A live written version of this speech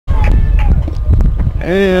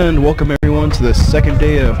And welcome everyone to the second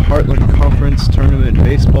day of Heartland Conference Tournament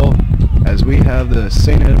Baseball as we have the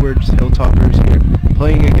St. Edwards Hilltoppers here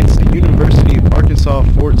playing against the University of Arkansas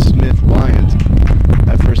Fort Smith Lions.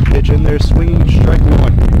 That first pitch in there, swinging strike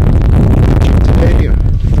one. Today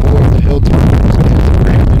for the Hilltoppers is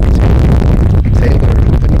Brandon Taylor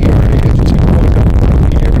with an ERA of 2.0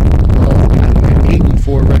 here, at an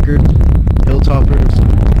 8-4 record. Hilltoppers,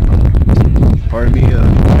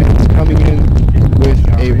 Lions coming in with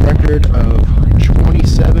a record of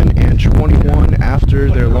 27 and 21 after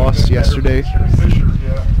their loss yesterday.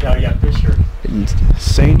 In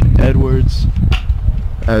St. Edwards,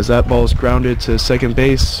 as that ball is grounded to second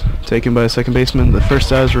base, taken by a second baseman. The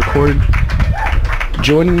first out is recorded.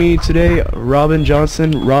 Joining me today, Robin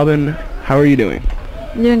Johnson. Robin, how are you doing?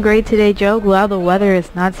 I'm doing great today, Joe. Glad the weather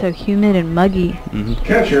is not so humid and muggy.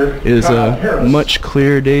 Catcher It is a much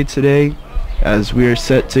clearer day today, as we are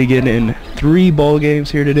set to get in 3 ball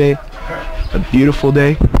games here today. A beautiful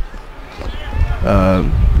day.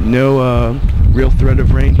 No real threat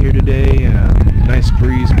of rain here today. Nice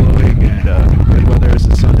breeze blowing and good weather as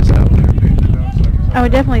the sun is out. I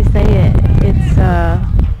would definitely say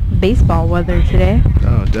it's baseball weather today.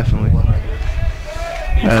 Oh, definitely.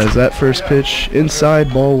 As that first pitch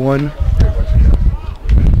inside, ball 1.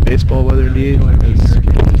 Baseball weather indeed. It's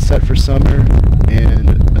getting set for summer,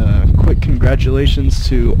 and quick congratulations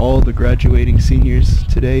to all the graduating seniors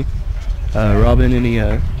today. Robin, any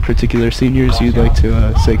particular seniors you'd like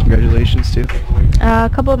to say congratulations to? A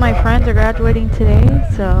couple of my friends are graduating today,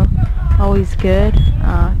 so always good.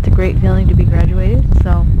 It's a great feeling to be graduated,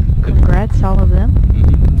 so congrats to all of them.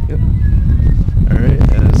 Yep. All right,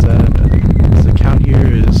 as the count here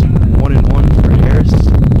is 1-1 for Harris,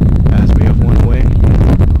 as we have one away.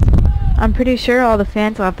 I'm pretty sure all the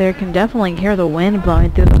fans out there can definitely hear the wind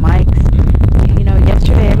blowing through the mics. You know,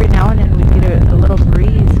 yesterday every now and then we get a little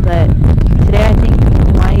breeze, but today I think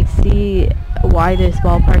you might see why this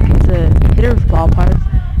ballpark is a hitter's ballpark.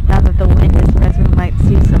 Now that the wind is present, we might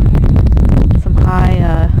see some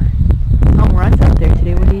high home runs out there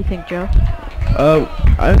today. What do you think, Joe?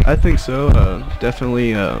 I think so.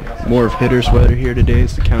 Definitely more of hitter's weather here today.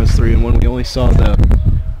 The count is 3-1. We only saw the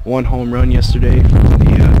 1 home run yesterday from the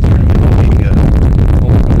tournament league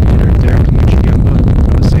home run hitter Derek Michigampa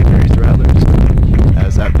of the St. Mary's Rattlers.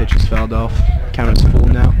 As that pitch is fouled off, count is full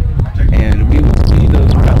now, and we will see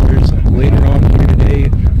those Rattlers later on here today,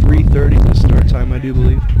 3:30 the start time, I do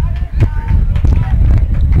believe.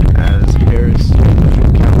 As Harris,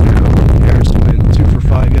 full count now. Harris went 2 for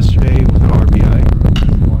 5 yesterday with an RBI.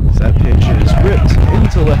 As that pitch is ripped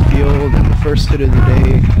into left field, and the first hit of the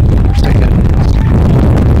day for St. Edwards.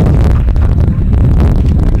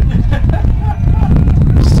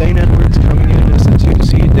 St. Edwards coming in as a 2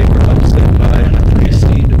 seed. They were upset by a 3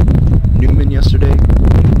 seed Newman yesterday,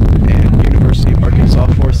 and University of Arkansas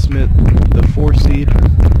Fort Smith, the 4 seed.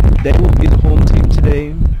 They will be the home team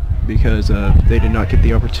today because they did not get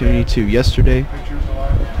the opportunity to yesterday.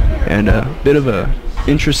 And a bit of a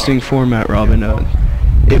interesting format, Robin.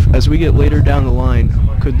 If as we get later down the line,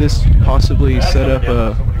 could this possibly set up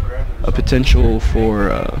a potential for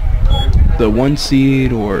the 1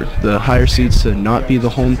 seed or the higher seeds to not be the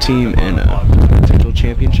home team in a potential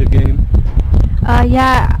championship game?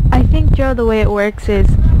 Yeah, I think, Joe, the way it works is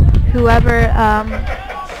whoever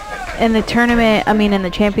in the tournament, in the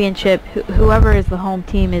championship, whoever is the home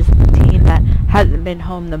team is the team that hasn't been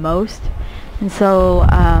home the most. And so,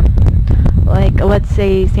 like, let's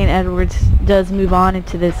say St. Edwards does move on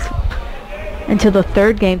into the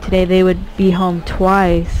 3rd game today, they would be home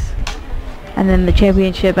twice. And then the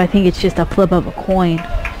championship, I think it's just a flip of a coin.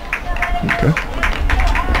 Okay.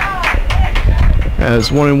 As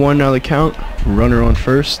 1-1 now the count. Runner on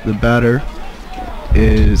first. The batter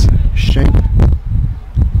is Shank.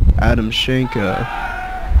 Adam Shank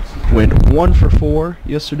went 1 for 4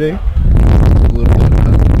 yesterday. A little bit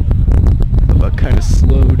of a kind of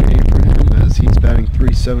slow day for him, as he's batting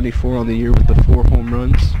 .374 on the year with the 4 home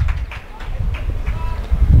runs.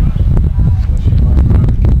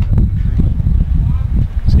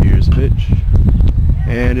 Pitch,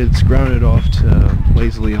 and it's grounded off to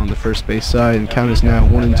Lazily on the first base side, and count is now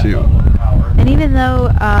 1-2. And even though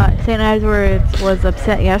St. Edwards was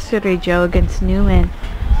upset yesterday, Joe, against Newman,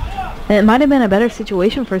 it might have been a better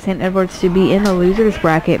situation for St. Edwards to be in the losers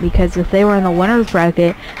bracket, because if they were in the winners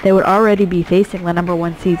bracket, they would already be facing the number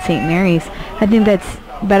 1 seed St. Mary's. I think that's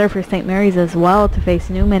better for St. Mary's as well to face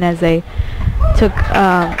Newman, as they took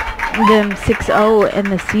them 6-0 in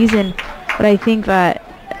the season. But I think that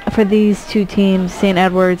for these 2 teams, St.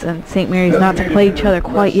 Edwards and St. Mary's, not to play each other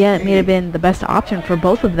quite yet may have been the best option for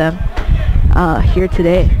both of them here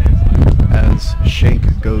today. As as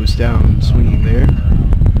Shank goes down swinging there.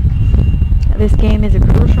 This game is a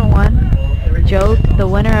crucial one. Joe, the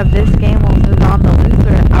winner of this game will move on. The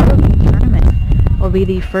loser out of the tournament will be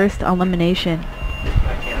the first elimination.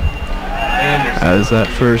 As that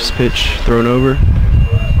first pitch thrown over.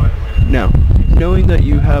 Now, knowing that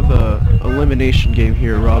you have a elimination game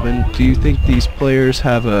here, Robin, do you think these players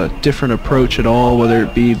have a different approach at all, whether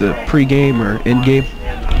it be the pre-game or in-game?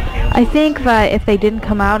 I think that if they didn't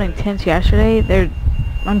come out intense yesterday,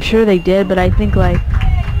 I'm sure they did, but I think like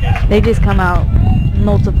they just come out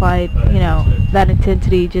multiplied, you know, that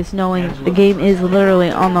intensity, just knowing the game is literally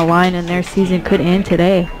on the line and their season could end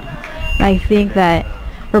today. And I think that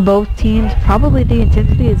for both teams, probably the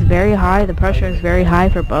intensity is very high, the pressure is very high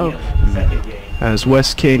for both. As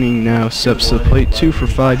Wes Koenig now steps to the plate, 2 for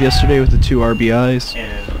 5 yesterday with the 2 RBIs.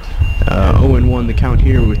 0-1 the count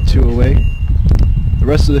here with 2 away. The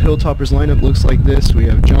rest of the Hilltoppers lineup looks like this. We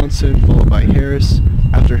have Johnson followed by Harris.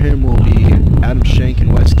 After him will be Adam Shank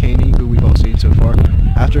and Wes Koenig, who we've all seen so far.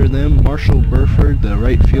 After them, Marshall Burford, the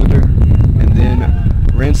right fielder, and then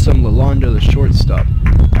Ransom Lalonde, the shortstop.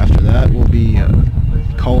 After that will be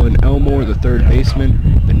Colin Elmore, the third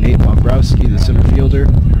baseman, then Nate Bobrowski, the center fielder,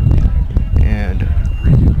 and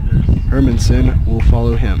Hermanson will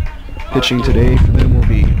follow him. Pitching today for them will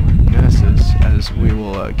be Nassus, as we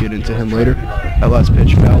will get into him later. That last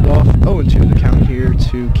pitch fouled off. 0-2 the count here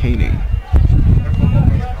to Koenig.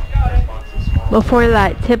 Before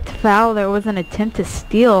that tipped foul, there was an attempt to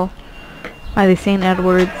steal by the St.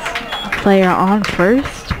 Edwards player on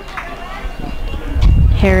first.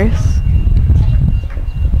 Harris.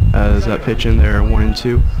 As that pitch in there,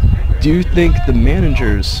 1-2. Do you think the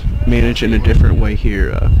managers manage in a different way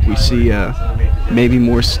here? We see maybe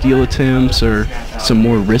more steal attempts or some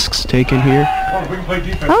more risks taken here?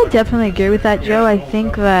 I would definitely agree with that, Joe. I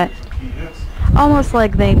think that almost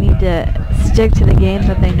like they need to stick to the games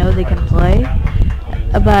that they know they can play,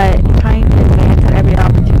 but trying to advance at every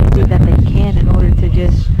opportunity that they can in order to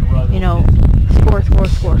just, you know, score.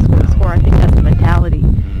 I think that's the mentality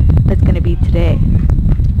that's going to be today.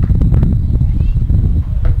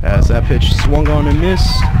 As that pitch swung on and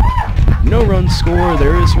missed. No runs scored.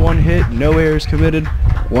 There is 1 hit. No errors committed.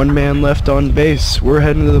 1 man left on base. We're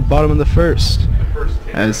heading to the bottom of the first,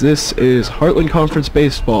 as this is Heartland Conference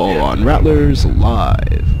Baseball on Rattlers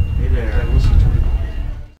Live.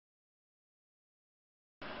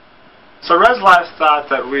 So Res Live thought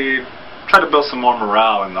that we'd try to build some more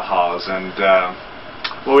morale in the halls, and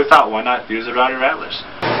well, we thought, why not use the Rowdy Rattlers?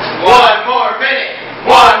 1 more minute!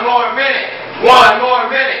 1 more minute! 1 more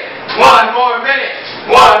minute! 1 more minute!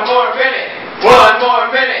 1 more minute! 1 more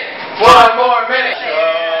minute! 1 more minute!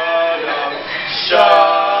 Shut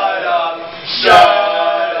up! Shut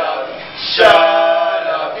up! Shut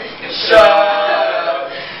up! Shut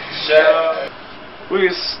up! Shut up! We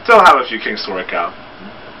still have a few kinks to work out,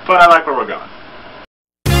 but I like where we're going.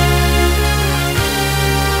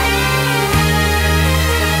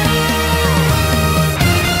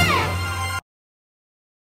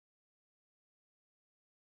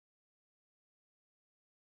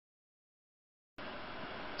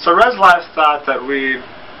 So Res Live thought that we'd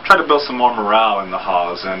try to build some more morale in the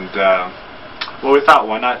halls, and well, we thought,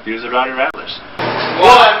 why not use the Rowdy Rattlers?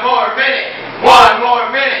 1 more minute! 1 more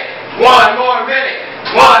minute! 1 more minute!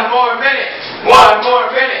 1 more minute! 1 more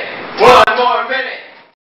minute! 1 more minute!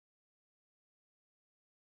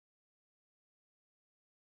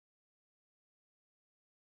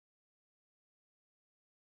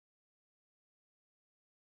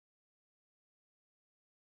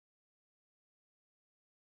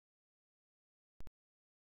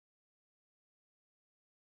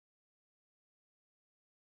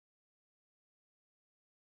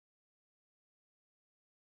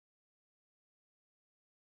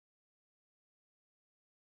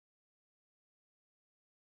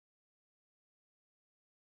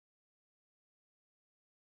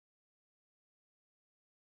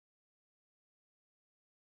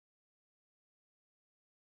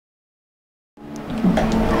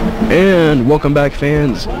 And welcome back,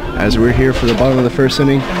 fans, as we're here for the bottom of the first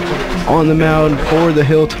inning. On the mound for the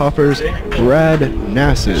Hilltoppers, Brad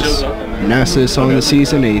Nassus. Nassus on the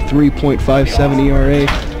season, a 3.57 ERA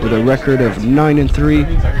with a record of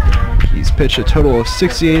 9-3. He's pitched a total of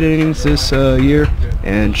 68 innings this year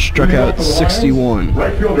and struck out 61.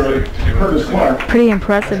 Pretty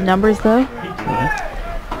impressive numbers, though.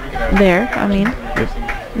 There, I mean,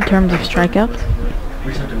 in terms of strikeouts.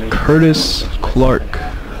 Curtis Clark,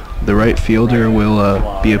 the right fielder,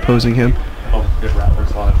 will be opposing him.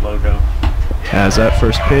 As that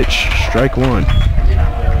first pitch, strike 1.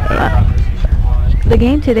 the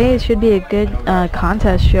game today should be a good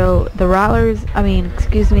contest show. The Rattlers,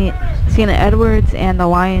 St. Edwards and the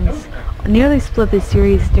Lions nearly split the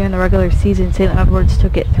series during the regular season. St. Edwards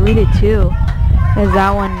took it 3-2. As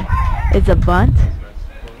that one is a bunt.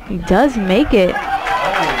 He does make it.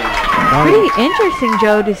 Pretty interesting,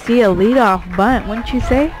 Joe, to see a leadoff bunt, wouldn't you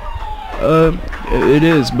say? It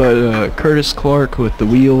is, but Curtis Clark with the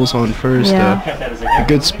wheels on first, a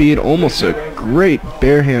good speed, almost a great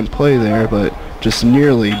barehand play there, but just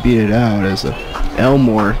nearly beat it out as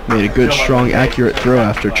Elmore made a good, strong, accurate throw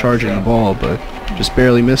after charging the ball, but just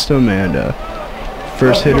barely missed him, and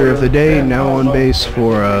first hitter of the day now on base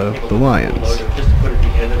for the Lions.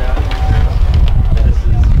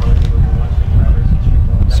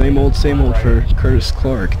 Same old for Curtis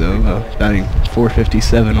Clark, though, batting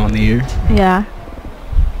 .457 on the year. Yeah.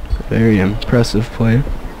 Very impressive player.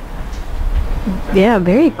 Yeah,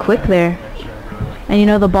 very quick there. And you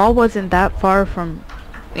know, the ball wasn't that far from,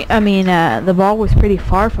 the ball was pretty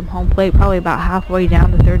far from home plate, probably about halfway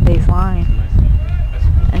down the third base line.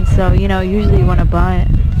 And so, you know, usually you want to bunt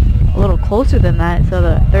a little closer than that, so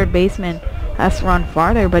the third baseman has to run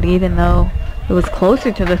farther, but even though it was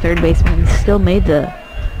closer to the third baseman, he still made it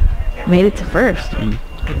to first.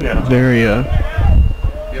 Very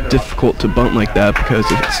difficult to bunt like that, because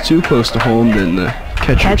if it's too close to home, then the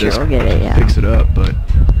catcher just will get it, picks it up. But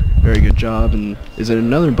very good job, and is in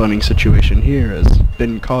another bunting situation here as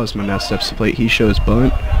Ben Cosma now steps to plate. He shows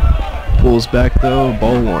bunt, pulls back though,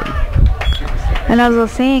 ball one. And as I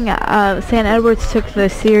was saying, St. Edwards took the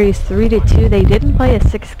series 3-2. They didn't play a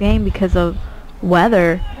sixth game because of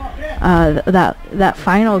weather. That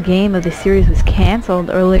final game of the series was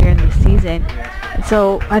canceled earlier in the season. And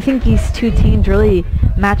so I think these two teams really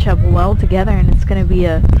match up well together, and it's going to be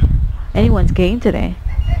anyone's game today.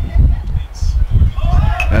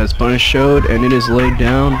 As bunt is showed, and it is laid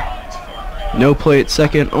down. No play at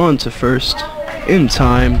second, on to first. In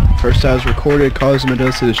time, first as recorded, Cosma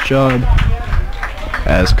does his job.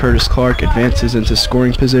 As Curtis Clark advances into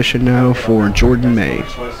scoring position now for Jordan May.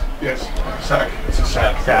 Yes, sack. It's a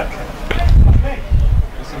sack.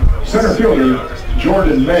 Center fielder,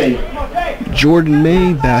 Jordan May. Jordan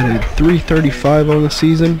May batted .335 on the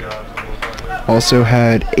season. Also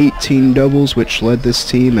had 18 doubles, which led this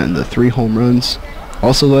team, and the 3 home runs.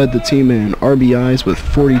 Also led the team in RBIs with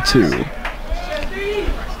 42.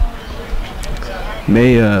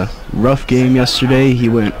 May, a rough game yesterday. He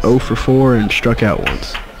went 0 for 4 and struck out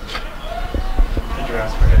once.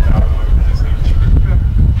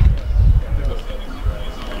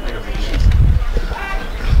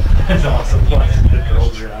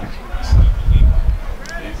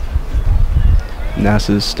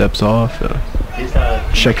 Nassas steps off,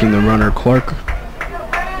 checking the runner Clark.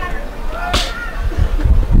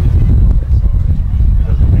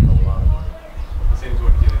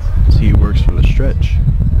 He works for the stretch.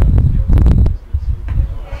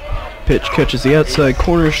 Pitch catches the outside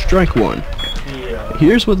corner, strike one.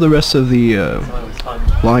 Here's what the rest of the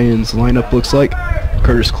Lions lineup looks like.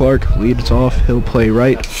 Curtis Clark leads off, he'll play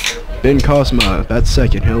right. Ben Cosma bats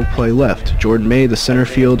second, he'll play left. Jordan May, the center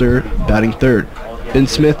fielder, batting third. Ben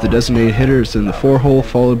Smith, the designated hitter, is in the 4-hole,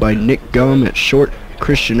 followed by Nick Gum at short,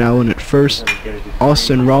 Christian Allen at first,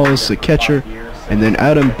 Austin Rawls, the catcher, and then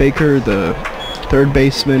Adam Baker, the third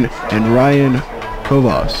baseman, and Ryan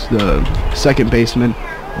Kovas, the second baseman,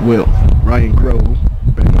 Ryan Groh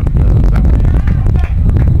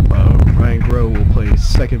will play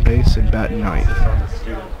second base and bat ninth.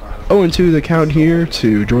 0-2 the count here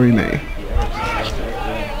to Jordan May.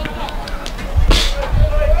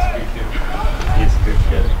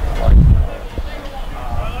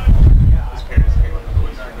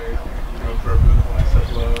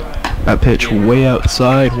 That pitch way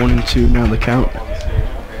outside, 1-2 now the count.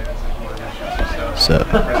 So,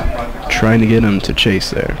 trying to get him to chase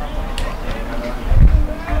there.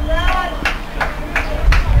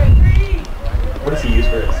 What does he use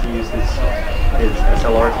for this? He uses his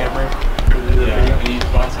SLR camera? Yeah, he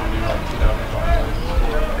bought some new like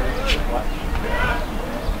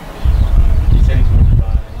 2005. He said he's going to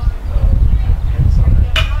buy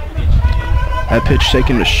that pitch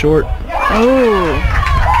taken to short. Oh.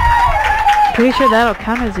 Pretty sure that'll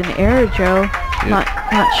count as an error, Joe. Yep.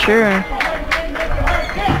 Not sure.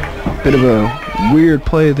 Bit of a weird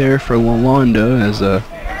play there for Lalonda as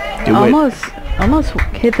almost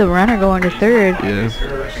hit the runner going to third. Yeah,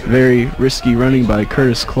 very risky running by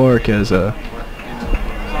Curtis Clark as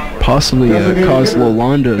possibly caused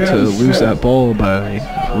Lalonda to lose that ball by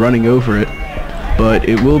running over it. But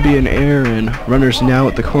it will be an error, and runners now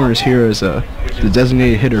at the corners here as the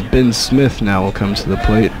designated hitter Ben Smith now will come to the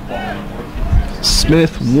plate.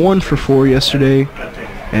 Smith 1 for 4 yesterday,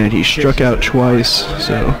 and he struck out twice,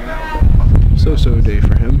 so day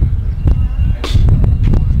for him.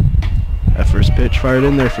 That first pitch fired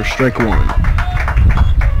in there for strike 1.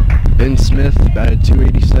 Ben Smith batted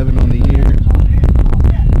 .287 on the year.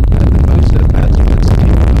 Had the most at bats with his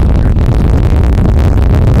team,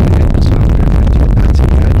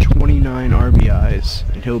 150 He had 29 RBIs,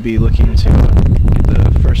 and he'll be looking to get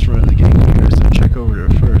the first run of the game here as a check over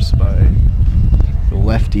to first by the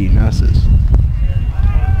lefty Nasses.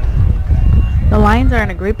 The Lions are in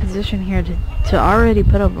a great position here to already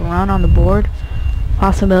put a run on the board.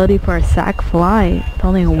 Possibility for a sac fly with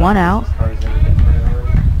only 1 out.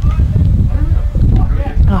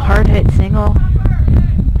 A hard hit single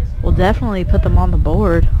will definitely put them on the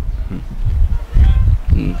board.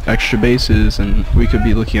 Extra bases, and we could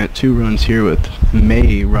be looking at 2 runs here with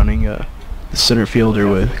May running the center fielder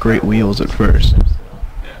with great wheels at first.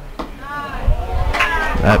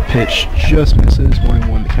 That pitch just misses,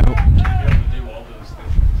 1-1 the count.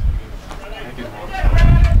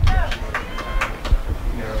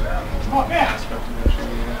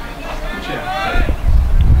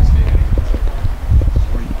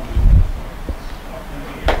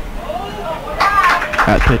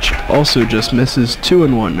 That pitch also just misses,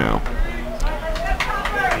 2-1 now.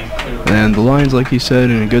 And the Lions, like you said,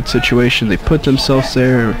 in a good situation. They put themselves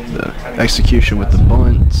there. The execution with the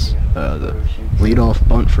bunts, the leadoff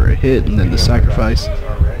bunt for a hit, and then the sacrifice.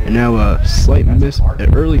 And now a slight an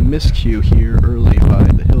early miscue here early by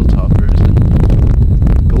the Hilltoppers. And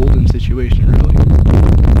golden situation, really.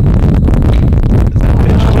 As that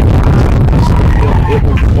pitch, it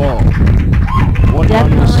will fall. 1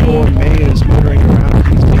 run will score. May is motoring around.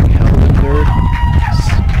 He's being held in third.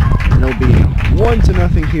 And it'll be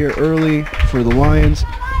 1-0 here early for the Lions.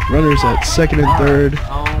 Runners at second and third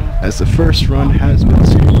as the first run has been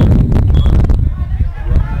scored.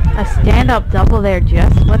 A stand-up double there,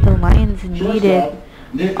 just what the Lions needed.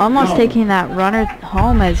 Almost taking that runner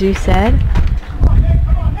home, as you said.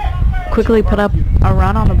 Quickly put up a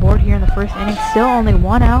run on the board here in the first inning. Still only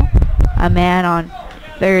 1 out. A man on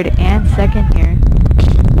third and second here.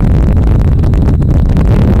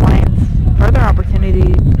 Lions further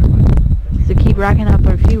opportunity to keep racking up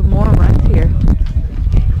a few more runs here.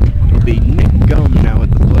 It'll be Nick Gum now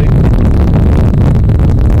at the plate.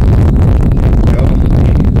 Gum,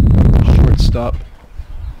 the shortstop,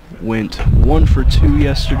 went 1 for 2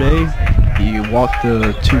 yesterday. He walked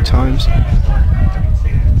 2 times.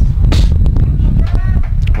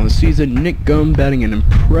 On the season, Nick Gum batting an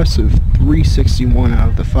impressive .361 out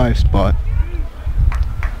of the 5 spot.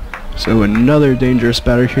 So another dangerous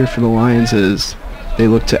batter here for the Lions as they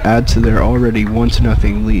look to add to their already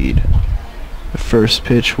 1-0 lead. The first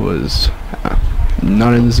pitch was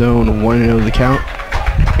not in the zone, 1-0 the count,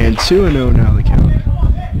 and 2-0 now the count.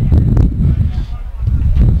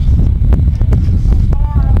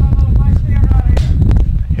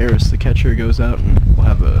 Harris, the catcher, goes out, and we'll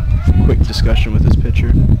have a quick discussion with his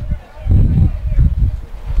pitcher.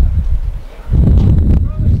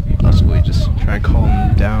 Possibly just try to calm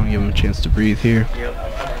him down, give him a chance to breathe here,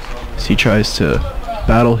 as he tries to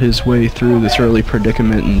battle his way through this early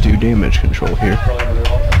predicament and do damage control here.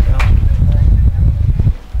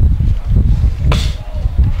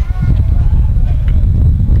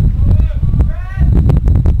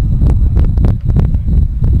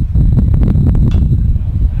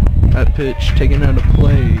 That pitch taken out of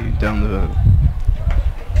play down the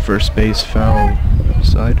first base foul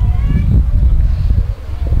side.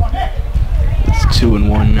 It's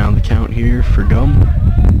 2-1 now the count here for Gum.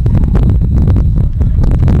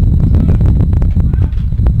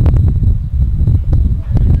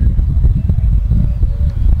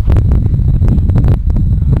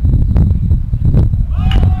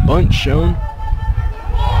 Bunt shown.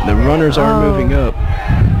 The runners are moving up.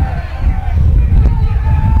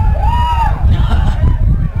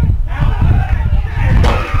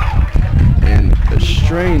 And a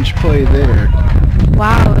strange play there.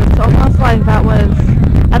 Wow, it's almost like that was,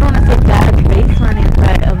 I don't want to say bad base running,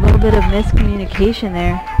 but a little bit of miscommunication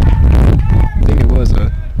there. I think it was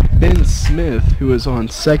Ben Smith, who was on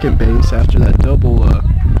second base after that double,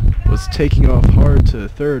 was taking off hard to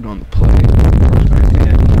third on the play.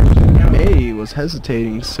 And May was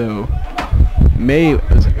hesitating, so May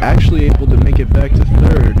was actually able to make it back to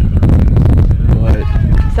third. But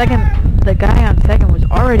the guy on second was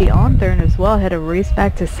already on third as well, had to race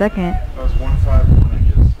back to second. That was 1-5.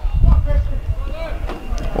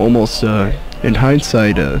 almost, in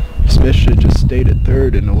hindsight, Smith should have just stayed at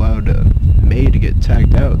third and allowed May to get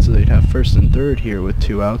tagged out, so they'd have first and third here with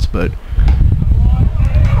 2 outs, but...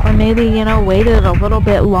 Or maybe, you know, waited a little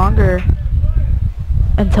bit longer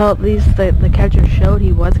until at least the catcher showed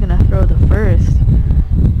he was going to throw the first.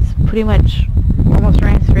 It's pretty much almost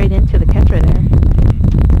ran straight into the catcher there.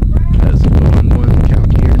 As a 1-1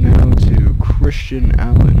 count here now to Christian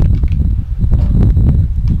Allen.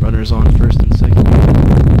 Runners on first and second.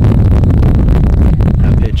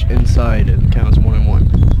 That pitch inside and counts 1-1.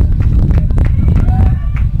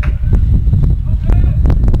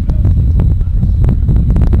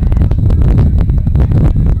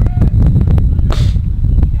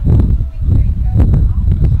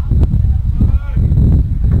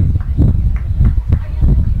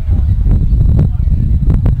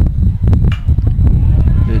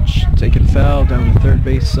 Taken foul down the third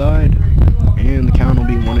base side, and the count will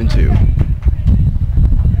be 1-2.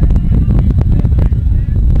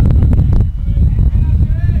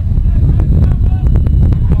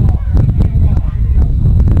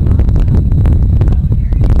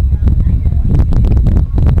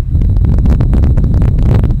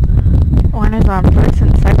 Warner's on first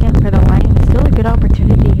and second for the Lions. Still a good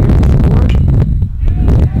opportunity here to score,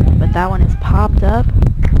 but that one is popped up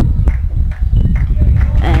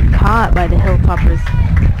and caught by the Hilltoppers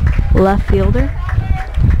left fielder.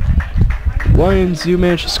 Lions do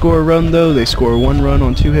manage to score a run though. They score 1 run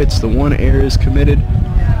on 2 hits. The 1 error is committed.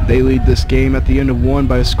 They lead this game at the end of 1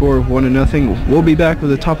 by a score of 1-0. We'll be back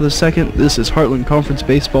with the top of the second. This is Heartland Conference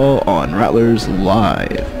Baseball on Rattlers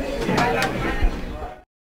Live.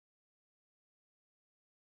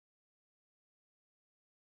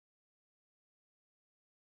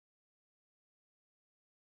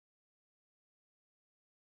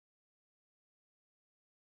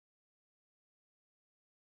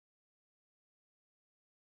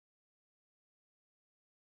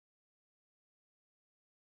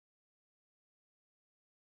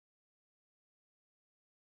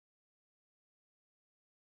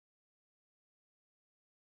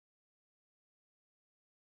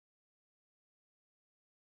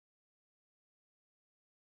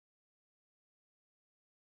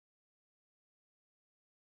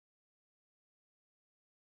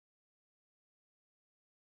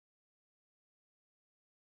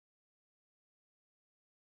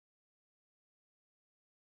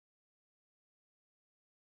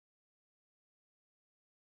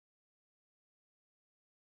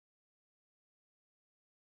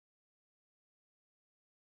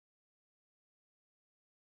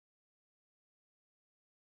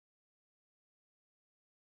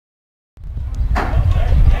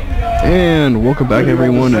 And welcome back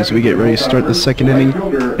everyone as we get ready to start the second inning.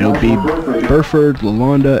 It'll be Burford,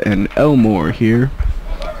 Lalonda, and Elmore here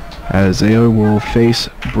as they will face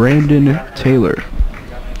Brandon Taylor.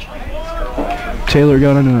 Taylor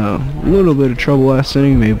got in a little bit of trouble last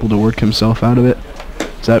inning, able to work himself out of it.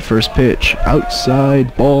 It's that first pitch,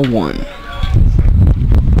 outside, ball 1.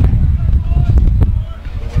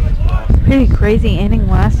 Pretty crazy inning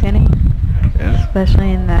last inning, Yeah.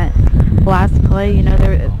 especially in that last play. You know,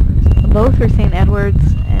 both for St. Edwards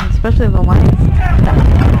and especially the Lions.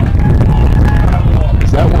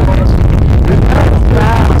 Is that one?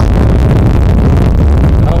 Wow.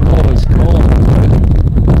 Foul ball is called,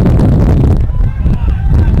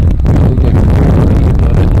 but it looked like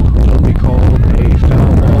it'll be called a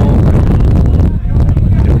foul ball.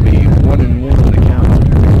 It'll be 1-1 on the count.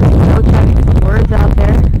 Coach having some words out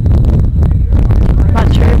there. Not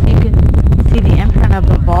sure if you can see the imprint of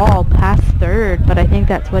the ball past third, but I think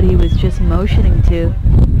that's what he was just motioning to.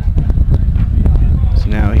 So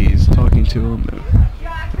now he's talking to him.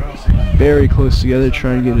 Very close together,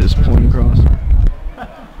 trying to get his point across.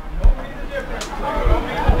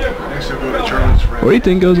 What do you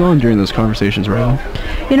think goes on during those conversations, Ryan?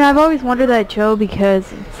 You know, I've always wondered that, Joe,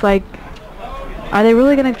 because it's like, are they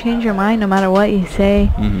really going to change your mind no matter what you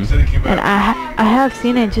say? Mm-hmm. And I have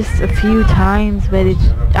seen it just a few times, but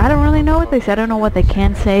I don't really know what they say. I don't know what they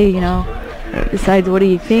can say, you know, besides what are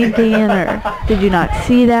you thinking, or did you not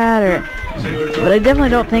see that, or, but I definitely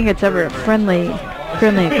don't think it's ever a friendly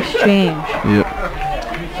exchange. Yep.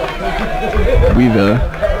 We've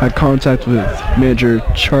had contact with manager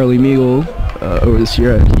Charlie Meagle over this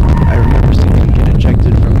year. I remember seeing him get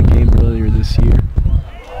ejected from a game earlier this year.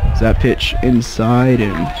 That pitch inside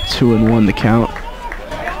and 2-1 the count.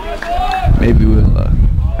 Maybe we'll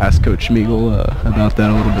ask Coach Meagle about that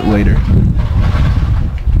a little bit later.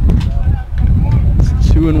 It's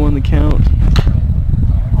 2-1 the count.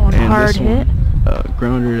 On And hard this one, hit.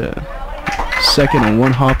 grounder to second on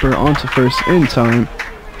 1 hopper onto first in time.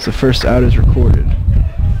 So the first out is recorded.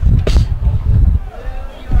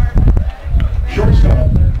 Shortstop,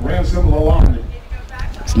 Ransom Lalonda.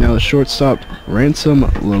 So now the shortstop, Ransom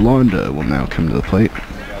Lalonda, will now come to the plate.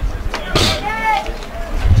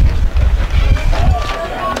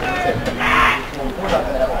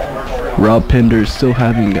 Rob Pinder's still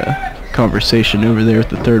having a conversation over there with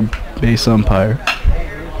the third base umpire.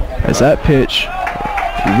 As that pitch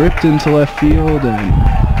ripped into left field,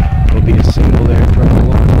 and it'll be a single there for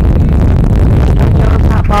Avalon. If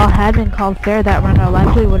that ball had been called fair, that runner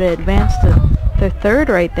likely would have advanced to their third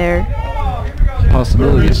right there.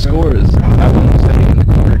 Possibility of scores. That one was heading in the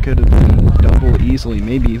corner. Could have been double easily,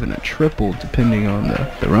 maybe even a triple, depending on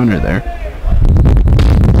the runner there.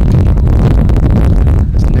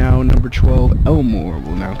 As now number 12, Elmore,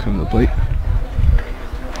 will now come to the plate.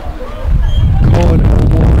 Colin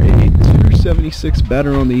Elmore, a 276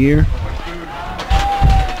 batter on the year.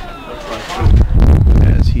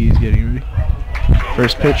 As he's getting ready.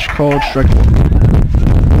 First pitch called, strike one.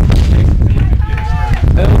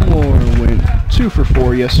 Elmore went 2 for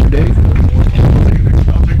 4 yesterday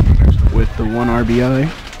with the 1 RBI.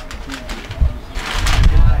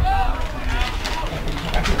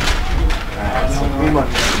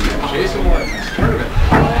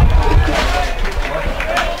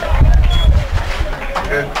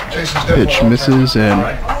 Pitch misses, and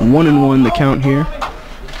 1-1 the count here.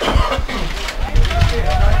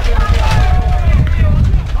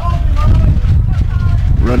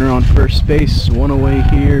 Runner on first base, 1 away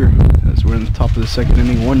here, as we're in the top of the second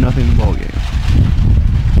inning, 1-0 the ball game.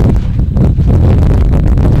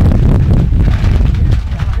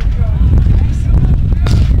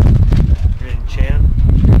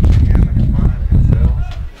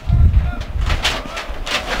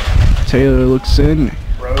 Taylor looks in.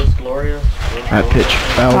 Rose, Gloria. That pitch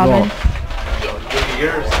fouled off.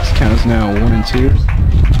 This count is now 1-2.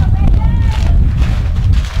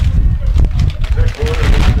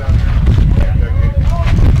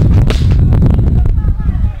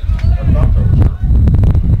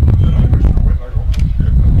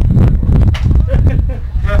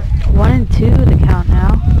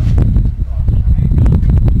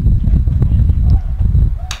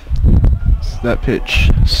 That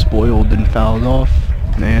pitch spoiled and fouled off,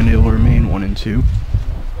 and it will remain 1-2.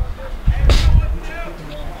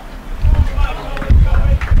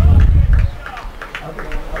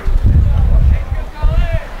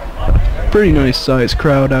 Pretty nice sized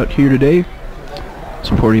crowd out here today,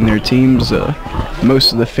 supporting their teams.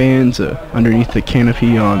 Most of the fans underneath the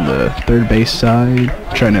canopy on the third base side,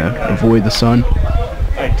 trying to avoid the sun.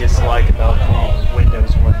 I dislike about the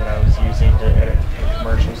Windows one that I was using to edit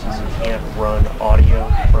commercials is you can't run audio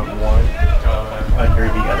from one under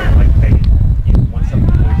the other. Like once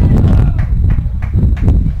something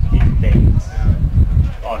it fades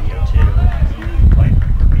audio too. Like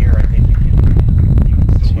Premiere, I think you can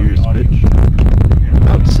still run Here's audio. pitch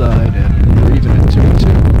outside, and we're even at 2-2.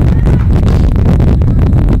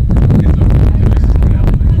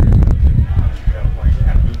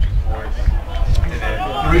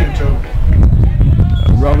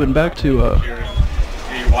 Robin, back to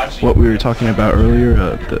what we were talking about earlier,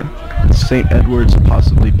 the St. Edwards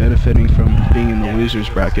possibly benefiting from being in the losers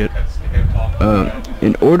bracket.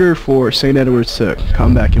 In order for St. Edwards to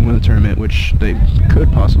come back and win the tournament, which they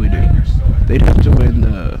could possibly do, they'd have to win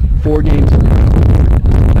 4 games in a row.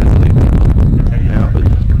 Now,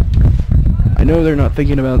 I know they're not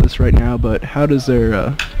thinking about this right now, but how does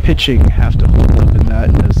their pitching have to hold up in that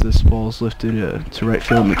as this ball's lifted to right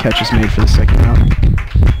field and the catch is made for the second out?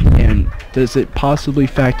 And does it possibly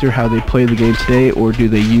factor how they play the game today, or do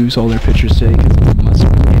they use all their pitchers today because it's a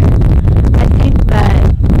must-win game? I think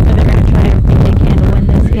that they're going to try everything they can to win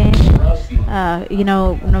this game. You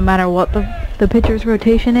know, no matter what the pitcher's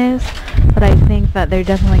rotation is, but I think that they're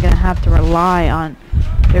definitely going to have to rely on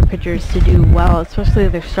their pitchers to do well, especially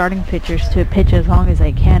their starting pitchers to pitch as long as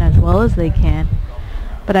they can, as well as they can.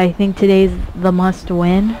 But I think today's the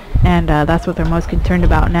must-win, and that's what they're most concerned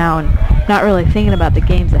about now, and not really thinking about the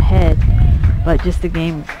games ahead, but just the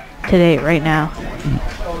game today, right now.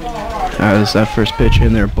 As that first pitch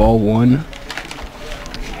in there, ball 1.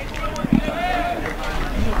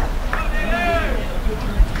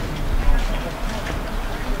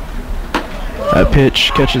 That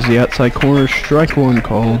pitch catches the outside corner, strike 1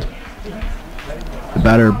 called. The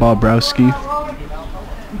batter, Bobrowski.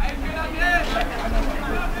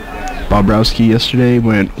 Bobrowski yesterday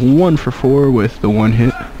went 1 for 4 with the 1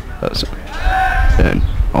 hit, and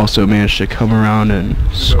also managed to come around and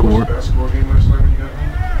score.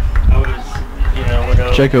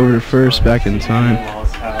 Check over to first, back in time.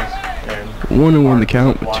 1-1 the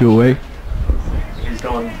count with 2 away.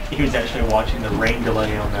 He was actually watching the rain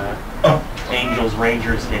delay on the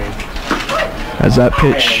Angels-Rangers game. As that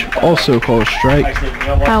pitch also called strike.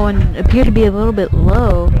 That one appeared to be a little bit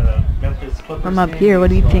low from up here. What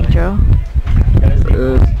do you think, Joe? I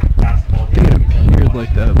think it appeared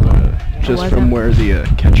like that, but just wasn't? from where the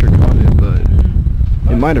catcher caught it, but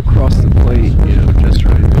it might have crossed the plate, just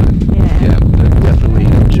right. But Yeah. definitely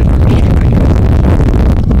a generous strike.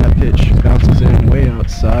 That pitch bounces in way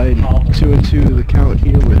outside. 2-2 the count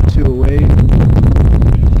here with 2 away.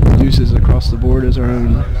 Deuces across the board, as our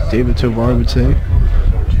own David Tovar would say.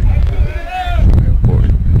 Or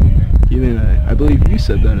even I believe you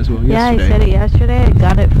said that as well Yeah, yesterday. I said it yesterday. I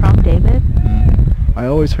got it from David. I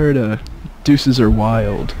always heard deuces are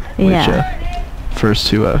wild, which Yeah. refers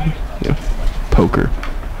to poker.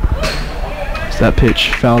 So that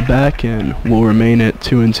pitch fouled back and will remain at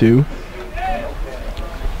 2-2.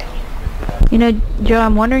 Joe,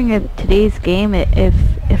 I'm wondering if today's game,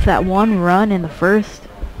 if that one run in the first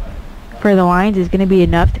for the Lions is going to be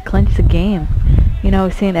enough to clinch the game.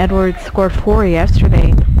 St. Edward's scored 4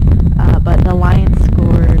 yesterday, but the Lions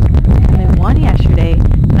scored only 1 yesterday.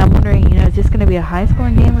 And I'm wondering, is this going to be a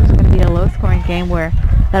high-scoring game, or is it going to be a low-scoring game where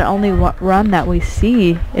that only run that we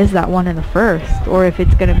see is that one in the first, or if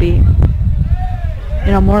it's going to be,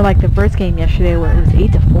 more like the first game yesterday where it was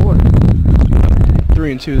 8-4.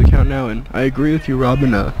 3-2 the count now, and I agree with you,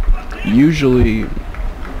 Robin. Usually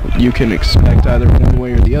you can expect either one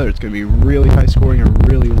way or the other. It's going to be really high scoring or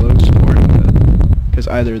really low scoring, because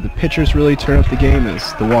either the pitchers really turn up the game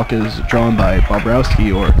as the walk is drawn by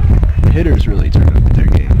Bobrowski, or the hitters really turn up their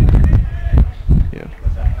game.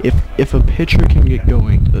 If a pitcher can get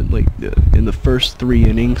going in the first 3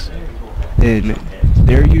 innings, then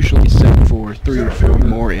they're usually set for 3 or 4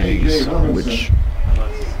 more innings, which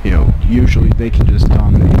usually they can just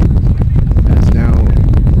dominate. As now,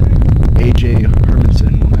 A.J.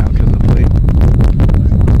 Hermanson will now come to plate.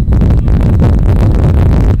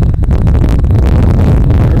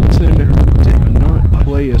 Hermanson did not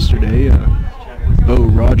play yesterday. Bo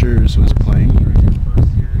Rogers was playing.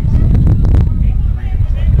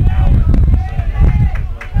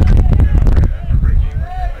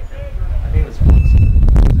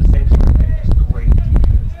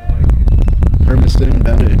 Hermiston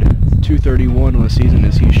batted .231 on the season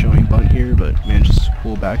as he's showing bunt here, but managed to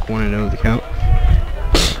pull back 1-0 the count.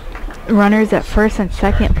 Runners at first and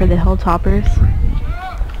second for the Hilltoppers.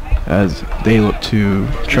 As they look to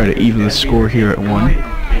try to even the score here at 1.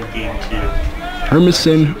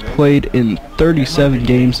 Hermiston played in 37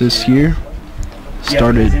 games this year,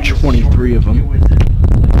 started 23 of them.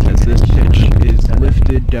 As this pitch is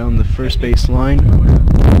lifted down the first base line,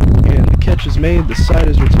 and the catch is made, the side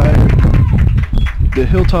is retired. The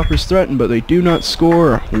Hilltoppers threaten, but they do not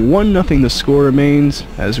score. 1-0 the score remains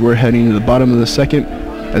as we're heading to the bottom of the second,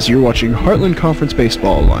 as you're watching Heartland Conference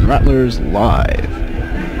Baseball on Rattlers Live.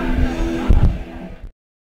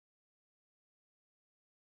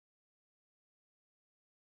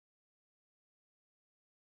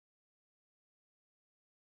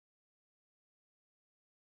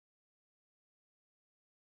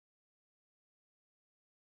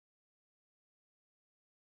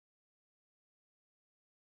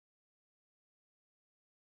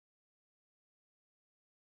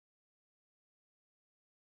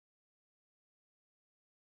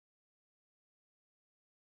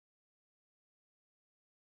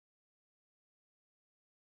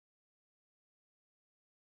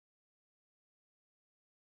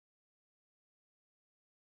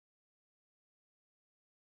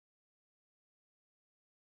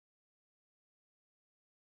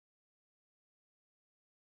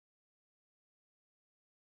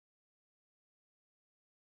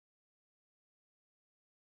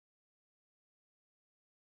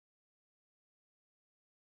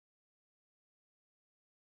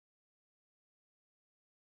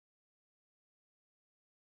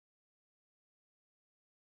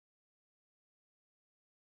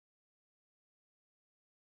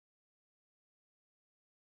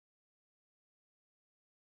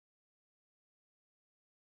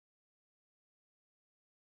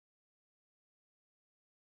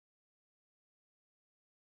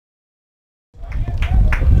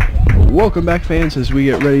 Welcome back, fans, as we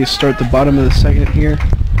get ready to start the bottom of the second here.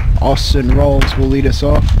 Austin Rawls will lead us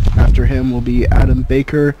off. After him will be Adam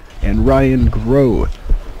Baker and Ryan Groh.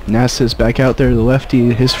 Nass is back out there, the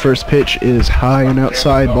lefty. His first pitch is high and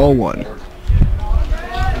outside, ball 1.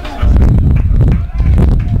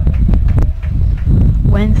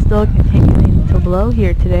 Wind still continuing to blow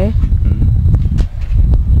here today.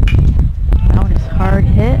 That one is hard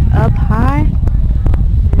hit up high.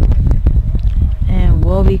 And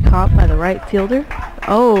will be caught by the right fielder.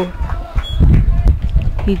 Oh,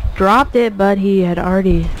 he dropped it, but he had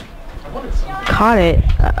already caught it.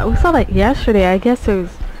 We saw that yesterday. I guess there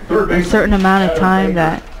was a certain amount of time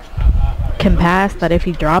that can pass that if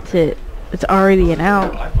he drops it, it's already an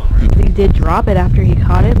out. He did drop it after he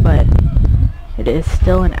caught it, but It is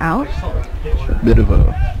still an out. A bit of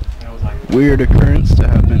a weird occurrence to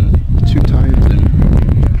happen 2 times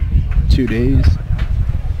in 2 days.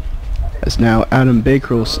 As now Adam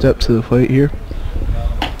Baker will step to the plate here.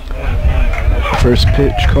 First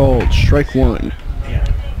pitch called, strike 1.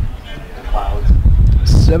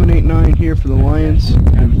 7-8-9 here for the Lions,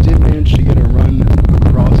 who did manage to get a run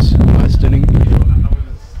across last inning.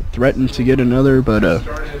 Threatened to get another, but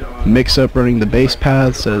mix-up running the base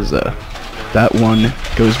paths as that one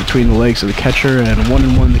goes between the legs of the catcher, and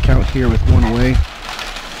 1-1 the count here with 1 away.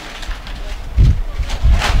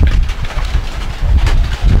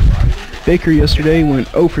 Baker yesterday went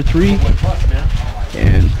 0 for 3,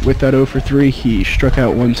 and with that 0 for 3 he struck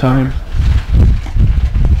out 1 time.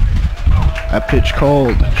 That pitch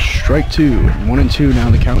called, strike 2, 1-2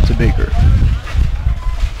 now the count to Baker.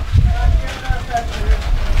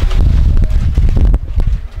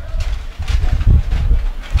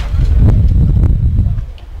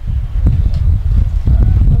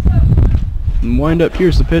 Wind up,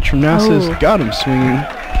 here's the pitch from Nassas, got him swinging.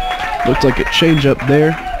 Looked like a changeup there.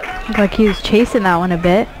 Looked like he was chasing that one a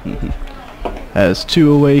bit. As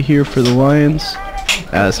 2 away here for the Lions,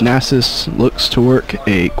 as Nassas looks to work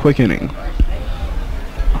a quick inning.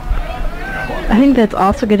 I think that's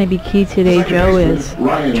also going to be key today, Joe, is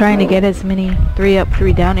trying to get as many 3 up,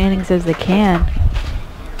 3 down innings as they can.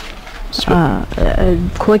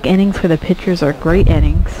 Quick innings for the pitchers are great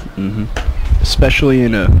innings. Especially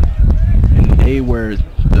in a day where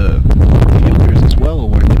the fielders as well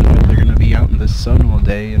aware that they're going to be out in the sun all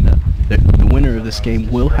day, and the winner of this game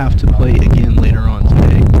will have to play again later on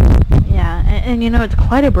today. Yeah, and you know, it's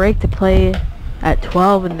quite a break to play at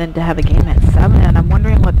 12 and then to have a game at 7, and I'm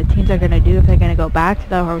wondering what the teams are going to do, if they're going to go back to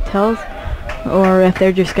the hotels or if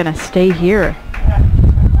they're just going to stay here.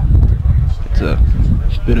 It's a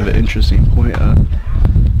bit of an interesting point.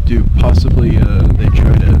 Do possibly they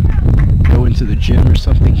try to go into the gym or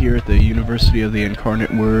something here at the University of the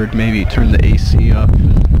Incarnate Word, maybe turn the AC up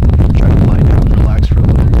and try to lie down and relax for a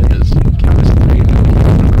little bit as count is 3.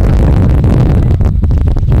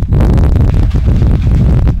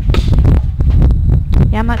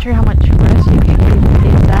 Yeah, I'm not sure how much rest you can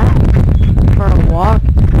get that for a walk.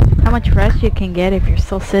 How much rest you can get if you're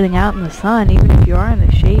still sitting out in the sun, even if you are in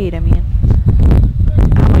the shade. I mean,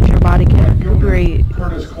 how much your body can recuperate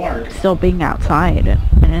still being outside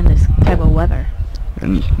and in this type of weather.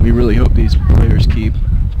 And we really hope these players keep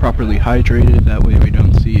properly hydrated, that way we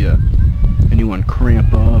don't see anyone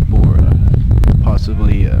cramp up or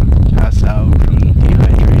possibly pass out from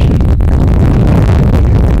dehydration.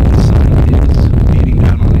 The sun is beating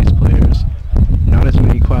down on these players. Not as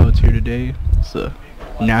many clouds here today. So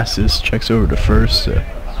Nassas checks over to first. The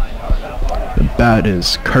bat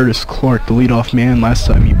is Curtis Clark, the leadoff man. Last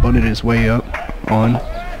time he bunted his way up on.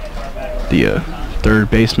 The third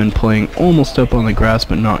baseman playing almost up on the grass,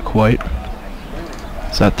 but not quite.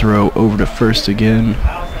 As that throw over to first again.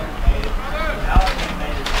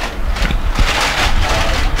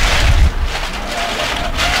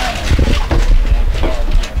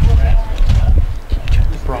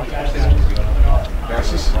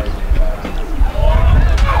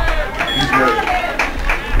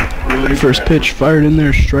 First pitch fired in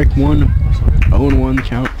there, strike 1, 0-1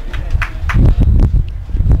 count.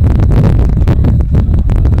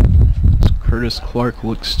 Curtis Clark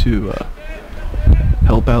looks to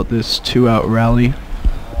help out this 2-out rally.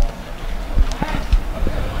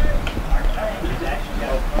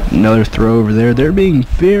 Another throw over there. They're being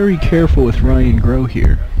very careful with Ryan Groh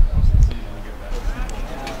here.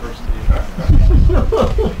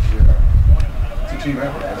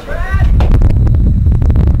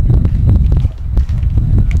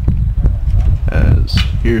 As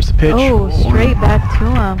here's the pitch. Oh, straight back to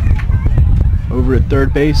him. Over at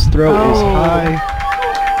third base, throw is high.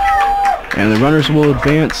 And the runners will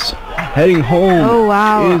advance. Heading home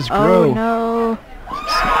is Groh. Oh no.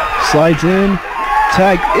 Slides in.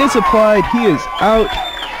 Tag is applied. He is out.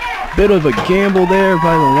 Bit of a gamble there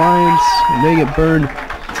by the Lions. And they get burned.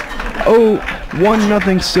 Oh,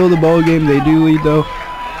 1-0 still the ball game. They do lead though.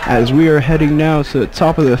 As we are heading now to the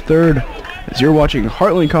top of the third. As you're watching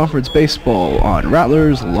Heartland Conference Baseball on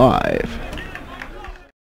Rattlers Live.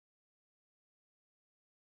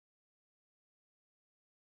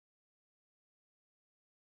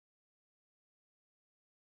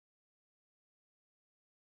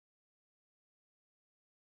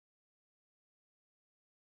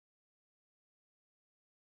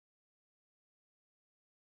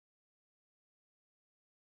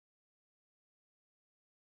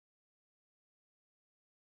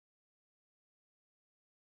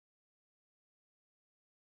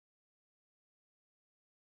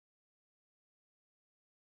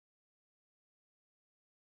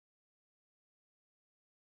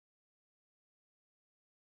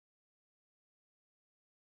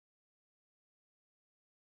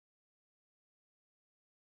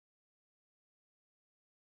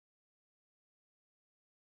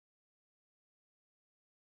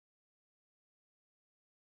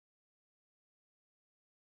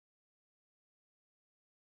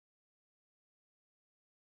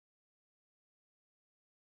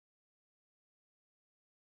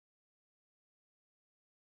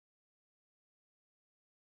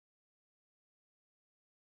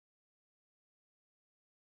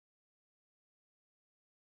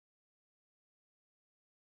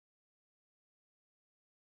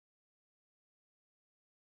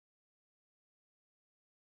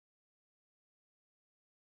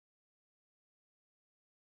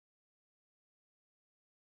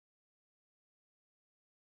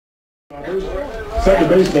 Second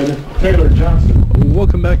baseman, Taylor Johnson.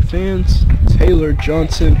 Welcome back, fans. Taylor,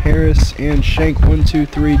 Johnson, Harris, and Shank 1, 2,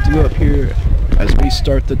 3 due up here as we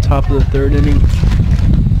start the top of the third inning.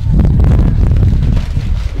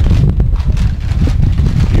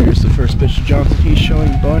 Here's the first pitch to Johnson. He's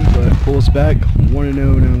showing bunt, but pulls back. 1-0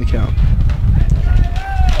 now on the count.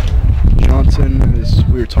 Johnson, as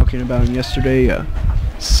we were talking about him yesterday,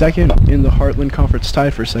 second in the Heartland Conference,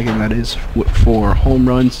 tied for second, that is, for home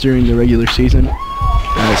runs during the regular season.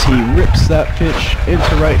 As he rips that pitch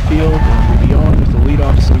into right field and beyond with the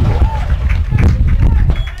leadoff single.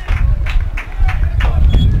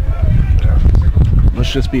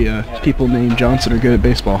 Must just be people named Johnson are good at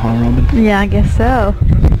baseball, huh, Robin? Yeah, I guess so.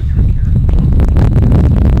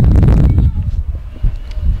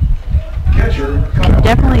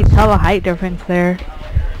 Definitely tell a height difference there.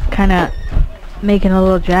 Kind of making a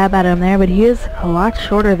little jab at him there, but he is a lot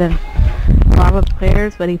shorter than a lot of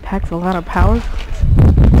players, but he packs a lot of power.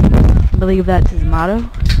 I believe that's his motto.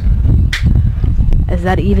 As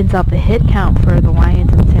that evens out the hit count for the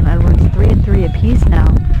Lions and St. Edwards, 3-3 apiece now.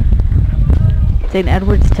 St.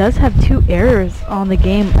 Edwards does have 2 errors on the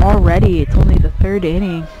game already. It's only the third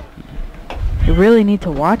inning. You really need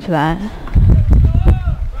to watch that.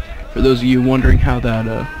 For those of you wondering how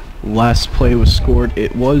that last play was scored,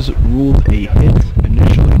 it was ruled a hit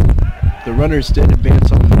initially. The runners did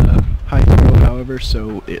advance on the high throw, however,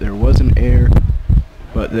 so there was an error,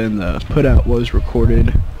 but then the putout was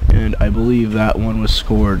recorded, and I believe that one was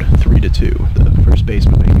scored 3-2. The first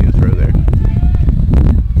baseman making a throw there.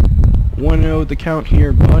 1-0 the count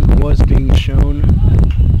here. Bunt was being shown.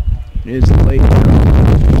 It is late foul.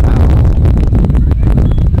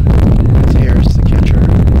 It's Harris, the catcher,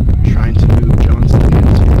 trying to move Johnson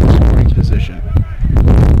into scoring position.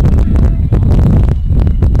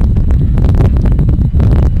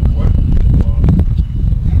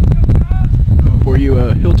 For you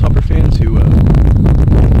Hilltopper fans who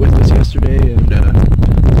were with us yesterday and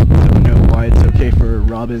don't know why it's okay for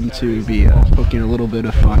Robin to be poking a little bit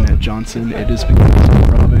of fun at Johnson, it is because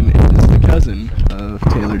Robin is the cousin of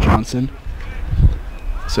Taylor Johnson.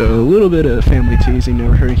 So a little bit of family teasing,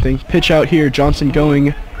 never hurt anything. Pitch out here, Johnson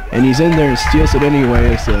going, and he's in there and steals it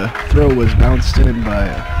anyway as the throw was bounced in by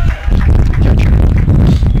the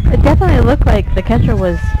catcher. It definitely looked like the catcher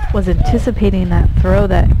was anticipating that throw.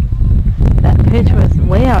 That pitch was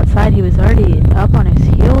way outside. He was already up on his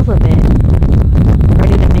heels a bit,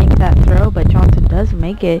 ready to make that throw, but Johnson does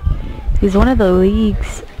make it. He's one of the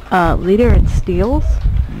league's leader in steals,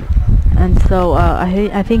 and so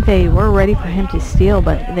I think they were ready for him to steal,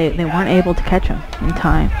 but they weren't able to catch him in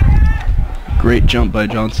time. Great jump by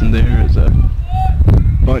Johnson there, as a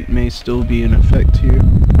bunt may still be in effect here.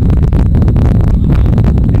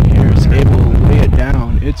 And Harris able to lay it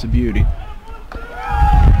down. It's a beauty.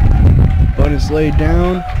 Bunt is laid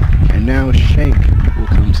down, and now Shank will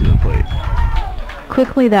come to the plate.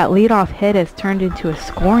 Quickly, that leadoff hit has turned into a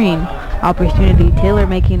scoring opportunity. Taylor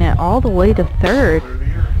making it all the way to third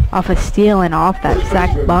off a steal and off that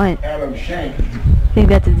sack bunt. I think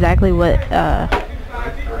that's exactly what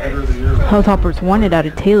Hilltoppers wanted out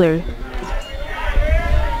of Taylor.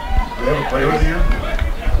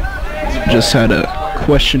 Just had a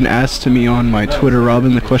question asked to me on my Twitter,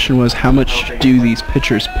 Robin. The question was, how much do these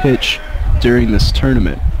pitchers pitch during this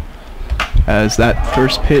tournament? As that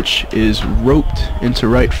first pitch is roped into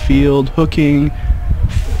right field, hooking,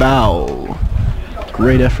 foul.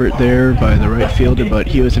 Great effort there by the right fielder, but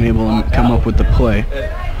he wasn't able to come up with the play.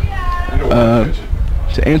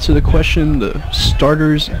 To answer the question, the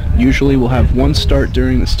starters usually will have 1 start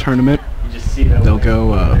during this tournament. They'll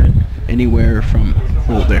go anywhere from,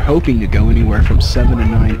 well, they're hoping to go anywhere from 7 to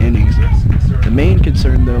 9 innings. The main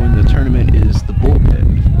concern, though, in the tournament is the bullpen.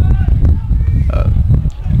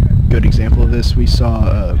 Good example of this, we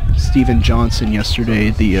saw Steven Johnson yesterday,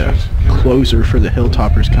 the closer for the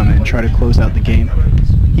Hilltoppers, come in and try to close out the game.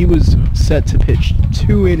 He was set to pitch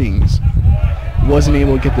 2 innings. Wasn't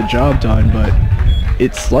able to get the job done, but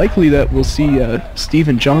it's likely that we'll see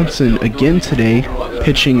Steven Johnson again today,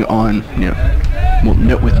 pitching on,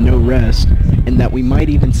 with no rest, and that we might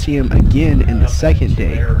even see him again in the second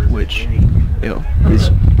day, which is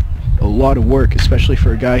a lot of work, especially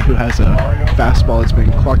for a guy who has a fastball that's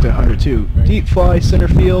been clocked at 102. Deep fly, center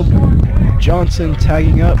field. Johnson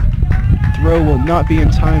tagging up. Throw will not be in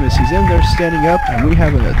time as he's in there standing up, and we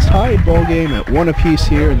have a tied ball game at 1 apiece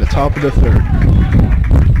here in the top of the third.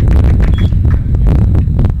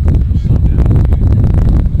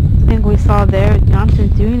 I think we saw there Johnson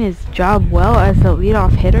doing his job well as the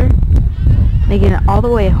leadoff hitter, making it all the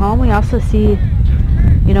way home. We also see,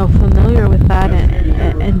 familiar with that,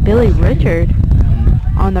 and Billy Richard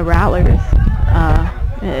on the Rattlers.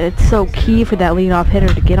 It's so key for that leadoff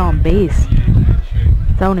hitter to get on base.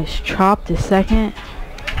 That one is chopped to second.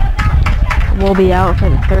 Will be out for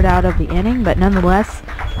the third out of the inning, but nonetheless,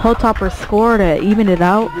 Hilltoppers score to even it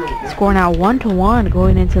out. Score now 1-1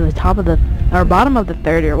 going into the top of the or bottom of the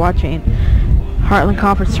third. You're watching Heartland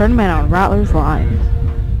Conference Tournament on Rattlers Live.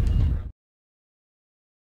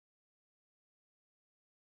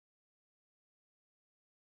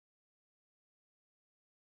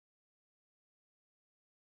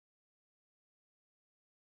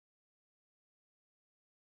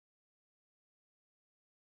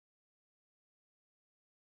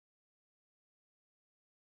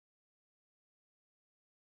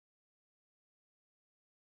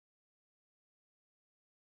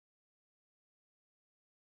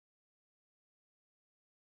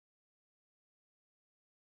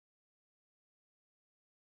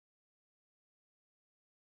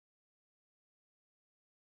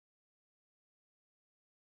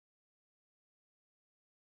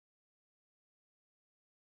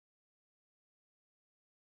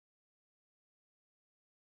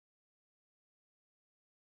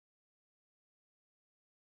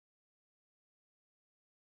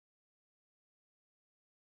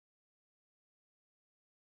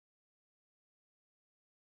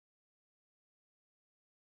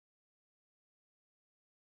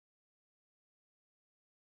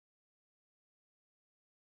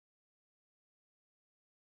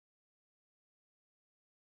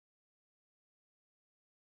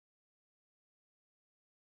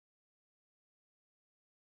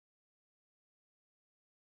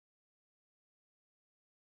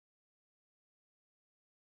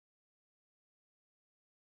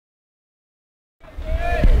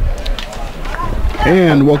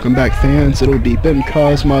 And welcome back, fans. It'll be Ben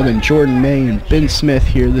Cosma, then Jordan May, and Ben Smith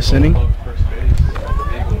here this inning.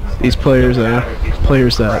 These players that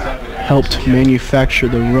helped manufacture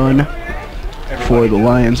the run for the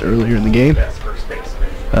Lions earlier in the game.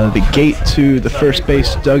 The gate to the first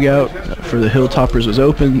base dugout for the Hilltoppers was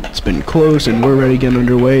open. It's been closed, and we're ready to get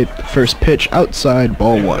underway. First pitch outside,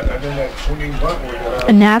 ball one.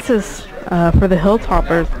 Onassis for the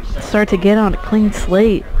Hilltoppers start to get on a clean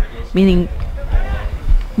slate, meaning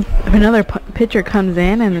if another pitcher comes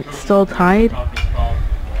in and it's still tied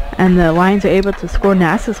and the Lions are able to score,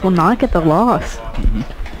 Onassis will not get the loss.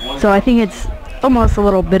 So I think it's almost a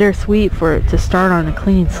little bittersweet to start on a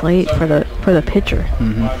clean slate for the pitcher.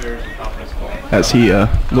 As he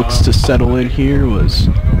looks to settle in here, was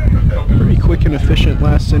pretty quick and efficient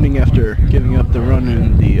last inning after giving up the run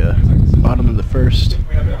in the bottom of the first.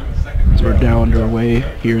 So we're now underway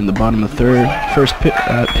here in the bottom of the third. First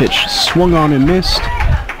pitch swung on and missed,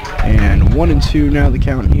 and 1-2 now the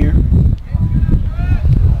count here.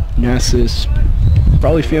 Onassis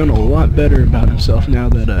probably feeling a lot better about himself now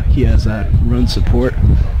that he has that run support.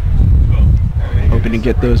 Hoping to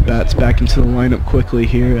get those bats back into the lineup quickly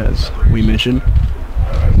here, as we mentioned.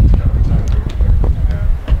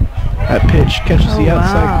 That pitch catches the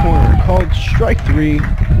outside corner, called strike three.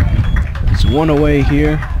 It's one away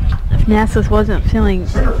here. If Onassis wasn't feeling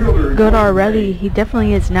good already, he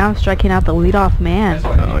definitely is now striking out the leadoff man.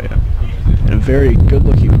 Oh yeah. And a very good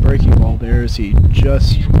looking breaking ball there as he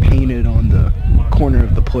just painted on the corner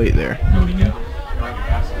of the plate there.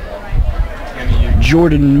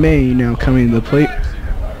 Jordan May now coming to the plate.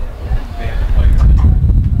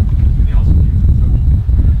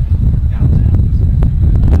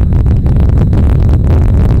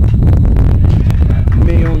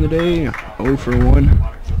 May on the day, 0 for 1.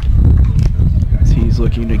 As he's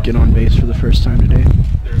looking to get on base for the first time today.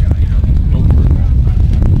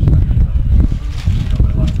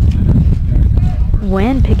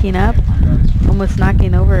 Wind picking up, almost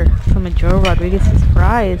knocking over some of Joe Rodriguez's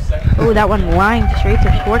fries. Oh, that one lined straight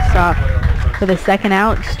to shortstop for the second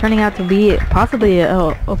out. Just turning out to be possibly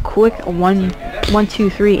a quick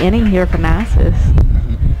 1-2-3 inning here for Onassis.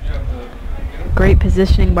 Great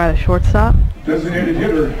positioning by the shortstop. Designated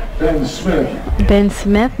hitter, Ben Smith. Ben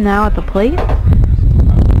Smith now at the plate.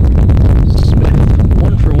 Smith,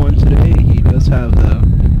 1 for 1 today. He does have the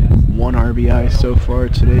 1 RBI so far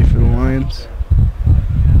today for the Lions,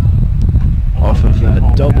 off of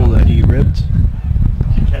that double that he ripped.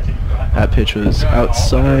 That pitch was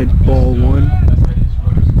outside, ball 1.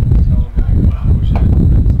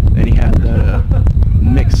 Then he had that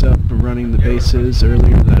mix-up running the bases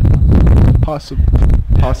earlier that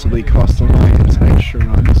possibly cost the Lions extra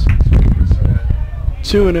runs.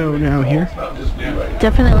 2-0 now here.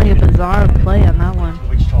 Definitely a bizarre play on that one.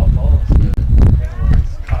 Wichita Falls.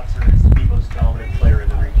 Kotzer is the most dominant player in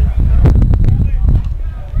the region.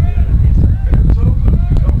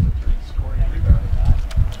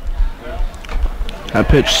 That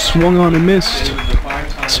pitch swung on and missed.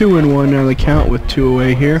 2-1 now the count with 2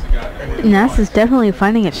 away here. Nass is definitely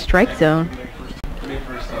finding a strike zone.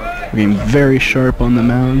 Being very sharp on the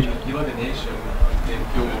mound.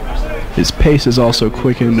 His pace is also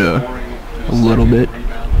quickened a little bit,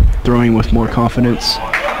 throwing with more confidence.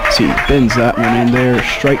 See, he bends that one in there.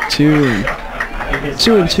 Strike 2, and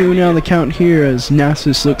 2-2 now the count here as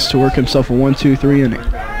Nasus looks to work himself a 1-2-3 inning.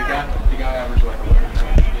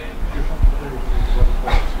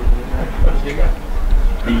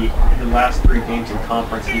 The last 3 games in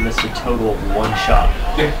conference, he missed a total of 1 shot.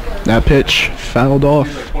 That pitch fouled off,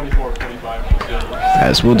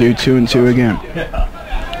 as we'll do 2-2 again.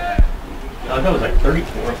 That was like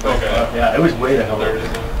 34. Yeah, it was way the hell over.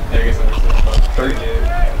 30.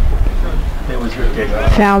 It was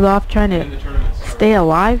ridiculous. Fouled off trying to stay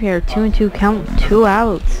alive here. 2-2 count, 2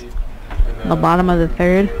 outs. The bottom of the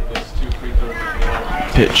 3rd.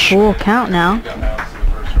 Pitch. Full count now.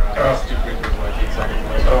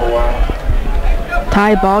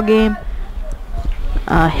 Tie ball game.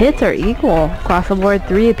 Hits are equal across the board.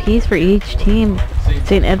 3 apiece for each team.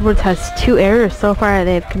 St. Edwards has 2 errors so far.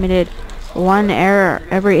 They've committed 1 error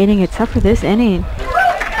every inning except for this inning.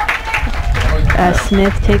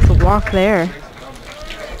 Smith takes a walk there.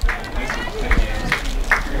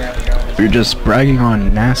 You're just bragging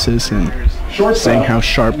on Nasus and saying how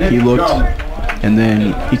sharp he looked, and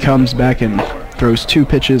then he comes back and throws 2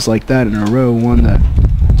 pitches like that in a row,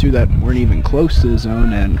 2 that weren't even close to the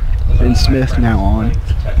zone, and Ben Smith now on.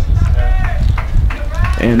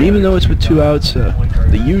 And even though it's with 2 outs,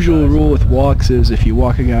 the usual rule with walks is if you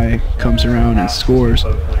walk a guy, comes around and scores.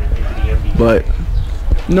 But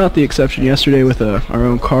not the exception yesterday with our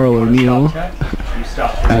own Carl O'Neill,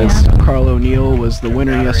 as Carl O'Neill was the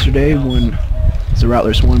winner yesterday. The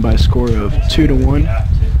Rattlers won by a score of 2-1.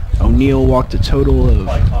 O'Neill walked a total of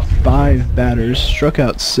 5 batters, struck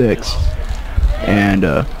out 6, and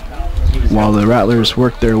while the Rattlers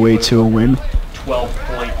worked their way to a win.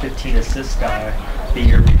 12-point, 15 assist guy the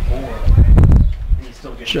year before.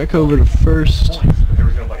 Check over to first. There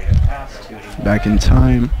was nobody to pass to. Back in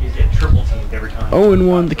time.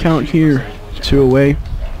 0-1 the count here, 2 away.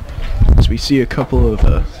 As we see a couple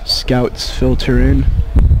of scouts filter in.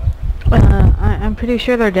 I'm pretty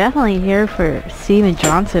sure they're definitely here for Steven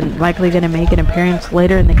Johnson, likely going to make an appearance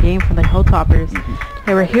later in the game for the Hilltoppers.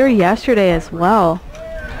 They were here yesterday as well,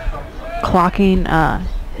 clocking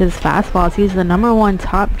his fastballs. He's the #1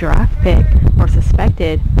 top draft pick, or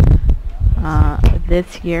suspected,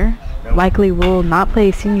 this year. Likely will not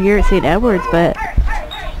play senior year at St. Edwards, but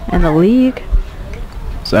in the league.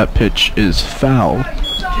 So that pitch is foul.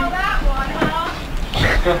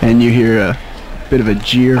 And you hear a bit of a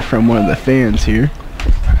jeer from one of the fans here.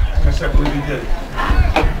 Yes, I believe he did.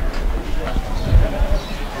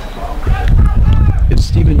 If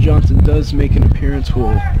Steven Johnson does make an appearance,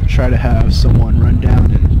 we'll try to have someone run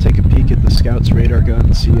down and take a peek at the scout's radar gun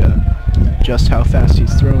and see just how fast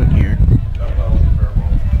he's throwing here.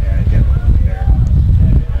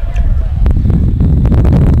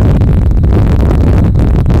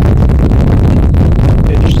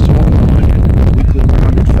 Pitch swung on and weakly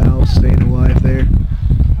grounded foul, staying alive there.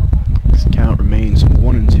 This count remains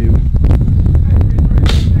 1-2.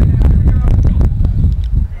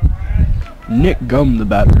 Nick Gum, the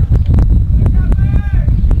batter.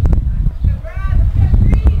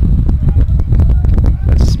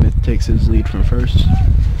 As Smith takes his lead from first.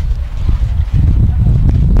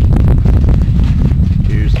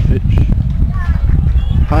 Here's the pitch.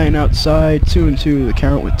 High and outside, 2-2 the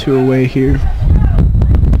count with 2 away here.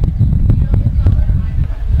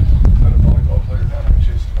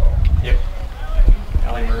 Yep.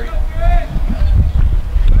 Allie Murray.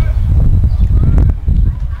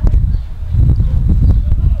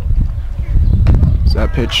 So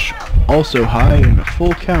that pitch also high and a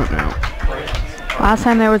full count now. Last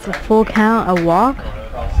time there was a full count, a walk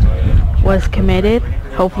was committed.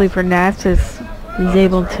 Hopefully for Nass, he's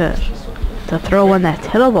able to throw one that's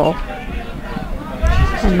hittable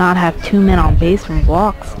and not have 2 men on base from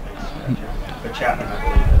walks.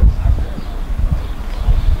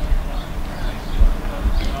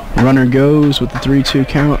 Runner goes with the 3-2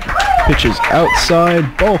 count. Pitches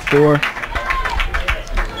outside, ball 4.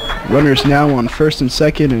 Runners now on first and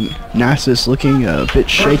second, and Nasus looking a bit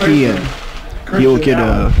shaky, and he'll get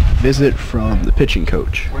a visit from the pitching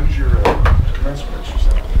coach. When's your commencement?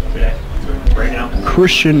 Today. Right now.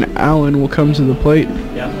 Christian Allen will come to the plate.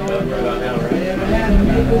 Yeah.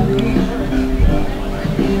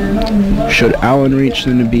 Should Allen reach,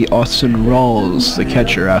 then it'd be Austin Rawls, the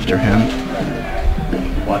catcher, after him.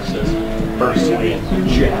 Watch this. First swing.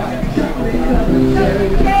 Jab.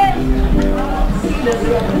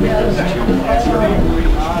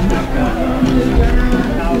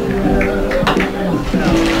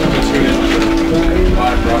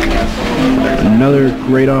 Another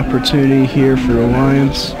great opportunity here for the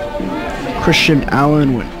Lions. Christian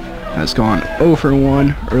Allen has gone 0 for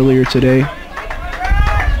 1 earlier today.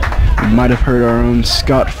 You might have heard our own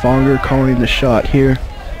Scott Fonger calling the shot here.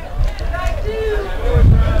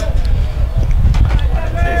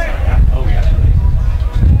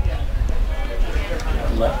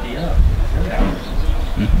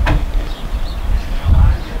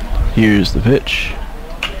 Here's the pitch.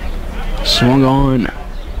 Swung on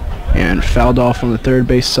and fouled off on the third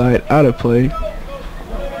base side, out of play.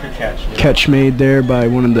 Good catch. Catch made there by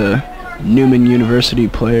one of the Newman University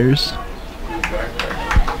players.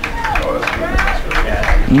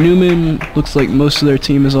 Newman looks like most of their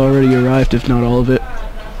team has already arrived, if not all of it.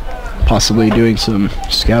 Possibly doing some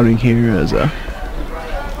scouting here, as I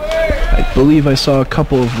believe I saw a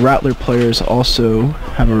couple of Rattler players also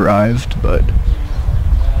have arrived, but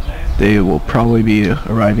they will probably be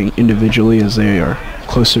arriving individually as they are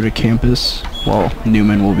closer to campus, while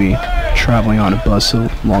Newman will be traveling on a bus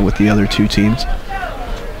along with the other two teams.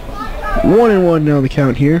 1-1 now the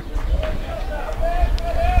count here.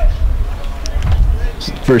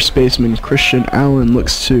 First baseman Christian Allen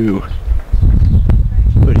looks to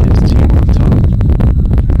put his team on top.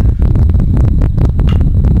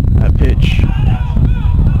 That pitch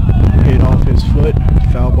hit off his foot.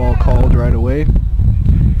 Foul ball called right away.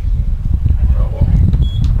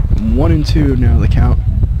 1-2 now the count.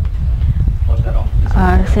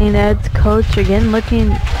 St. Ed's coach again looking,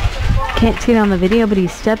 can't see it on the video, but he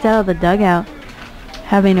stepped out of the dugout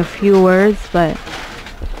having a few words, but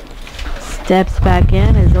steps back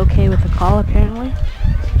in, is okay with the call apparently.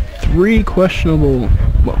 3 questionable,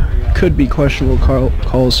 well, could be questionable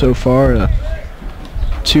calls so far.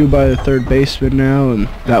 2 by the third baseman now, and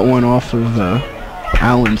that one off of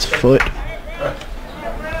Allen's foot.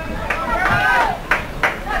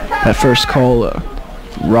 That first call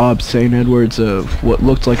robbed St. Edwards of what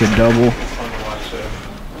looked like a double.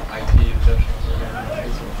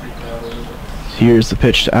 Here's the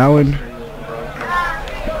pitch to Allen.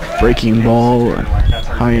 Breaking ball,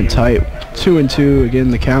 high and tight. 2-2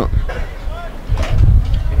 again the count.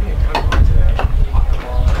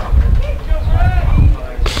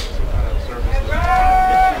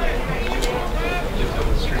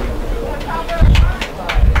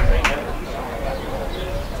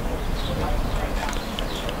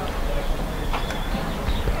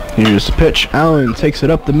 Here's the pitch. Allen takes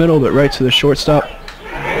it up the middle, but right to the shortstop.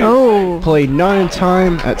 Oh. Played not in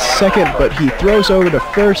time at second, but he throws over to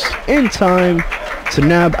first in time to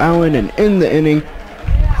nab Allen and end the inning.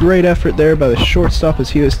 Great effort there by the shortstop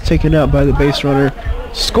as he was taken out by the base runner.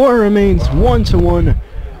 Score remains 1-1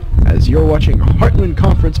 as you're watching Heartland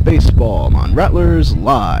Conference Baseball on Rattlers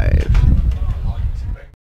Live.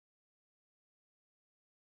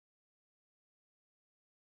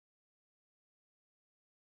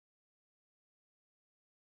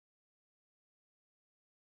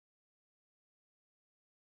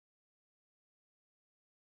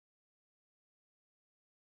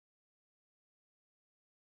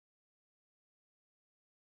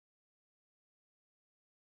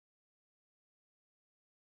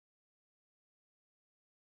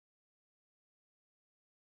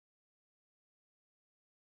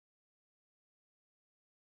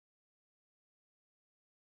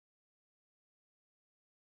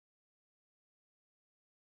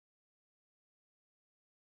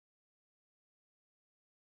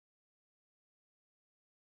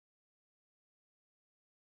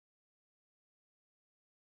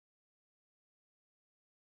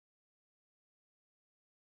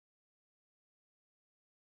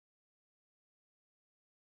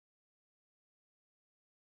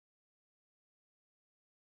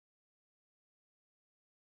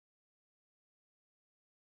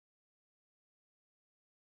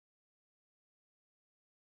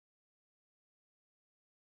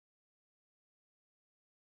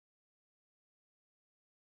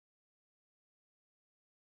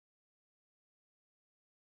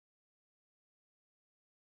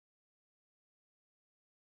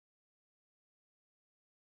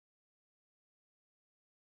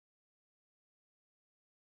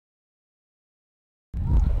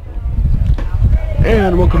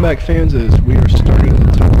 And welcome back, fans, as we are starting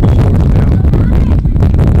the top of the fourth now.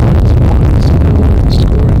 1-1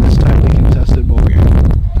 score in this tightly contested ball game.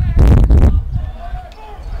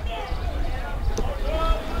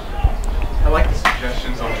 I like the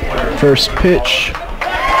suggestions on Twitter. First pitch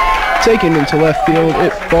taken into left field.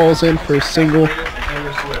 It falls in for a single.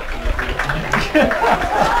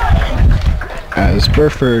 As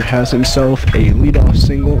Burford has himself a leadoff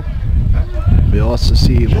single. We also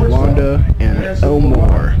see Lawanda and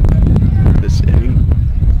Elmore this inning.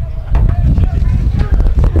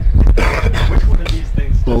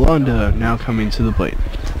 Wanda now coming to the plate.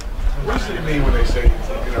 What does it mean when they say,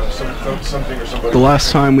 something or somebody? The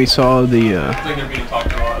last time we saw the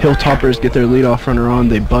Hilltoppers get their leadoff runner on,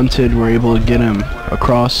 they bunted, were able to get him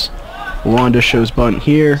across. Wanda shows bunt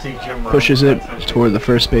here, pushes it toward the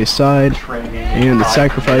first base side, and the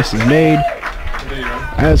sacrifice is made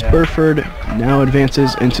as Burford now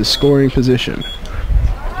advances into scoring position.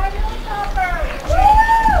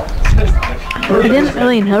 I didn't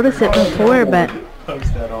really notice it before, but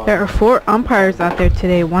there are 4 umpires out there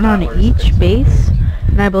today, 1 on each base,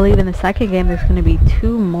 and I believe in the second game there's going to be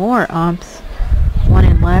 2 more umps, 1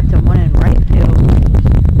 in left and 1 in right field.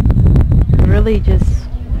 Really just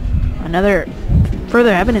another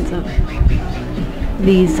further evidence of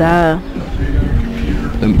these The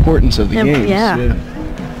importance of the games. yeah.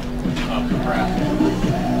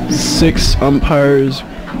 6 umpires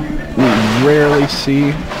we rarely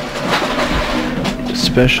see,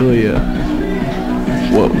 especially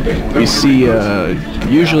we see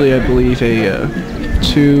usually I believe a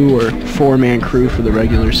 2 or 4 man crew for the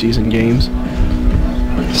regular season games.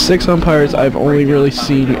 6 umpires I've only really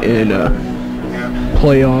seen in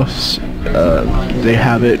playoffs. They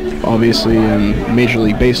have it obviously in Major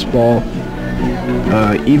League Baseball.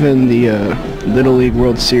 Even the Little League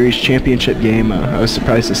World Series championship game, I was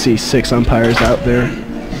surprised to see 6 umpires out there.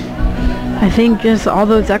 I think just all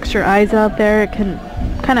those extra eyes out there, it can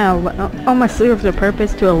kind of almost serves a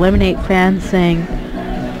purpose to eliminate fans saying,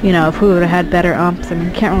 you know, if we would have had better umps. I mean,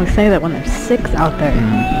 you can't really say that when there's 6 out there.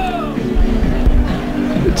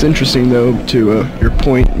 It's interesting though, to your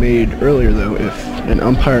point made earlier though, if an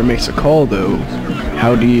umpire makes a call though,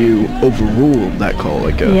 how do you overrule that call?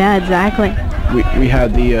 Like yeah, exactly. We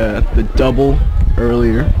had the double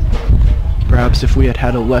earlier. Perhaps if we had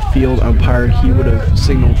had a left field umpire, he would have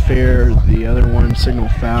signaled fair, the other one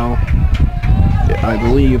signaled foul. I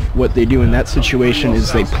believe what they do in that situation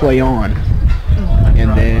is they play on,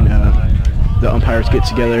 and then the umpires get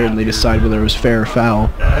together and they decide whether it was fair or foul.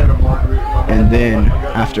 And then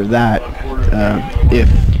after that, if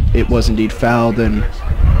it was indeed foul, then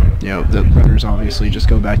the runners obviously just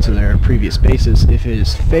go back to their previous bases. If it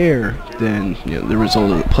is fair, then the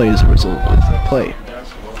result of the play is the result of the play.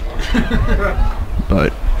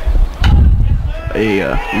 But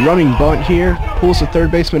a running bunt here pulls the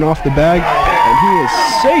third baseman off the bag, and he is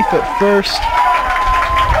safe at first.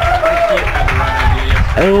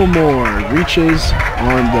 Elmore reaches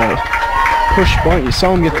on the push bunt. You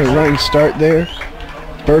saw him get the running start there.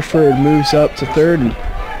 Burford moves up to third, and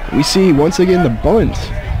we see once again the bunt.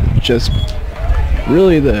 Just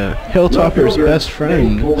really the Hilltoppers' best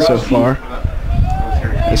friend so far.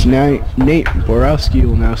 As Nate Borowski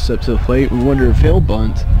will now step to the plate. We wonder if he'll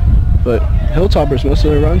bunt, but Hilltoppers, most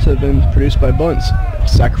of their runs have been produced by bunts.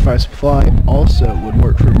 Sacrifice fly also would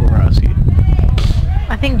work for Borowski.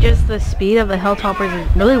 I think just the speed of the Hilltoppers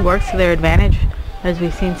really works to their advantage, as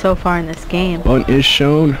we've seen so far in this game. Bunt is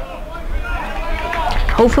shown.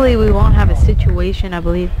 Hopefully we won't have a situation, I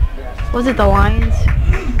believe, was it the Lions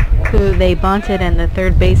who they bunted and the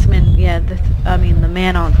third baseman, the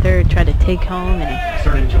man on third tried to take home and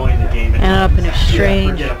Started enjoying the game. ended up in a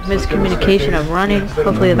strange miscommunication of running.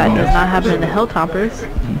 Hopefully that does not happen in the Hilltoppers.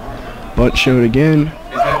 Bunt showed again.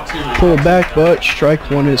 Pull back, but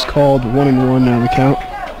strike one is called. 1-1 now the count.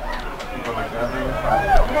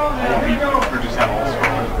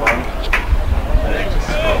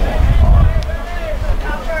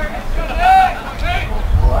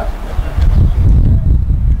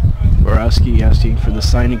 Borowski asking for the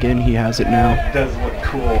sign again. He has it now. It does look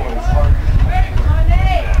cool.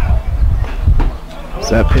 So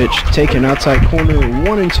that pitch taken outside corner,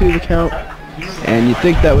 1-2 the count. And you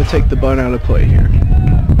think that would take the bunt out of play here.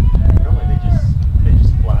 Normally they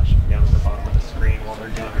just flash them down to the bottom of the screen while they're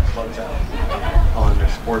doing their closeout on their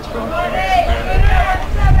sports broadcast.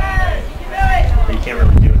 But you can't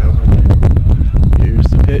really do it over there. Here's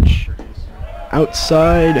the pitch.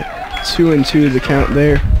 Outside, 2-2 the count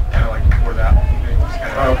there.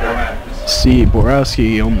 See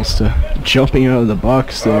Borowski almost jumping out of the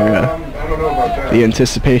box there. The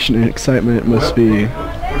anticipation and excitement must be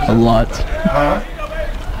a lot.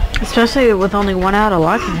 Especially with only 1 out, a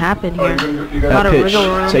lot can happen here. That pitch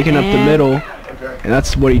taken up the middle, and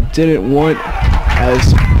that's what he didn't want.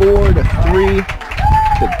 As 4-3,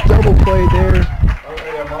 the double play there,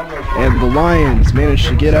 and the Lions managed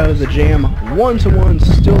to get out of the jam. 1-1,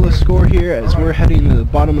 still the score here as we're heading to the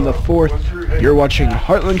bottom of the 4th. You're watching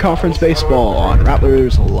Heartland Conference Baseball on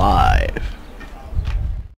Rattlers Live.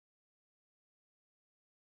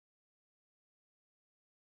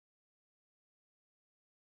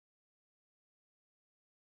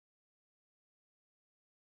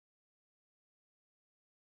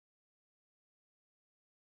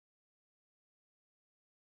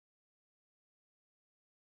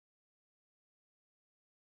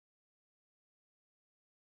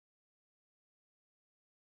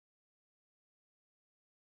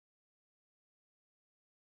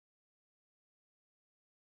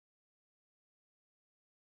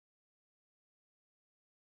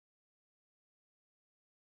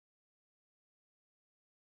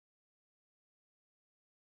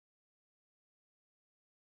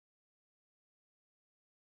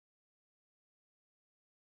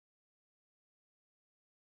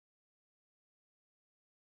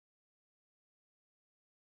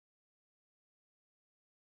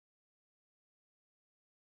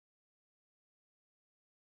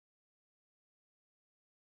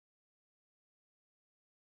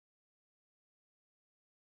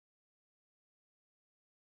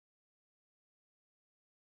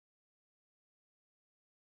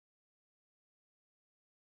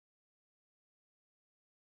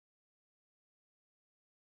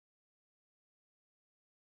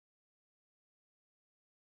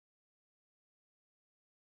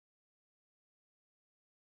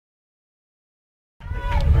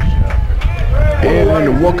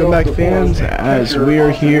 Welcome back, fans, as we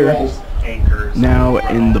are here now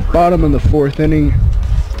in the bottom of the 4th inning.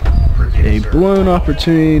 A blown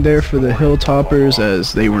opportunity there for the Hilltoppers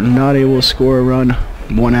as they were not able to score a run.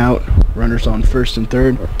 1 out, runners on 1st and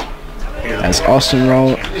 3rd. As Austin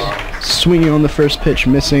Rawls swinging on the first pitch,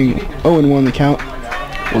 missing, 0-1 the count.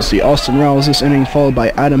 We'll see Austin Rawls this inning, followed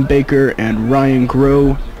by Adam Baker and Ryan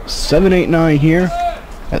Groh. 7, 8, 9 here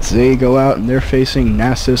as they go out and they're facing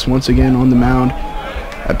Nasus once again on the mound.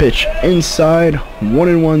 A pitch inside,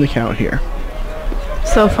 1-1 the count here.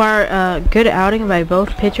 So far, good outing by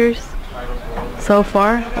both pitchers. So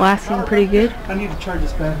far, lasting pretty good. I need to charge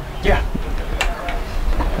this pen.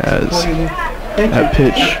 As that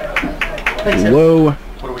pitch low,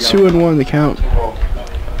 2-1 the count.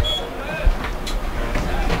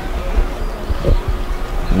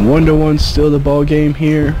 1-1 still the ball game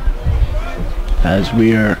here as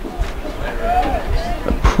we are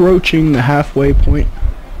approaching the halfway point.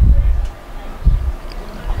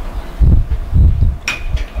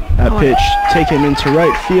 That pitch taken into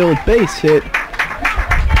right field, base hit.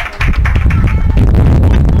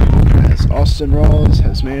 As Austin Rawls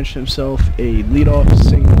has managed himself a leadoff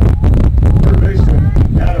single. Third baseman,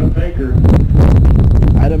 Adam Baker.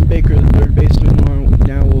 Adam Baker, the third baseman,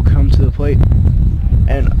 now will come to the plate.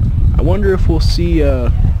 And I wonder if we'll see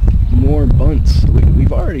more bunts.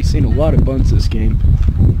 We've already seen a lot of bunts this game.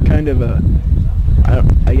 Kind of a,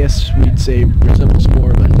 I guess we'd say resembles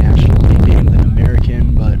more of a National League game than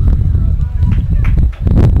American, but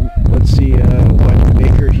let's see what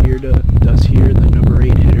Baker here does here, the number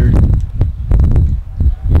 8 hitter.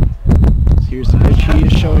 So here's the pitch. He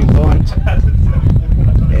is showing bunt,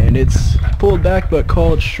 and it's pulled back but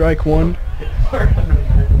called strike 1.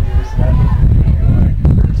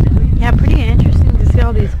 Yeah, pretty interesting to see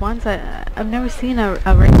all these bunts. I've never seen a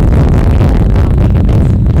race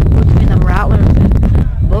between the Rattlers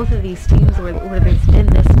and both of these teams where there's been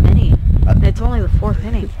this many. And it's only the 4th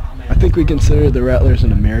inning. I think we consider the Rattlers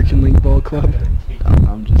an American League ball club.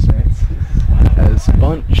 I'm just saying. As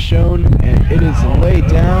bunt shown, and it is laid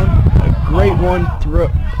down. A great one throw,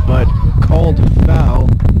 but called foul.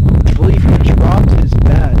 I believe he dropped his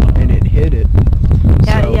bat and it hit it.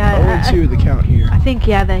 Yeah, So yeah. 0-2 the count here. I think,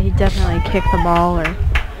 yeah, that he definitely kicked the ball or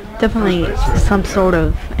definitely some sort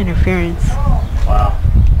of interference.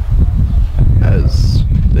 As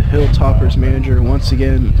the Hilltoppers manager once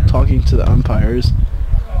again talking to the umpires.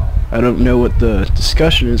 I don't know what the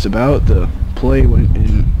discussion is about. The play went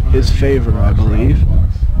in his favor, I believe.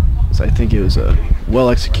 As I think it was a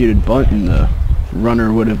well-executed bunt and the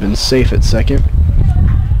runner would have been safe at second.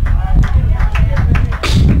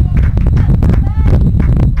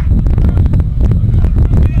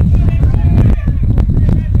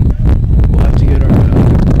 We'll have to get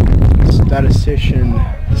our statistician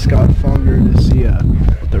Scott Fonger to see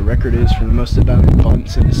what the record is for the most amount of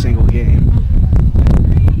bunts in a single game.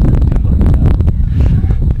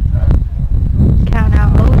 Count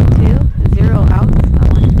out 0-2, 0 outs.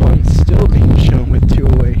 Bunts still being shown with 2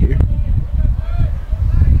 away here.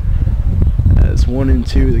 As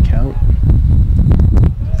 1-2 the count.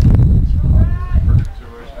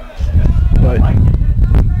 But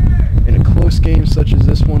in a close game such as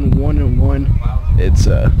this one, 1-1, it's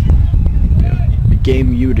a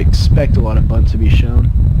game you would expect a lot of bunt to be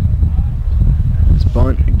shown. This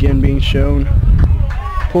bunt again being shown.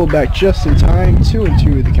 Pulled back just in time,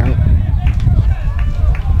 2-2 the count.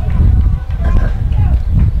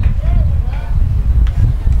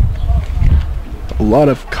 A lot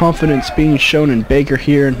of confidence being shown in Baker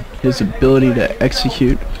here and his ability to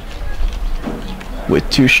execute with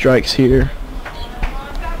 2 strikes here.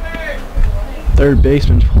 Third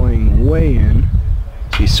baseman playing way in.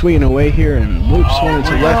 He's swinging away here and loops one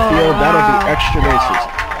into left field. That'll be extra bases.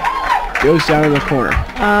 Goes down to the corner.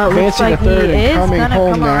 Looks Advancing like to third he and is coming gonna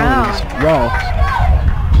home come now around. is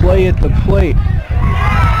Rawls. Play at the plate.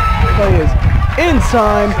 Play is in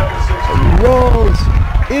time. Rawls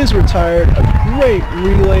is retired. A great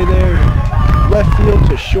relay there. Left field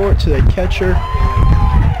to short to the catcher.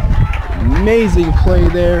 Amazing play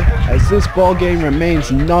there as this ball game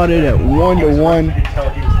remains knotted at 1-1.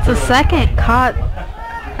 It's the second caught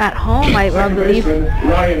at home, I believe,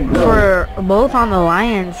 for both on the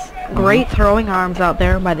Lions. Great throwing arms out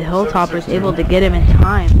there by the Hilltoppers, able to get him in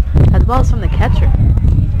time, as well as from the catcher.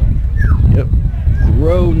 Yep.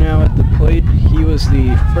 Groh now at the plate. He was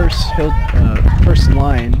the first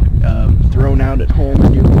Lion thrown out at home, I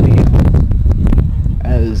do believe.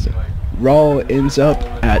 As Raw ends up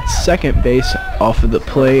at second base off of the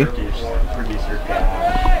play.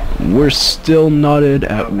 We're still knotted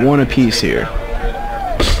at 1 apiece here.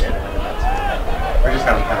 We're just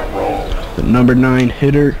having kind of roll. The number 9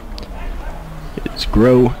 hitter is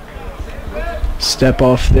Grow. Step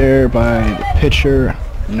off there by the pitcher,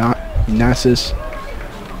 not Nassus.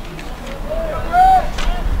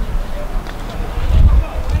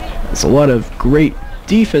 There's a lot of great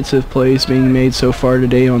defensive plays being made so far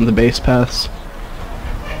today on the base paths.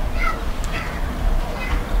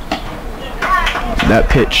 That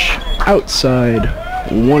pitch outside,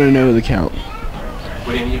 1-0 the count.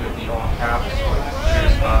 Would any of it be all caps?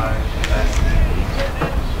 Choose by.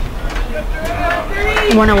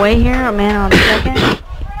 One away here, a man on second.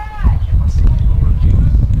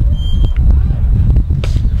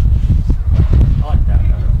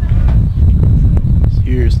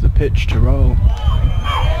 Here's the pitch to Roll.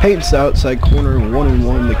 Paints the outside corner,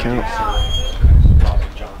 1-1 the count.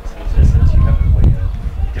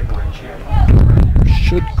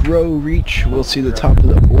 Should Grow reach, we'll see the top of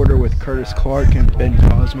the order with Curtis Clark and Ben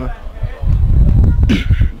Cosma.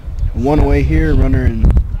 One away here, runner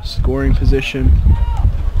in scoring position.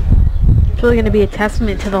 It's really going to be a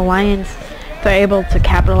testament to the Lions. They're able to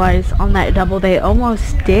capitalize on that double. They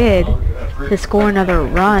almost did to score another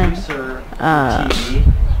run.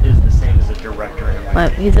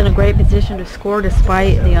 But he's in a great position to score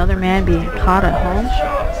despite the other man being caught at home.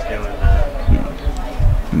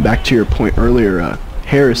 Back to your point earlier,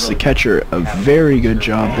 Harris, the catcher, a very good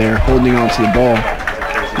job there holding on to the ball.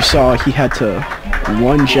 You saw he had to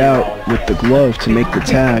lunge out with the glove to make the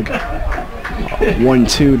tag.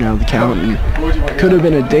 1-2 now the count. And could have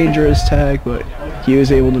been a dangerous tag, but he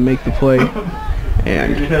was able to make the play.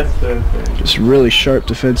 And just really sharp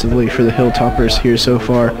defensively for the Hilltoppers here so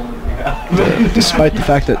far, despite the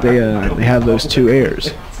fact that they have those 2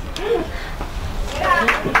 errors.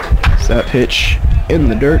 So that pitch in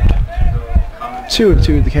the dirt.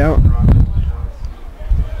 2-2 the count.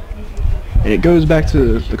 And it goes back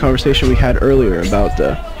to the conversation we had earlier about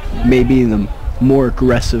maybe the more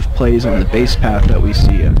aggressive plays on the base path that we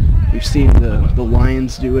see. We've seen the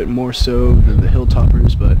Lions do it more so than the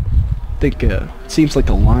Hilltoppers, but I think it seems like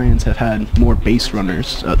the Lions have had more base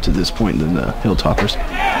runners up to this point than the Hilltoppers.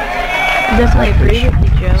 Definitely agree with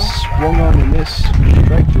you, Joe. Swung on and missed.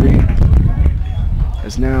 Strike 3.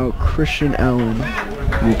 As now Christian Allen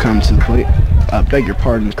will come to the plate. Beg your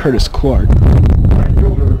pardon, Curtis Clark.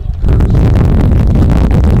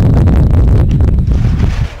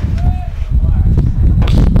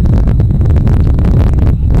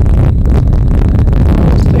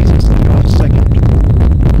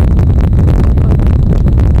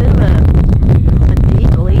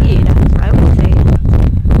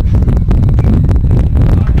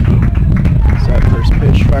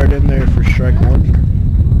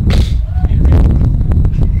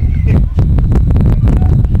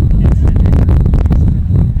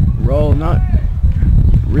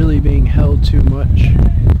 Too much.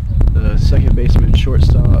 The second baseman,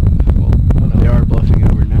 shortstop, well, they are bluffing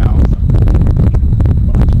over now.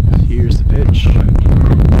 Here's the pitch.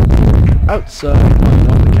 Outside,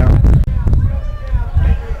 1-1 the count.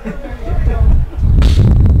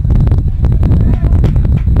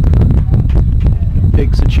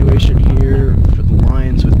 Big situation here for the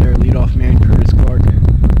Lions with their leadoff man, Curtis Clark.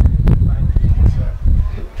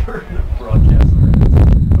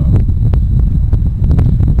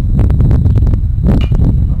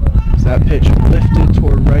 That pitch lifted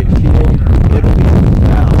toward right field. It'll be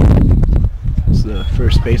foul. So the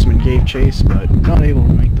first baseman gave chase, but not able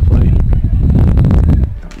to make the play.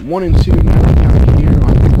 1-2 now the count here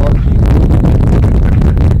on Clark.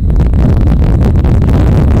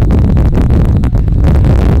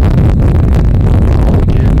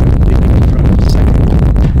 Again, hitting from second.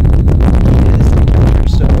 He is the catcher,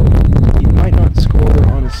 so he might not score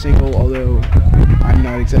on a single, although I'm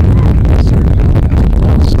not exactly certain.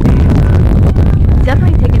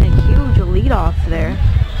 Definitely taking a huge lead off there.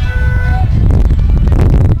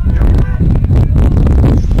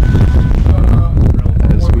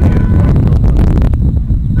 As we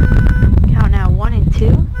count now 1-2.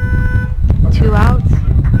 2 outs.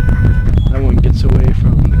 That one gets away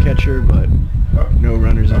from the catcher, but no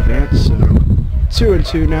runners advance. So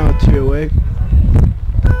 2-2 now, 2 away.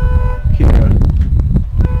 Hear a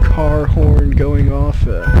car horn going off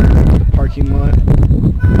the parking lot.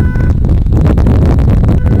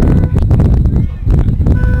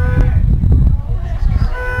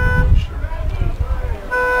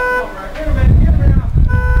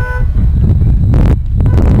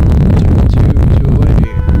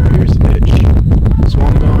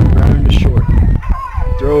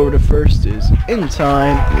 Over to first is in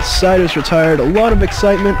time. The side is retired. A lot of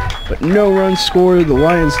excitement, but no runs scored. The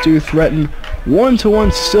Lions do threaten.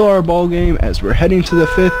 1-1 still our ball game as we're heading to the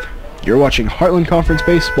 5th. You're watching Heartland Conference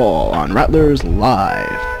Baseball on Rattlers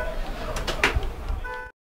Live.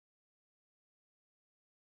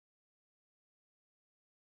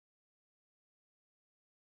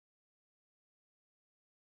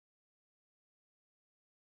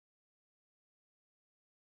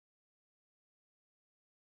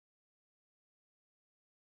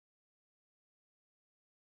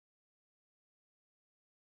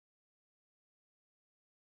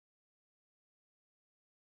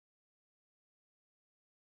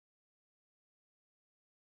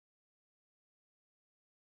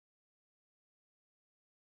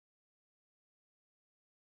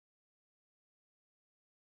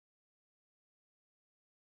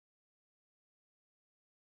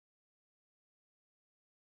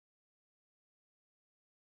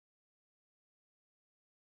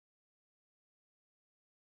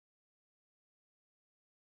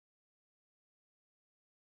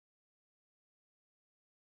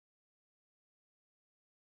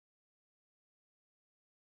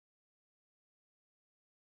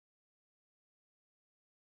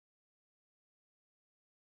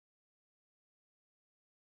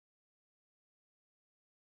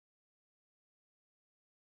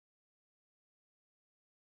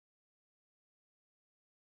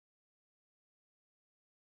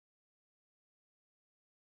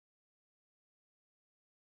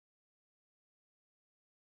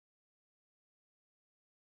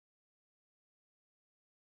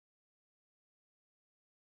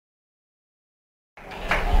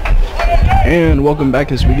 And welcome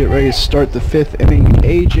back as we get ready to start the 5th inning.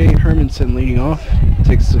 A.J. Hermanson leading off.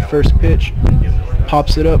 Takes the first pitch,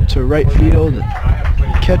 pops it up to right field.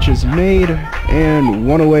 Catch is made, and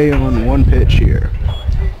one away on one pitch here.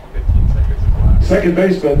 Second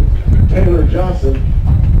baseman, Taylor Johnson.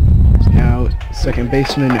 Now, second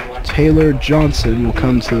baseman Taylor Johnson will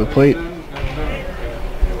come to the plate.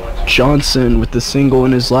 Johnson with the single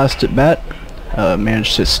in his last at bat.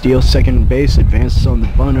 Managed to steal second base, advances on the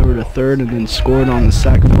bunt over to third, and then scored on the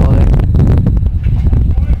sac fly.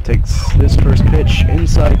 Takes this first pitch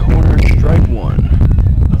inside corner, strike one.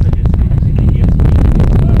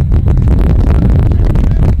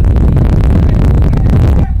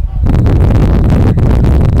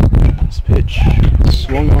 This pitch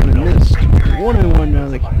swung on and missed. 1-1 now.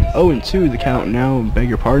 0-2 the count now. Beg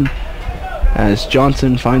your pardon. As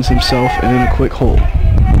Johnson finds himself in a quick hole.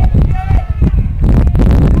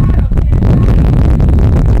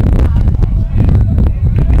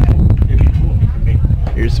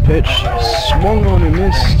 Pitch swung on and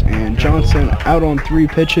missed, and Johnson out on 3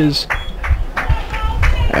 pitches.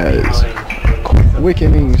 As quick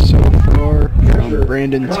inning so far from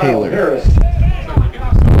Brandon Taylor. Harris, the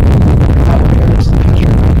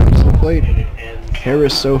pitcher, comes to the plate.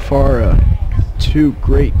 Harris so far 2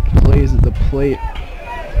 great plays at the plate,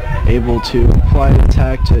 able to apply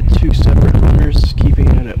attack to 2 separate runners, keeping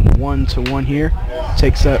it at 1-1 here.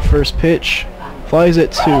 Takes that first pitch, flies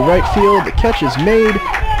it to right field. The catch is made.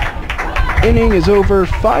 Inning is over.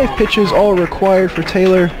 5 pitches all required for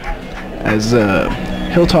Taylor as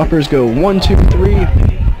Hilltoppers go 1-2-3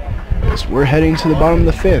 as we're heading to the bottom of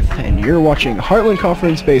the 5th, and you're watching Heartland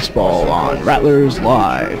Conference Baseball on Rattlers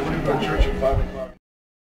Live.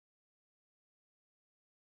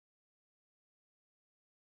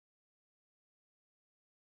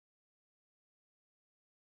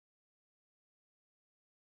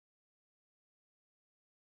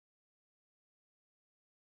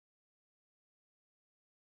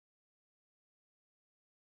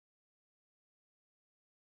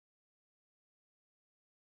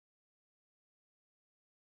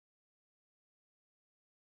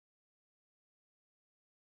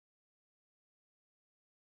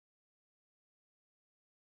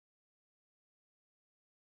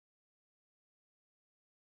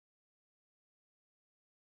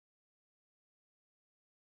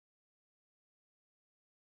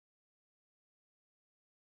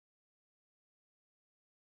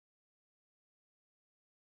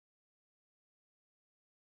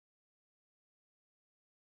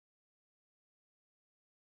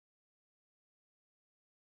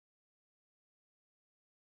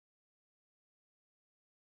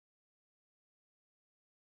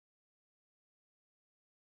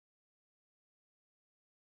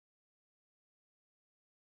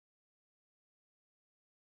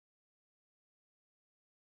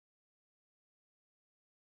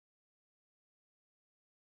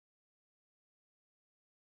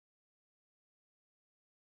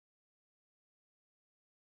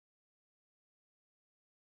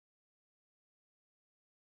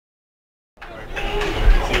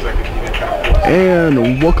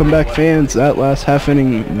 And welcome back, fans. That last half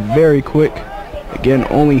inning very quick. Again,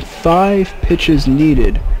 only 5 pitches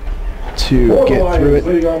needed to get through it.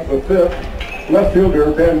 Leading off the fifth, left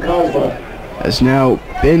fielder Ben Cosma. As now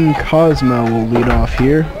Ben Cosma will lead off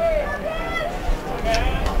here.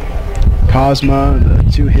 Cosma, the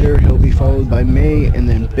 2-hitter, he'll be followed by May, and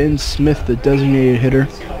then Ben Smith, the designated hitter.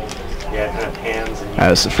 Yeah, kind of hands.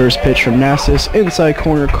 As the first pitch from Nasus, inside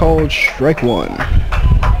corner called, strike 1.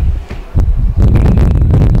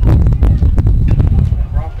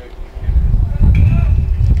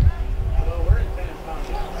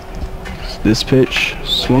 This pitch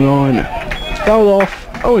swung on, fouled off,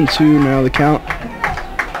 0-2 now the count.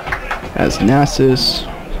 As Nasus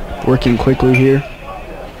working quickly here.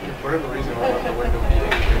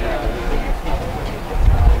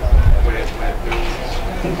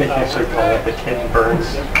 They actually call it the Ken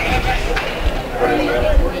Burns.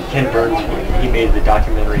 Ken Burns, he made the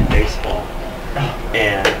documentary Baseball,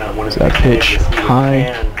 and one of That pitch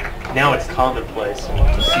high. Now it's commonplace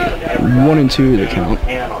to see it on every 1-2 the count.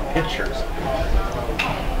 and on pictures.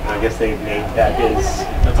 And I guess they made that his.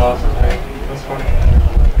 That's awesome, man. That's funny.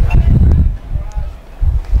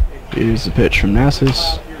 Here's the pitch from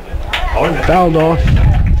Nasus. Oh, Fouled off.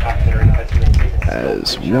 documentary has been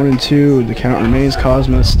As 1-2 the count remains.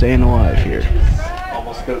 Cosma staying alive here.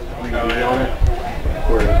 almost go 3D on it,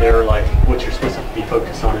 where they're like, what you're supposed to be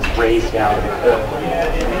focused on is raised out.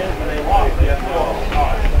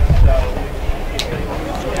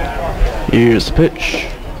 Here's the pitch.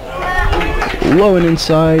 Low and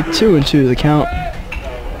inside, 2-2 the count.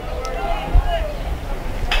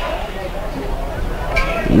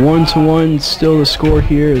 1-1 still the score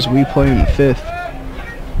here as we play in the 5th.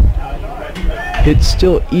 Hits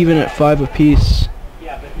still even at 5 apiece.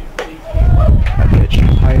 That pitch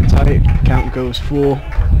high and tight, count goes full.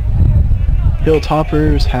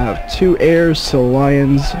 Hilltoppers have 2 errors to the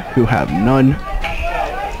Lions, who have none.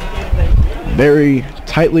 Very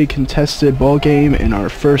tightly contested ball game in our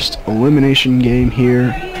first elimination game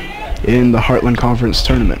here in the Heartland Conference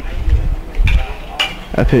Tournament.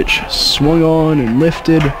 That pitch swung on and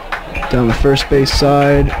lifted down the first base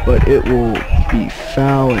side, but it will be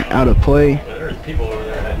foul and out of play. There's people over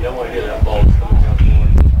there that had no idea that ball was coming down the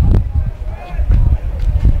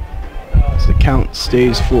line. As the count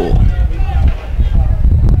stays full.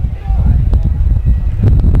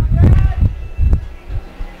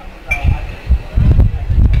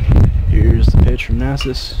 Here's the pitch from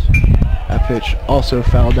Nasus. That pitch also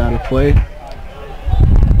fouled out of play.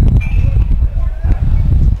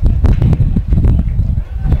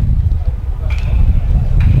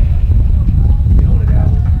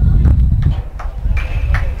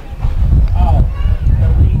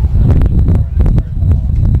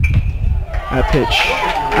 That pitch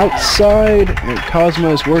outside, and Cosma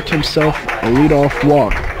has worked himself a leadoff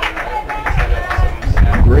walk.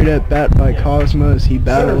 Great at bat by Cosma as he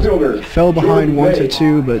battled. He fell behind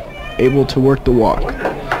 1-2, but able to work the walk.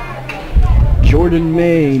 Jordan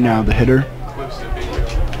May now the hitter.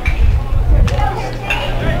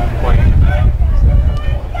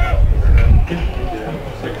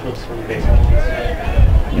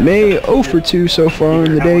 May 0 for 2 so far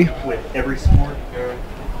in the day. With every sport,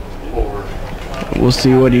 We'll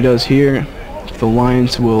see what he does here. If the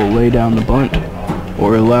Lions will lay down the bunt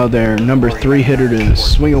or allow their number 3 hitter to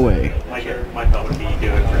swing away. my thought would be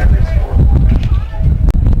do it for every sport.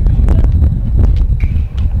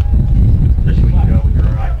 Especially when you go with your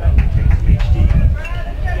iPad and take some HD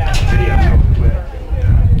video real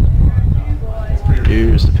quick.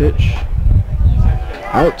 Here's the pitch.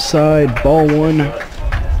 Outside, ball 1.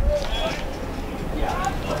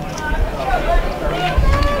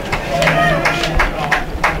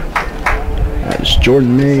 As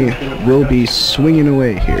Jordan May will be swinging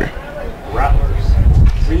away here.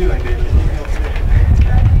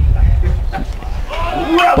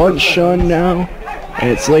 Bunt shunned now, and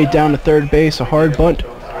it's laid down to third base. A hard bunt.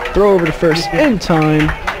 Throw over to first in time.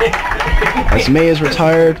 As May is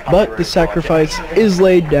retired, but the sacrifice is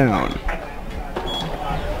laid down.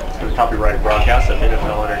 Copyrighted broadcast of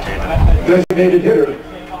NFL Entertainment. Designated hitter,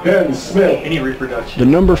 Ben Smith. Any reproduction. The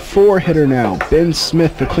number 4 hitter now, Ben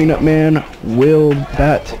Smith, the cleanup man, will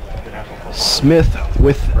bat. Smith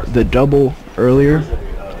with the double earlier,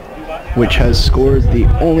 which has scored the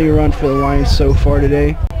only run for the Lions so far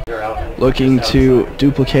today, looking to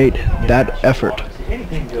duplicate that effort.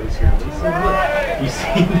 Anything goes here, Lisa. Look, you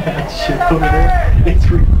see that shit over there? It's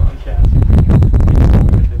rebroadcast.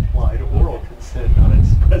 With implied oral consent, not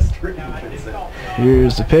expressed written consent.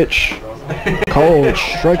 Here's the pitch. Called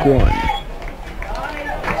strike 1.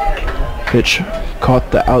 Pitch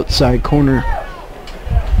caught the outside corner.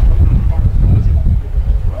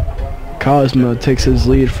 Cosma takes his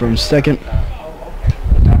lead from second.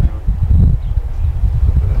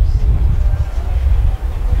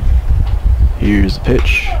 Here's the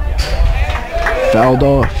pitch. Fouled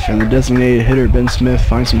off, and the designated hitter, Ben Smith,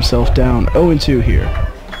 finds himself down 0-2 here.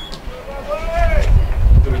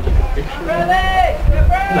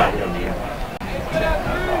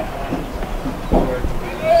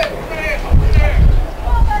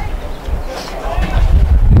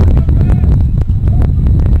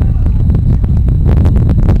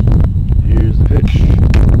 Here's the pitch.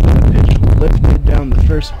 The pitch lifted down the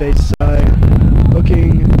first base side,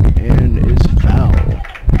 hooking, and is foul.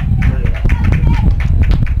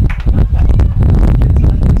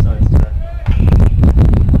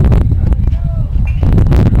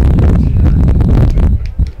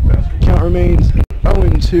 Count remains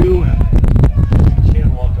 0-2.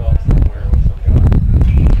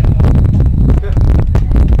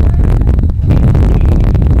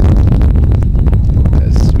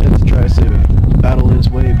 As Smith tries to battle his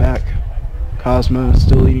way back, Cosmo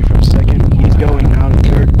still leading from second. He's going out of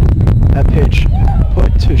third. That pitch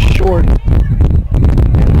put to short, and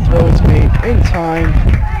the throw is made in time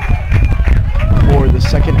for the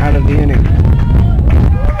second out of the inning.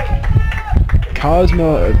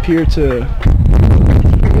 Cosmo appeared to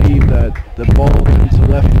believe that the ball went to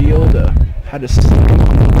left field. Had to slam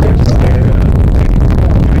on the brakes there.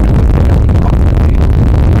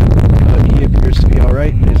 He appears to be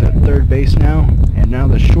alright and is at third base now. And now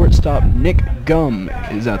the shortstop, Nick Gum,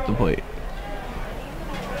 is at the plate.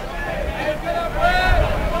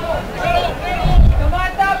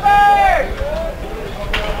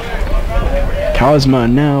 Cosmo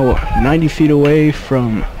now 90 feet away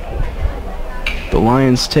from the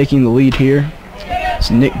Lions taking the lead here.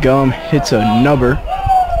 So Nick Gum hits a nubber,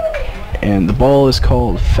 and the ball is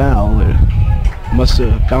called foul. It must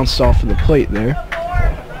have bounced off of the plate there.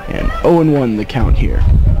 And 0-1 the count here.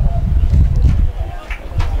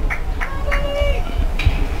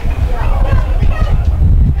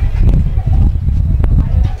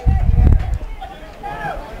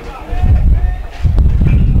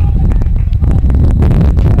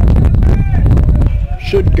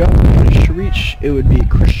 Should Gum manage to reach, it would be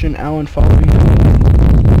Christian Allen following him.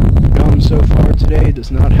 Gum so far today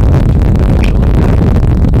does not have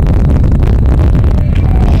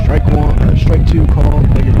strike two call,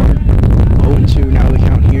 beg your pardon. 0-2 now the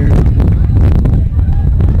count here.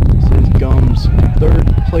 This is Gum's third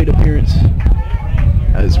plate appearance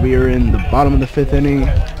as we are in the bottom of the fifth inning.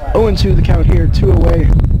 0-2 the count here, 2 away.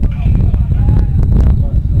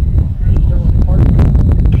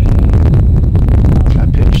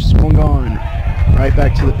 Swung on, right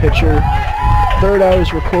back to the pitcher. Third out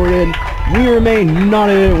is recorded. We remain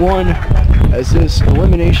knotted at 1 as this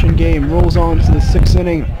elimination game rolls on to the 6th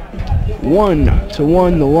inning.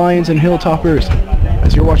 1-1 the Lions and Hilltoppers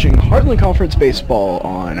as you're watching Heartland Conference Baseball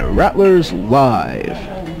on Rattlers Live.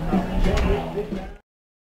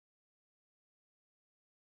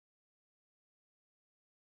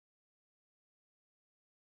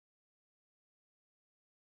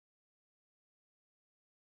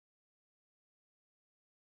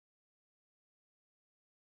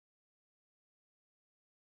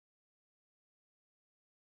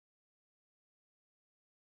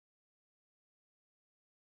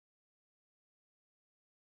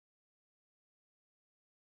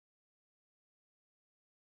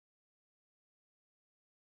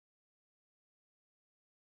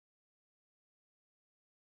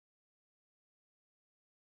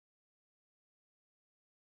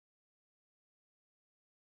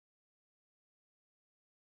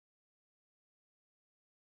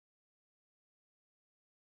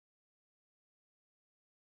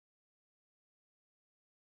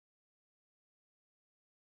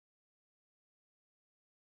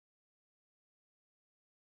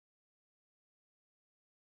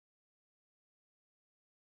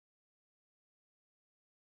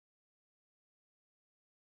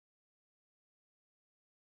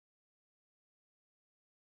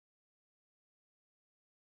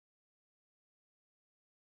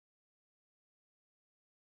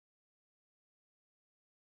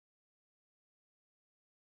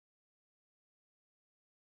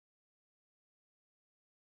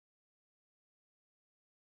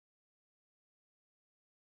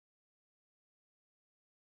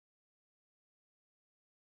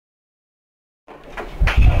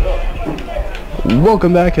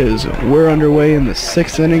 Welcome back as we're underway in the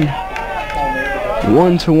 6th inning.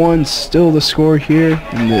 1-1 still the score here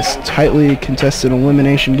in this tightly contested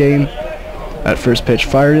elimination game. That first pitch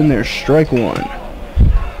fired in there, strike 1.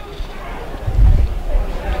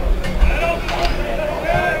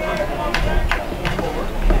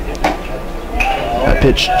 That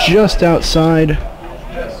pitch just outside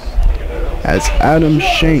as Adam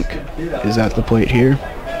Schenk is at the plate here.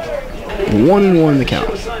 1-1 the count.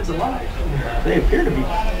 They appear to be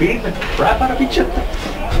beating the crap out of each other.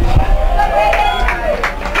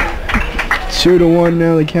 2-1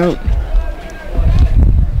 now the count.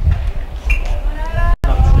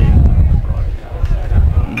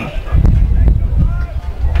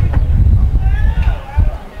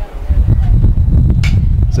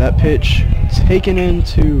 That pitch taken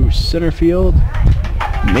into center field.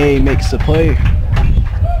 May makes the play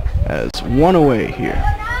as 1 away here.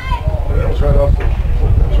 That was right off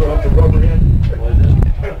the rubber end.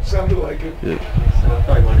 It sounded like it. Yeah.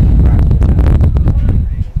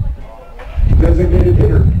 Designated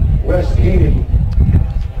hitter, Wes Koenig.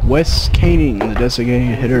 Wes Koenig, the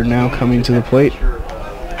designated hitter, now coming to the plate.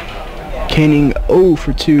 Koenig 0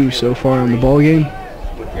 for 2 so far in the ball game.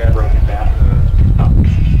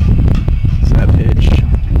 That pitch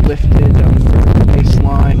lifted down the third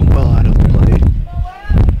baseline, well out of play,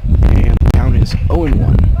 and the count is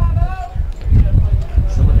 0-1.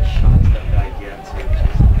 Some of the shots that guy gets are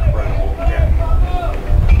just incredible.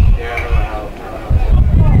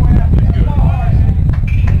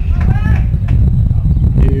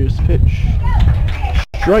 Here's the pitch.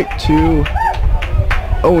 Strike 2.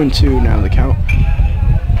 0-2 now the count.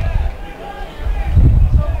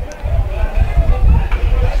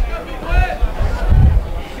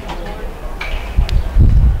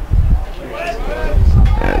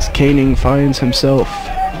 As Koenig finds himself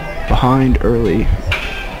behind early.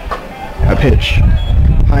 A pitch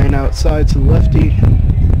high and outside to the lefty,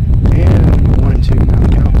 and 1-2 now the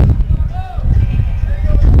count.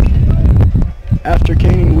 After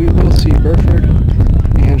Koenig, we will see Burford,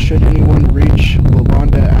 and should anyone reach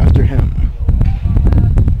Lalonda after him.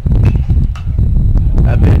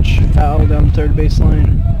 That pitch foul down the third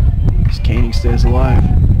baseline as Koenig stays alive.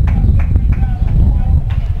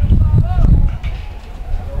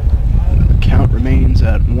 Count remains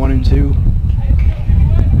at 1-2.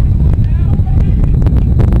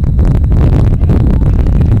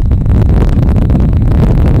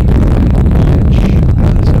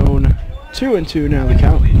 Out of zone. 2-2 now the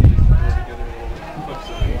count.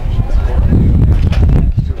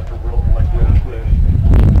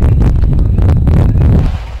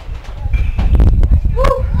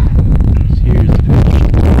 Here's the pitch.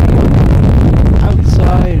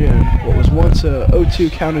 Outside, and what was once a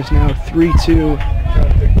 0-2 count is now 3-2.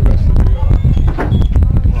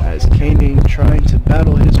 As Koenig trying to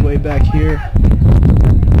battle his way back here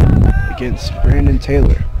against Brandon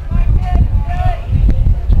Taylor.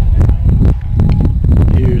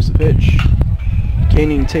 Here's the pitch.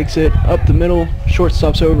 Koenig takes it up the middle,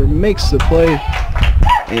 shortstop's over, makes the play,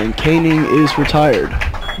 and Koenig is retired.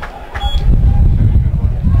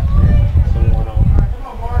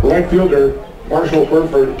 Right fielder, Marshall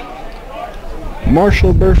Burford.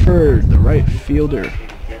 Marshall Burford, the right fielder,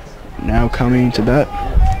 now coming to bat.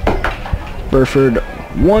 Burford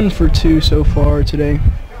 1 for 2 so far today.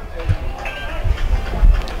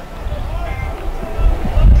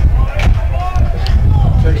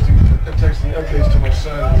 Texting updates to my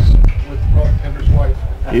son with Rob Pender's wife.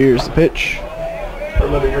 Here's the pitch. Or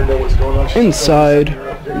letting her know what's going on. Inside,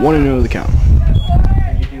 1-0 the count.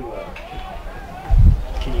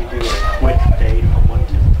 Can you do a quick fade from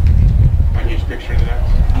 1-2? On each picture of the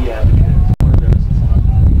next. Yeah, because one of those is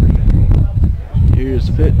Here's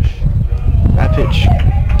the pitch. That pitch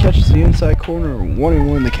catches the inside corner,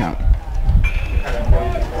 1-1 the count.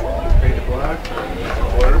 Fade to black.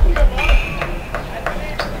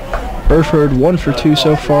 Burford 1 for 2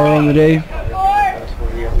 so far on the day,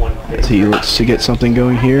 as he looks to get something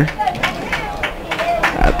going here.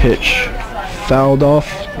 That pitch fouled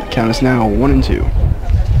off. The count is now 1-2.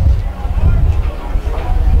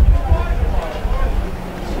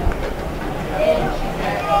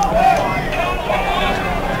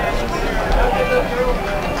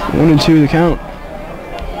 One and two the count.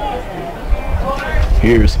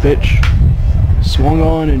 Here's the pitch. Swung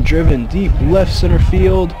on and driven deep left center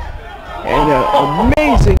field. And an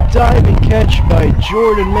amazing diving catch by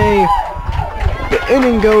Jordan May. The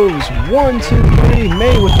inning goes 1-2-3.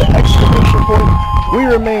 May with the exclamation point. We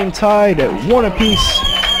remain tied at 1 apiece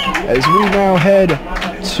as we now head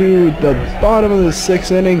to the bottom of the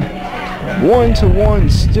 6th inning.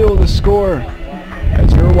 1-1 still the score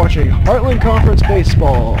as you're watching Heartland Conference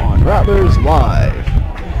Baseball on Rattlers Live.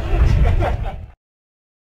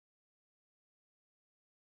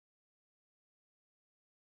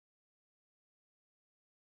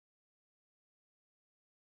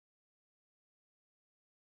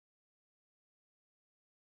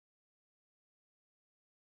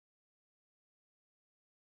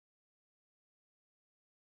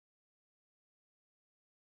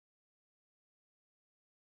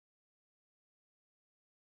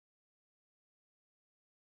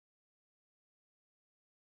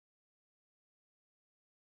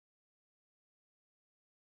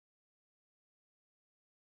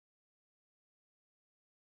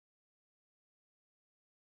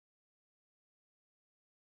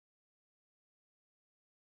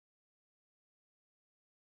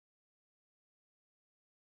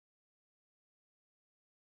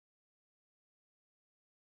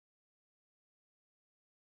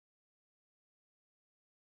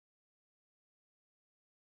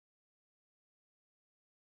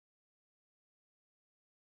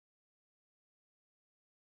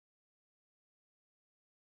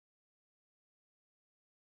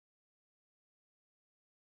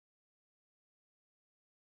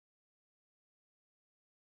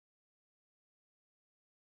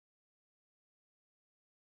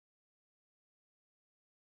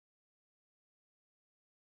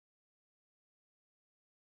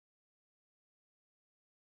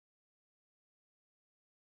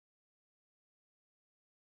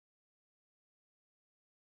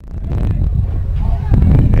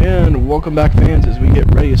 And welcome back, fans, as we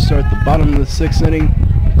get ready to start the bottom of the 6th inning.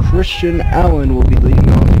 Christian Allen will be leading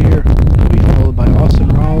off here. He'll be followed by Austin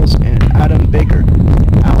Rawls and Adam Baker.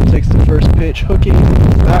 Allen takes the first pitch, hooking,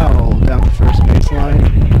 foul down the first baseline.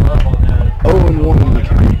 0-1 in the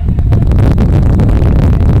count.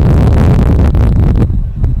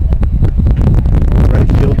 Right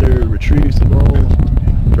fielder retrieves the ball,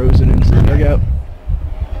 throws it into the dugout.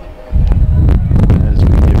 As we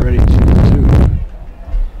get ready to resume.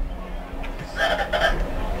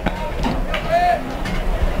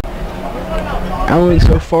 Allen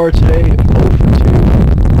so far today 0 for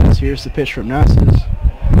 2. As here's the pitch from Nassus.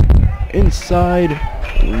 Inside,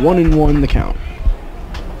 1-1 the count.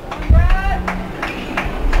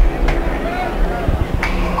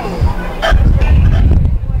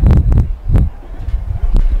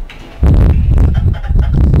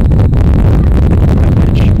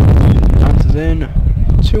 Pitch bounces in,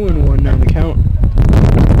 2-1 now the count.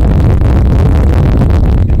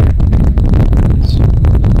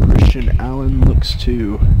 Christian Allen looks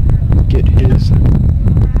to get his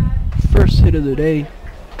first hit of the day.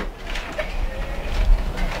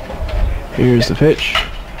 Here's the pitch.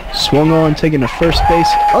 Swung on, taking to first base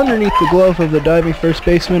underneath the glove of the diving first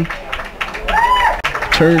baseman.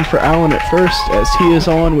 Turn for Allen at first as he is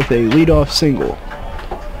on with a leadoff single.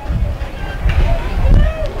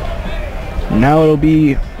 Now it'll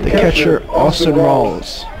be the catcher, Austin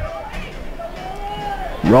Rawls.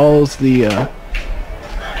 Rawls, the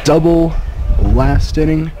double last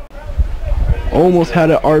inning. Almost had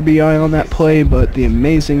an RBI on that play, but the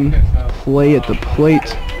amazing play at the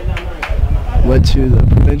plate led to the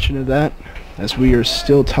prevention of that, as we are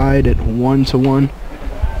still tied at 1-1.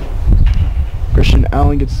 Christian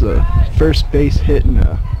Allen gets the first base hit in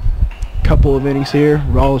a couple of innings here.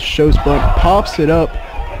 Rawls shows bunt, pops it up,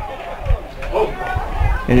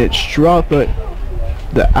 and it's dropped, but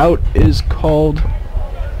the out is called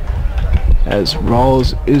as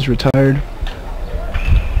Rawls is retired.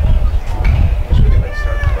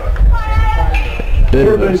 Bit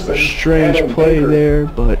of a strange play there,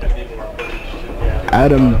 but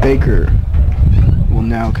Adam Baker will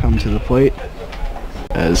now come to the plate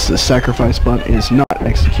as the sacrifice bunt is not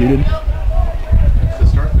executed. All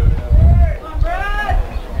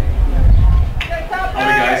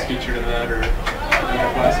the guys featured in that are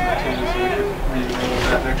upperclassmen too, so we could maybe roll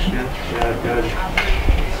that next year. Yeah, good.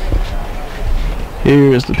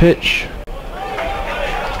 Here's the pitch.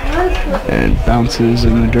 And bounces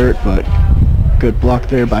in the dirt, but good block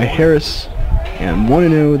there by Harris. And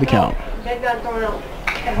 1-0 the count. That got thrown out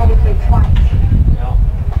at home plate twice.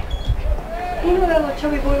 You know that little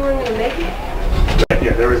chubby boy wasn't going to make it?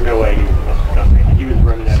 Yeah, there was no way he was going to make it. He was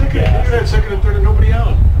running out of gas. You had second and third and nobody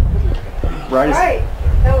out. Right.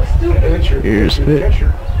 That was stupid. Here's the pitch. I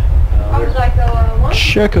was like, what?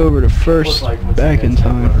 Check over to first, back in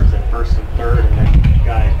time. At first and third, and then the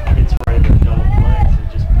guy hits right into the double plays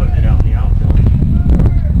and just putting it out in the outfield.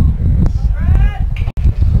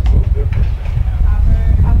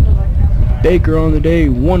 Baker on the day,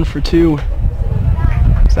 1 for 2.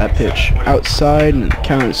 It's that pitch outside, and the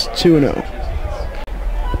count is 2-0.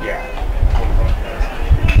 Yeah.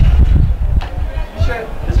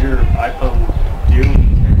 Is your iPhone due?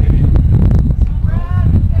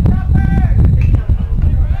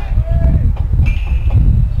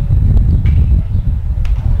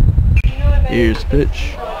 Here's the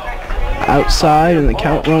pitch. Outside, and the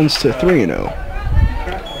count runs to 3-0.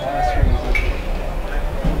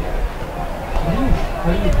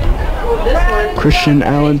 Christian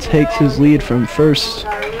Allen takes his lead from first. So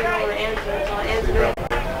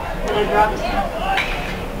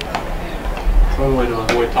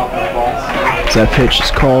That pitch is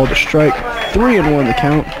called a strike. 3-1 the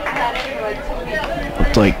count.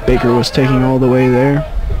 Looked like Baker was taking all the way there.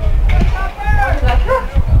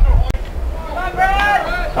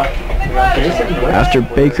 After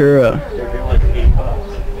Baker,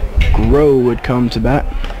 Groh would come to bat.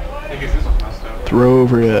 Throw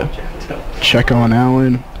over to check on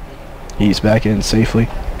Allen. He's back in safely.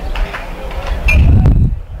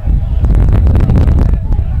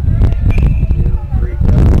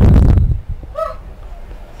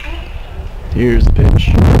 Here's the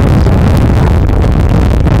pitch.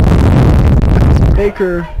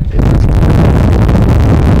 Baker.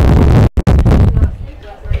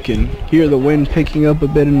 You can hear the wind picking up a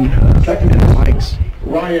bit in mics.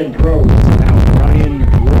 Ryan Groh. Now Ryan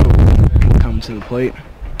Groh will come to the plate.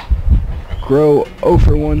 Groh 0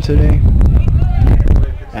 for 1 today,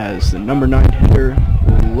 as the number 9 hitter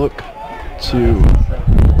will look to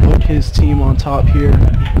put his team on top here. 2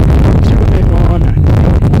 hit on,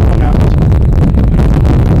 1 out.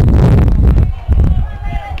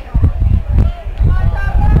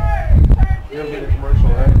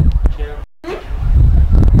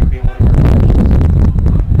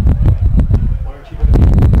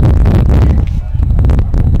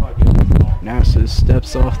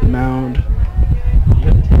 steps off the mound.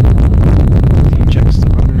 He checks the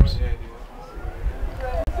runners.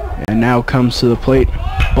 And now comes to the plate.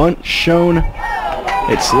 Bunt shown.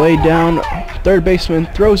 It's laid down. Third baseman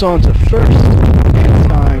throws on to first. And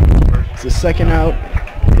time. The second out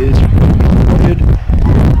is recorded.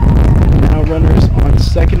 Now runners on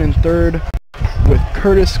second and third with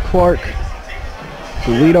Curtis Clark,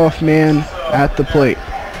 the leadoff man, at the plate.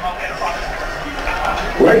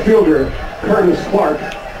 Right fielder, Curtis Clark.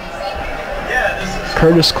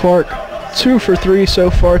 Curtis Clark, 2 for 3 so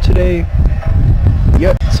far today.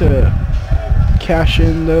 Yet to cash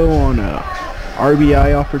in though on a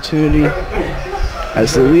RBI opportunity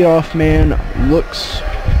as the leadoff man looks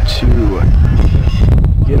to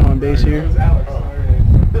get on base here.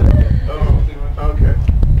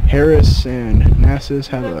 Harris and Nasus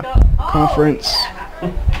have a conference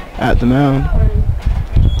at the mound.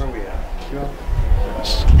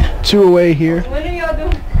 2 away here. What are y'all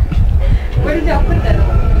doing? Where did y'all put that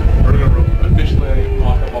on? We're going to officially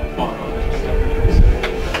lock up on fun on it.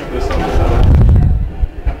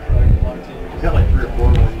 He's got like 3 or 4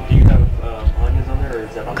 of them. Do you have Anya's on there, or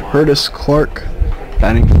is that on mine? Curtis Clark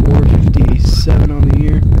batting .457 on the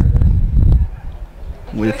year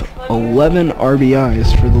with 11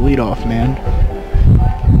 RBIs for the leadoff man.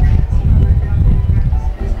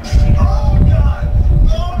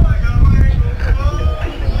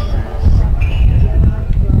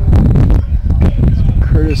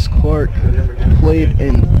 Curtis Clark played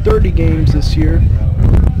in 30 games this year.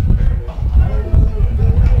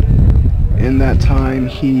 In that time,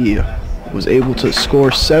 he was able to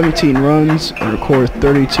score 17 runs and record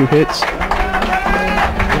 32 hits.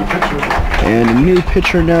 And a new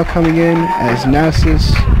pitcher now coming in as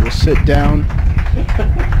Nasus will sit down.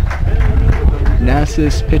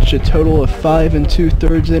 Nasus pitched a total of 5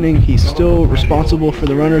 2/3 innings. He's still responsible for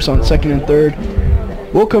the runners on second and third.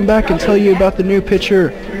 We'll come back and tell you about the new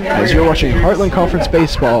pitcher as you're watching Heartland Conference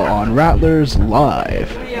Baseball on Rattlers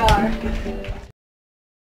Live. We are.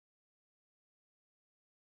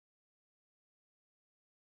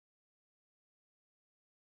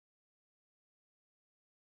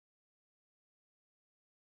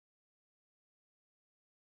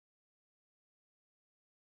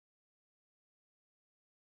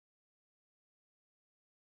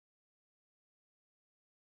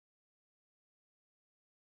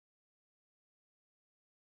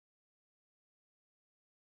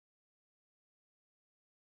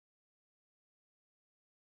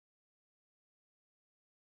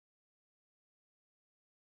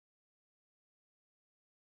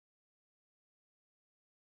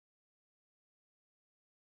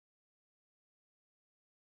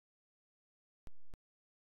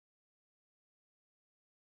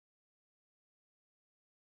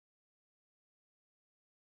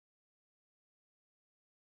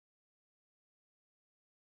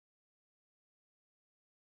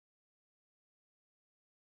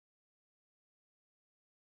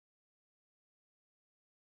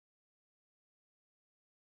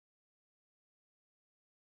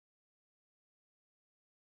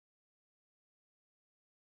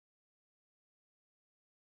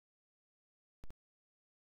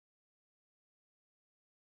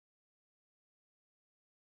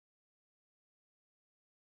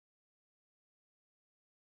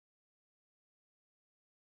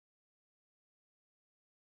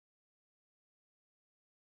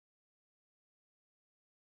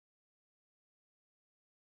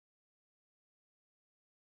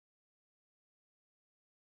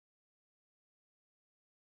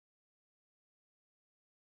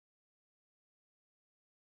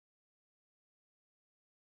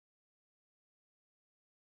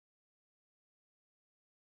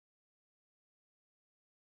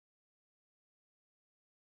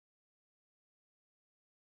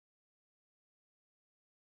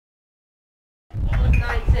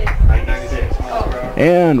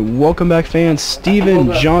 And welcome back, fans.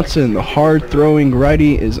 Steven Johnson, the hard-throwing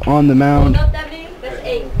righty, is on the mound.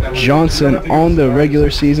 Johnson on the regular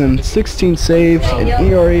season, 16 saves, an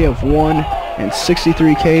ERA of 1, and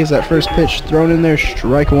 63 Ks. That first pitch thrown in there,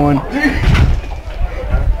 strike 1.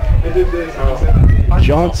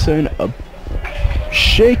 Johnson, a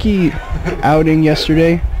shaky outing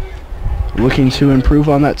yesterday. Looking to improve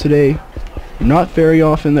on that today. Not very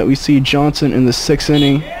often that we see Johnson in the 6th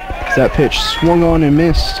inning. That pitch swung on and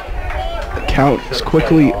missed. The count is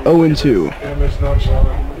quickly 0-2.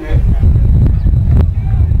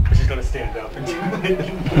 She's gonna stand up.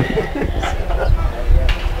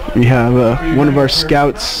 We have one of our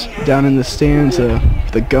scouts down in the stands,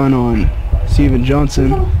 the gun on Steven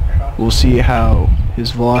Johnson. We'll see how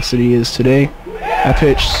his velocity is today. That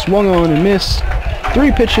pitch swung on and missed.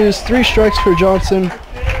 3 pitches, 3 strikes for Johnson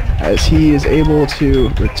as he is able to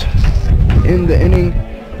end the inning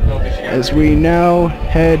as we now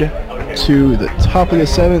head to the top of the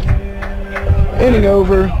 7th. Inning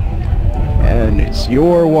over, and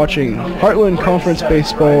you're watching Heartland Conference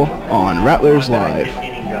Baseball on Rattlers Live.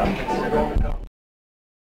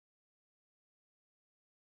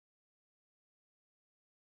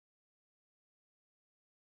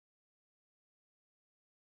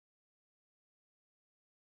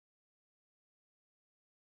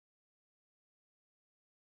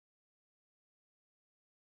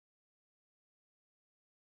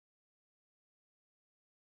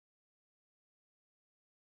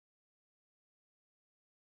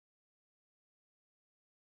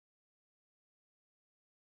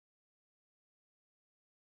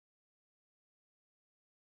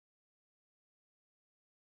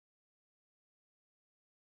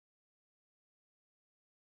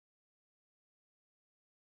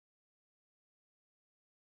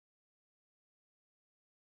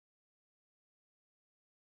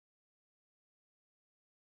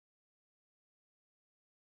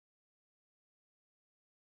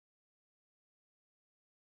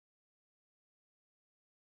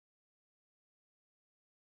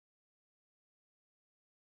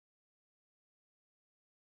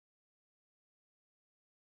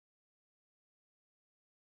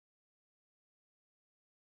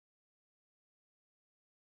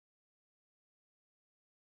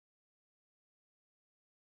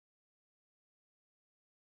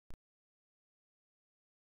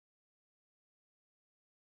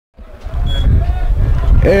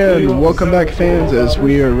 And welcome back, fans, as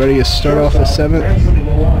we are ready to start off the 7th.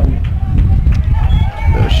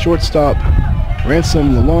 The shortstop,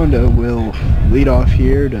 Ransom Lalonda, will lead off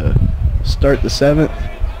here to start the 7th.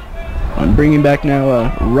 I'm bringing back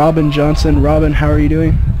now Robin Johnson. Robin, how are you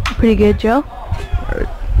doing? Pretty good, Joe. Alright.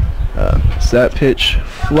 So that pitch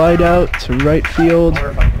flied out to right field,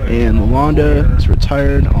 and Lalonda is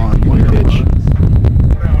retired on 1 pitch.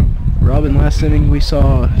 Robin, last inning we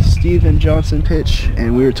saw Steven Johnson pitch,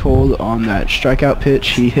 and we were told on that strikeout pitch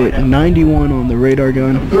he hit 91 on the radar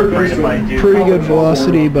gun. Pretty good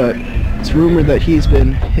velocity, but it's rumored that he's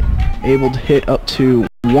been able to hit up to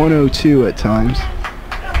 102 at times.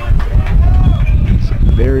 It's a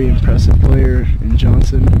very impressive player in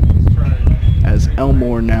Johnson, as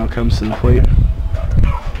Elmore now comes to the plate.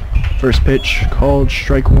 First pitch called,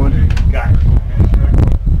 strike 1.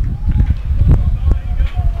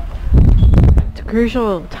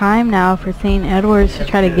 Crucial time now for St. Edwards to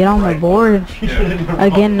try to get on the board.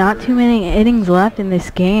 Again, not too many innings left in this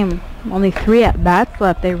game. Only 3 at-bats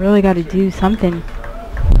left. They really got to do something.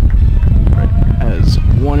 As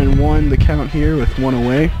 1-1 the count here with 1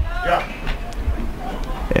 away.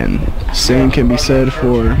 And same can be said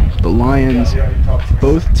for the Lions.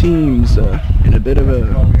 Both teams in a bit of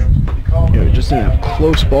a, just in a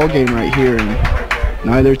close ball game right here. And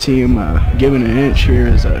neither team given an inch here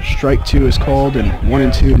as a strike 2 is called, and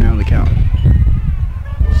 1-2 now the count.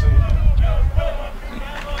 We'll see.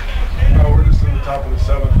 We're just in the top of the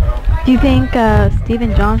 7th now. Do you think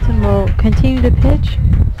Steven Johnson will continue to pitch,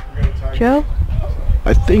 Joe?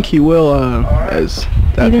 I think he will, as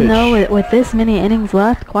that Even pitch, though with this many innings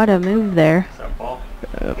left, quite a move there.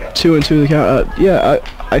 2-2 the count. Yeah,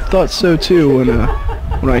 I thought so too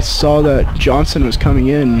when I saw that Johnson was coming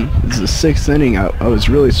in. This is the 6th inning. I was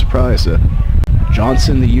really surprised.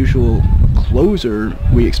 Johnson, the usual closer,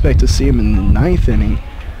 we expect to see him in the 9th inning,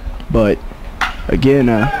 but again,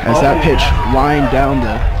 as that pitch lined down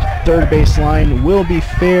the 3rd base line, will be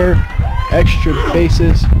fair. Extra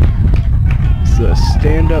bases. It's a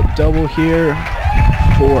stand-up double here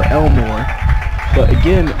for Elmore. But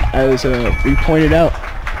again, as we pointed out,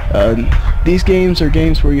 these games are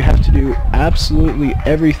games where you have to do absolutely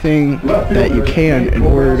everything that you can in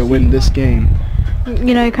order to win this game.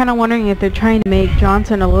 You know, you're kind of wondering if they're trying to make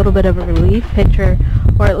Johnson a little bit of a relief pitcher,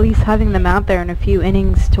 or at least having them out there in a few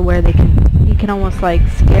innings to where he can almost like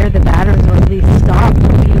scare the batters, or at least stop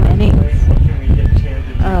a few innings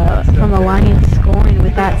from the Lions scoring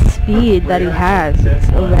with that speed that he has. It's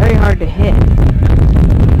very hard to hit.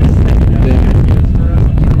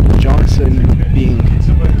 Then Johnson being,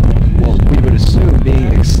 well, we would assume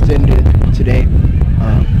being extended today,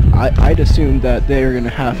 I'd assume that they're going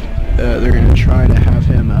to try to have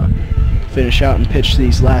him finish out and pitch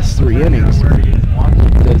these last 3 innings.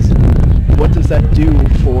 What does that do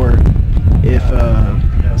for if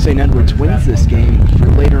St. Edwards wins this game for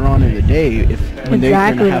later on in the day, when they're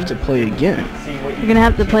going to have to play again? You're going to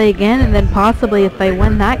have to play again, and then possibly if they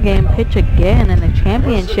win that game, pitch again in the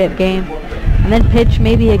championship game. and then pitch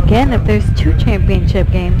maybe again if there's 2 championship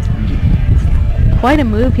games. Quite a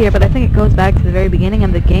move here, but I think it goes back to the very beginning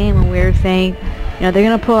of the game when we were saying, you know, they're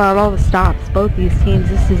going to pull out all the stops. Both these teams,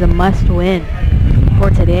 this is a must-win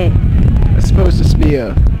for today. I suppose this would be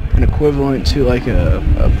an equivalent to like a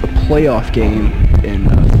playoff game in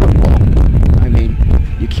football. I mean,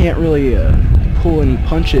 you can't really pull any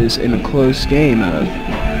punches in a close game.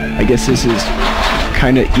 I guess this is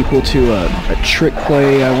kind of equal to a trick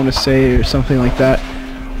play, I want to say, or something like that,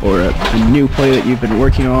 or a new play that you've been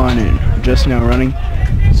working on and just now running.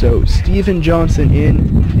 So Steven Johnson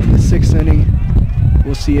in the 6th inning.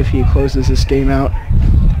 We'll see if he closes this game out.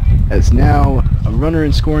 As now a runner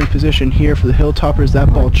in scoring position here for the Hilltoppers.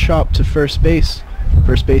 That ball chopped to first base.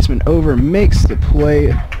 First baseman over makes the play.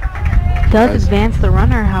 Does advance the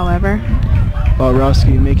runner, however.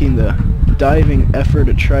 Balrowski making the diving effort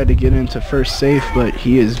to try to get into first safe, but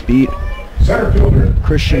he is beat. Center fielder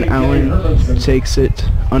Christian Allen takes it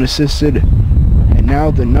unassisted. And now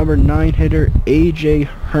the number 9 hitter, A.J.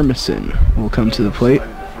 Hermison, will come to the plate.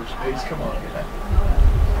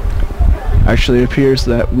 Actually, it appears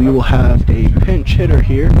that we will have a pinch hitter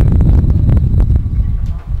here.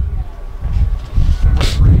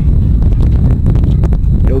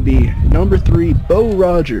 It'll be number 3, Bo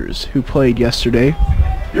Rogers, who played yesterday.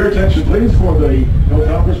 Your attention, please, for the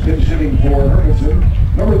Hilltoppers pinch hitting for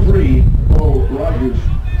Hermanson. Number 3, Bo Rogers.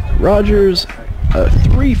 Rogers, a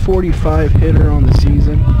 .345 hitter on the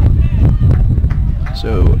season.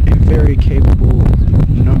 So, a very capable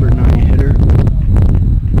number 9 hitter.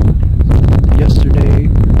 Yesterday,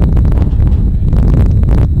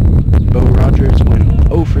 Bo Rogers went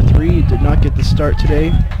 0 for 3, did not get the start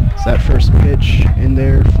today. It's that first pitch in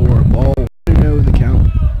there for a ball, 1-0 the count.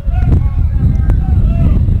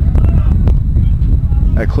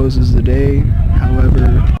 That closes the day,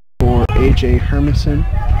 however, for A.J. Hermison.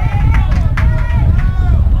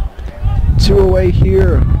 2 away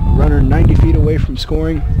here, runner 90 feet away from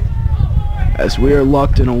scoring, as we are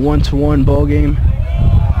locked in a 1-1 ball game.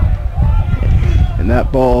 And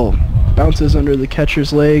that ball bounces under the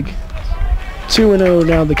catcher's leg. 2-0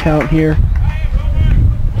 now the count here.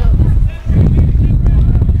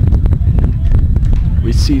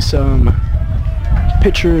 We see some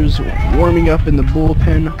pitchers warming up in the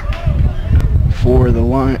bullpen for the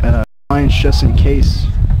Lions just in case.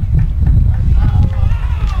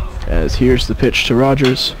 As here's the pitch to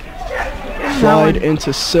Rogers. Flied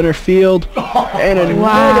into center field. And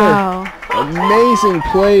another amazing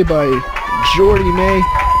play by Jordy May.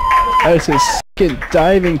 That is his 2nd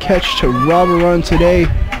diving catch to rob a run today.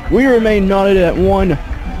 We remain knotted at 1.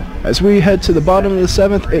 As we head to the bottom of the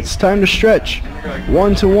 7th, it's time to stretch.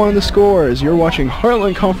 1-1 the score as you're watching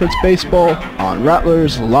Heartland Conference Baseball on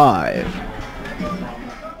Rattlers Live.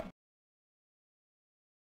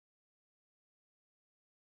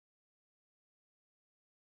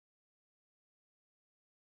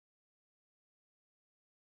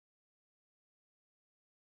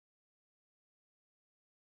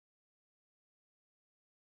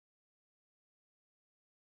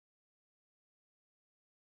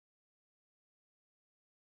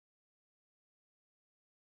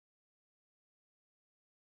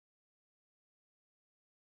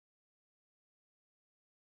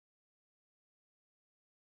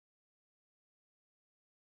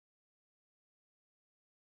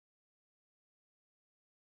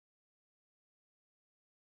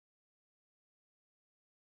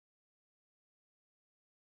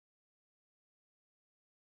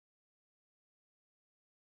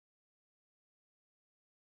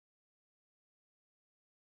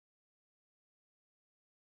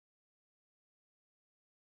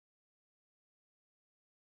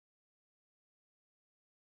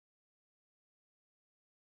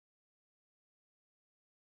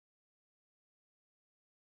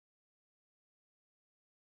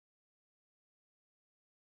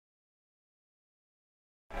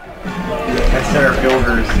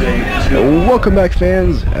 Welcome back,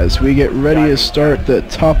 fans, as we get ready to start the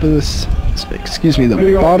top of this,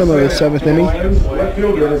 the bottom of the 7th inning.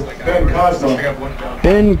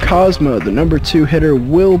 Ben Cosmo, the number 2 hitter,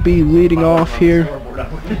 will be leading off here.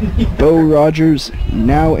 Bo Rogers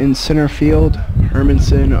now in center field.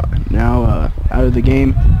 Hermanson now out of the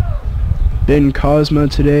game. Ben Cosmo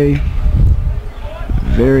today,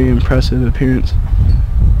 very impressive appearance,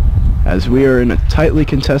 as we are in a tightly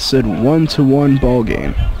contested 1-1 ball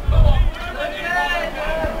game.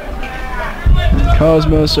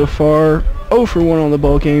 Cosmo so far 0 for 1 on the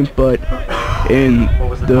ball game, but in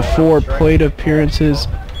the 4 plate appearances,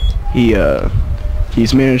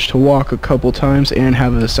 he's managed to walk a couple times and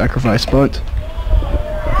have a sacrifice bunt.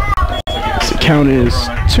 So the count is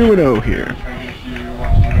 2-0 here.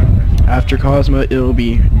 After Cosma, it'll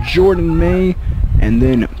be Jordan May and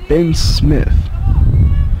then Ben Smith.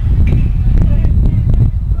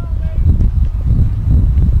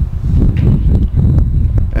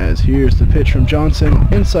 As here's the pitch from Johnson,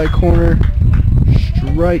 inside corner,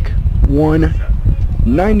 strike one,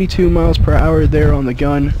 92 miles per hour there on the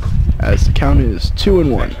gun, as the count is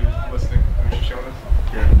 2-1.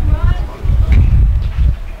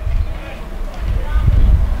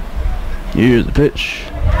 Here's the pitch.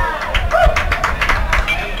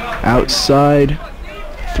 Outside,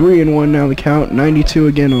 3-1 now the count, 92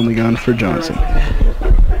 again on the gun for Johnson.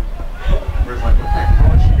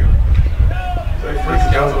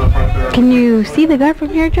 Can you see the gun from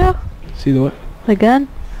here, Joe? See the what? The gun?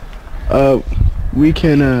 We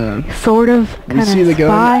can, Sort of. we see the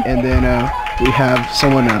gun, and then, we have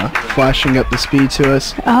someone, flashing up the speed to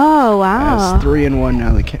us. Oh, wow. As 3-1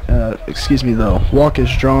 now, the walk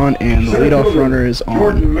is drawn, and the leadoff runner is on.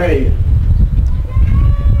 Jordan May.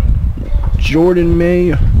 Jordan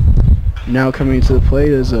May now coming to the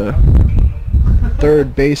plate as a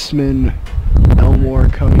third baseman, Elmore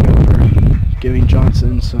coming over, giving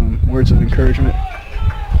Johnson some words of encouragement.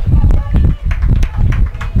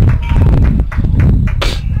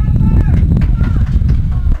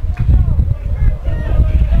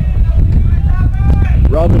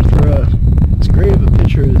 Robin, for as great of a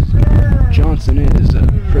pitcher as Johnson is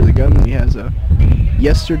for the gun that he has,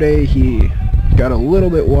 yesterday he got a little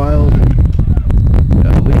bit wild and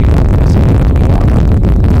leading off this walk.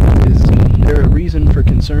 Is there a reason for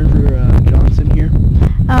concern for Johnson here?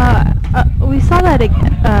 We saw that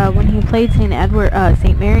when he played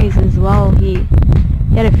St. Mary's as well. He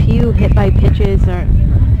had a few hit by pitches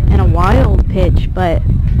and a wild pitch, but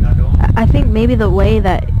I think maybe the way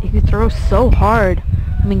that he throws so hard,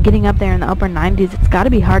 I mean, getting up there in the upper 90s, it's got to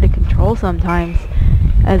be hard to control sometimes,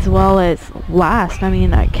 as well as last. I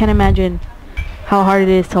mean, I can't imagine how hard it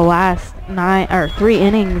is to last 3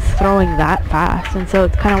 innings throwing that fast, and so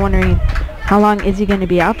it's kind of wondering how long is he going to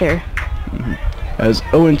be out there. As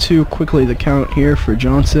 0-2, quickly the count here for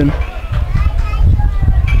Johnson.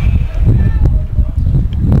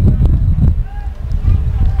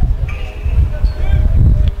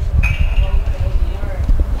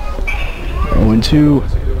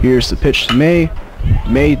 Here's the pitch to May.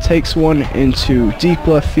 May takes one into deep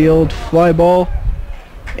left field, fly ball,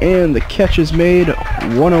 and the catch is made,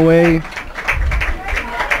 one away.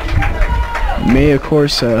 May, of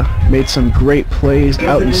course, made some great plays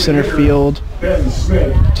out in center field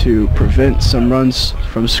to prevent some runs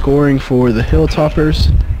from scoring for the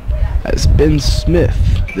Hilltoppers, as Ben Smith,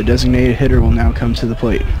 the designated hitter, will now come to the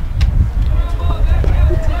plate.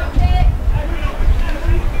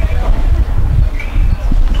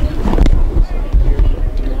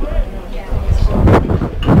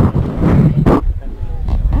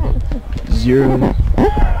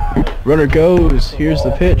 Runner goes. Here's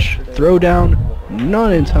the pitch. Throw down.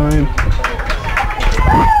 Not in time.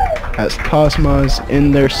 As Cosma's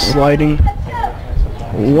in there sliding.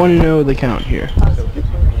 1-0 the count here.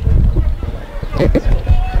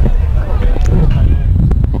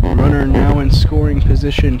 Runner now in scoring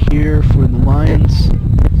position here for the Lions,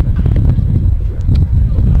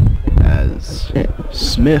 as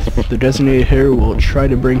Smith, the designated hitter, will try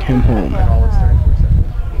to bring him home.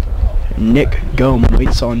 Nick Gum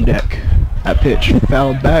waits on deck. That pitch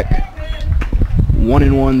fouled back.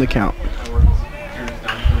 1-1 the count.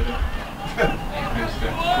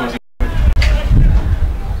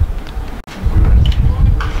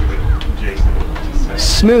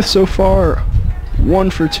 Smith so far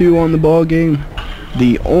 1 for 2 on the ball game.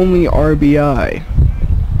 The only RBI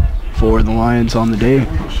for the Lions on the day.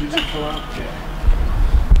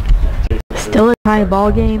 Still a tie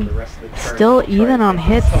ball game. Still even on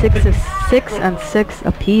hits, 6 and 6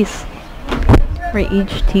 apiece for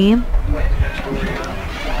each team.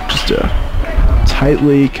 Just a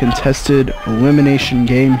tightly contested elimination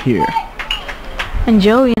game here. And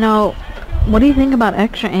Joe, you know, what do you think about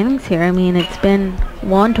extra innings here? I mean, it's been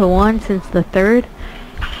 1-1 since the 3rd.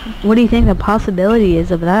 What do you think the possibility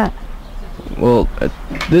is of that? Well, at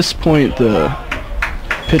this point, the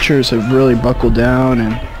pitchers have really buckled down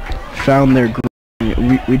and found their groove.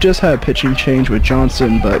 We just had a pitching change with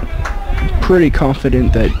Johnson, but pretty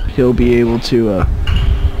confident that he'll be able to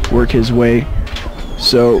work his way.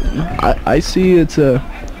 So I see it's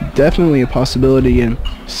definitely a possibility, and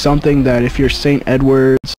something that if you're St.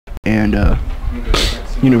 Edwards and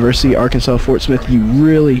University of Arkansas Fort Smith, you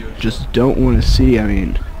really just don't want to see. I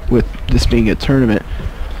mean, with this being a tournament,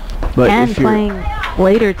 but and if you're playing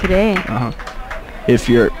later today. If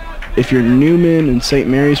you're Newman and St.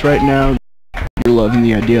 Mary's right now, you're loving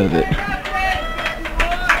the idea of it.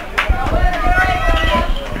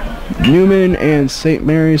 Newman and St.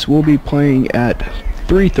 Mary's will be playing at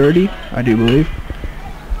 3:30, I do believe.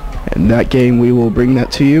 And that game, we will bring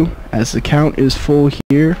that to you as the count is full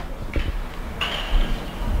here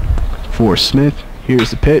for Smith.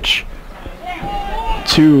 Here's the pitch.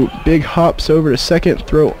 2 big hops over to second,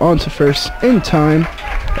 throw onto first in time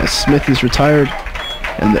as Smith is retired,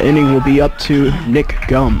 and the inning will be up to Nick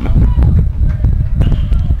Gum.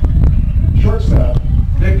 Shortstop,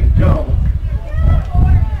 Nick Gum.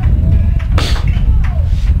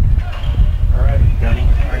 Alright, Gunny,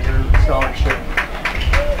 right here, scholarship.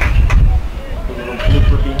 A little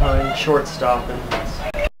blooper behind shortstop.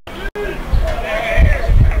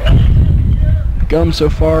 Gum so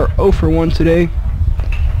far 0 for 1 today.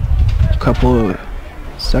 A couple of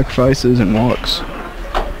sacrifices and walks.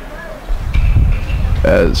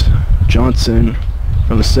 As Johnson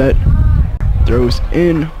from the set throws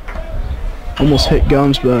in. Almost hit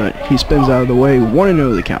Gums, but he spins out of the way.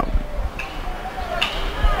 1-0 the count.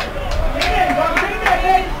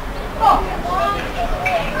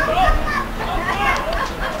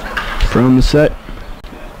 From the set.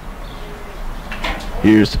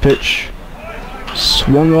 Here's the pitch.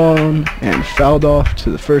 Swung on and fouled off to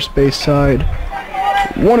the first base side.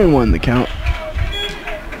 1-1 the count.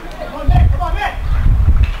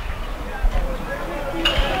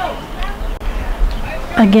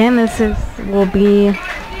 Again, will be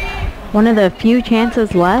one of the few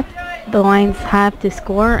chances left the Lions have to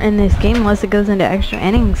score in this game unless it goes into extra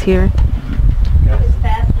innings here.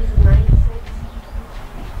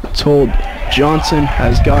 Told Johnson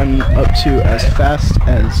has gotten up to as fast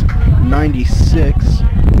as 96.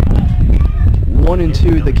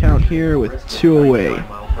 1-2 the count here with 2 away.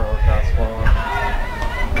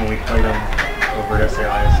 When we played them over at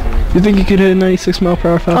SAISD. You think you could hit a 96 mile per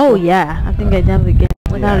hour fastball? Oh yeah, I think I definitely get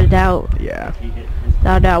it, without a doubt. Yeah.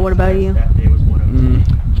 Without a doubt. What about you?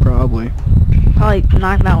 Probably. Probably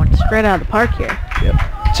knock that one straight out of the park here. Yep.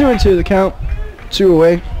 2-2 the count. 2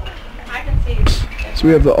 away. So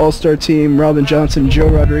we have the All-Star team, Robin Johnson, Joe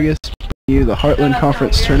Rodriguez, bringing you the Heartland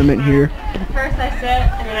Conference Tournament here. First I set,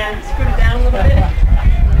 and then I screwed it down a little bit.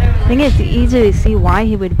 I think it's easy to see why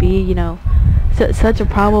he would be, you know, such a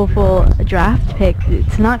probable draft pick.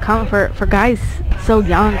 It's not common for guys so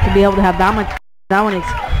young to be able to have that much. That one is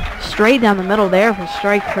straight down the middle there for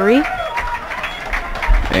strike 3.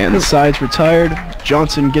 And the side's retired.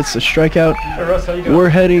 Johnson gets the strikeout. We're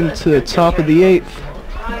heading to the top of the 8th.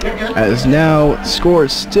 As now score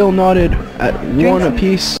is still knotted at 1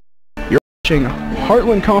 apiece. You're watching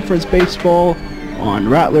Heartland Conference Baseball on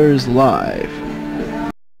Rattlers Live.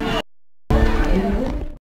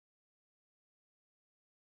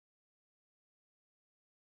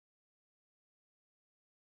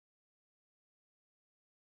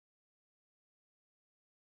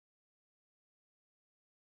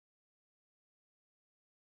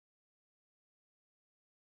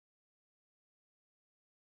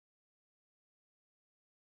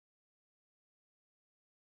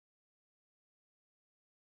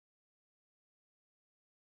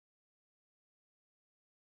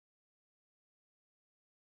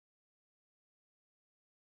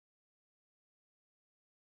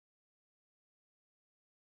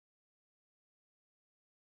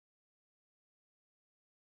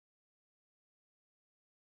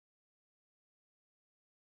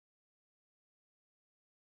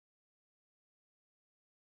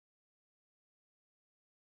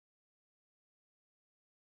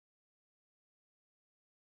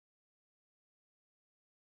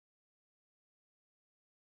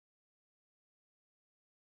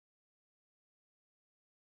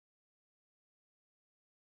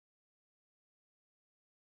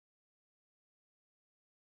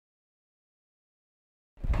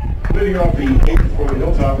 Leading off the 8th for the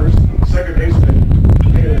Hilltoppers, second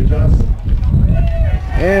baseman, Taylor Johnson.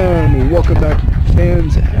 And welcome back,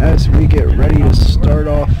 fans, as we get ready to start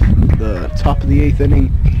off the top of the 8th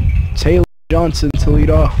inning. Taylor Johnson to lead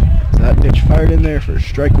off. That pitch fired in there for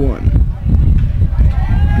strike 1.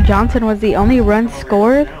 Johnson was the only run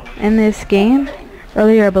scored in this game.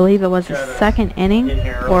 Earlier, I believe it was the 2nd inning,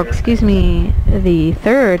 or excuse me, the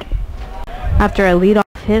 3rd, after a leadoff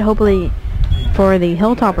hit. Hopefully, for the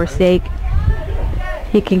Hilltopper sake,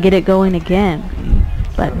 he can get it going again,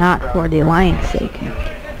 but not for the Lions' sake.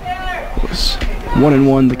 It was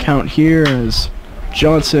 1-1 the count here as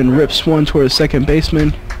Johnson rips one toward the second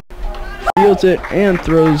baseman, fields it, and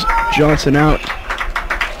throws Johnson out,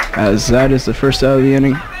 as that is the first out of the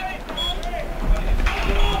inning.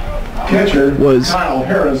 Catcher Was Kyle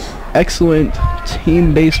Harris. excellent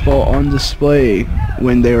team baseball on display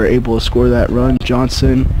when they were able to score that run.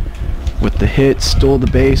 Johnson with the hit stole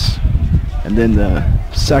the base, and and then the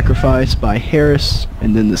sacrifice by Harris,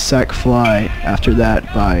 and then the sac fly after that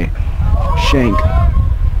by Shank.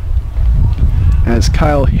 As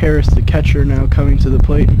Kyle Harris, the catcher, now coming to the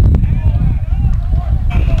plate.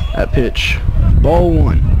 At pitch, ball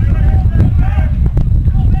 1.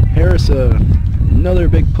 Harris, another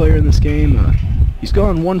big player in this game. He's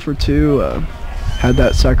gone 1 for 2. Had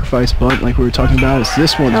that sacrifice bunt like we were talking about. As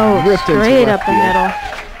this one's ripped into straight left up the field. middle.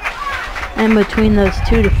 And between those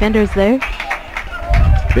two defenders there.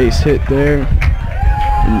 Base hit there.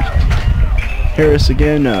 And Harris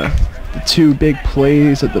again, the 2 big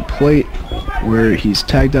plays at the plate where he's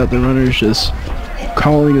tagged out the runners, just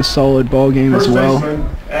calling a solid ball game as well.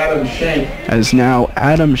 Adam Shank. As now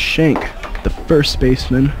Adam Shank, the first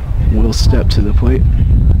baseman, will step to the plate.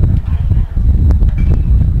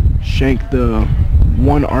 Shank, the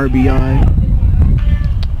 1 RBI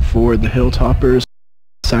for the Hilltoppers.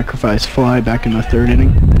 Sacrifice fly back in the 3rd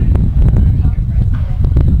inning.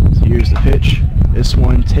 So here's the pitch. This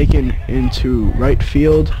one taken into right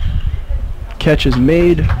field. Catch is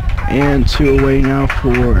made, and 2 away now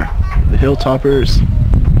for the Hilltoppers.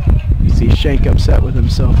 You see Shank upset with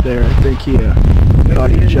himself there. I think he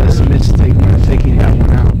thought he just missed taking that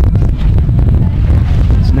one out.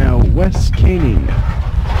 It's now Wes Koenig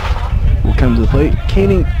will come to the plate.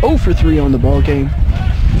 Koenig 0 for 3 on the ball game.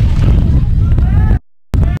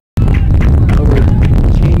 However,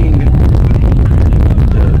 Koenig,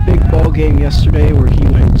 the big ball game yesterday where he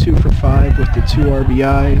went 2 for 5 with the 2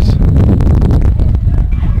 RBIs.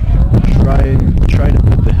 Try to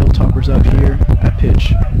put the Hilltoppers up here. At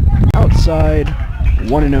pitch, outside,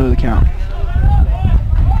 1-0 the count.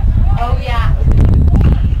 Oh yeah.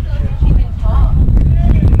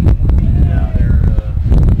 Now they're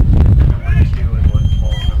number 2 and 1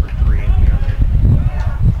 ball, number 3 in the other.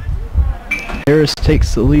 Harris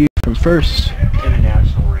takes the lead from first.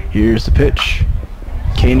 International range. Here's the pitch.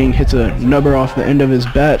 Koenig hits a number off the end of his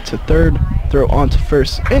bat to third. Throw on to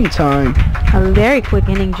first in time. A very quick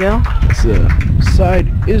inning, Joe. As the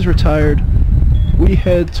side is retired, we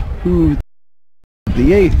head to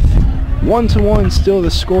the 8th. 1-1 still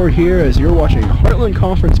the score here as you're watching Heartland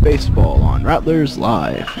Conference Baseball on Rattlers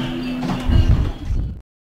Live.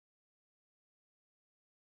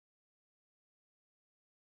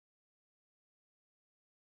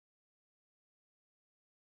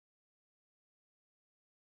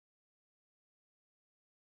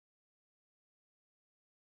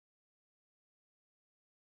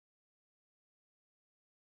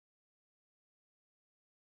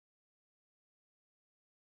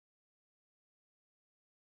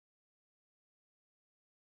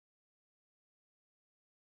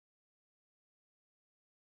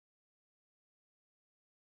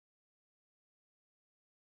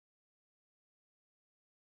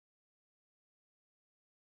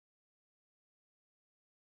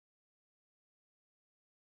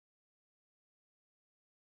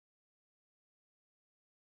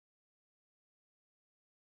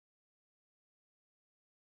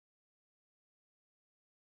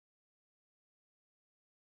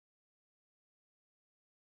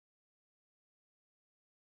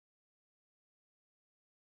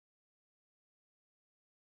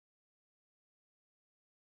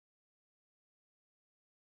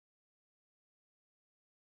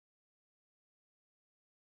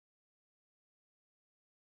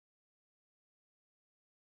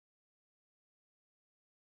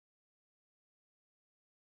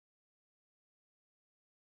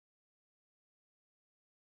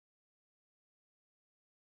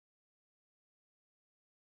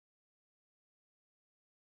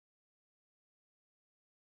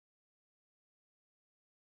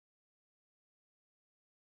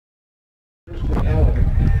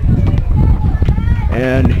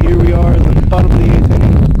 And here we are in the bottom of the 8th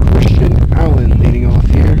inning. Christian Allen leading off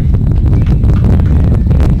here.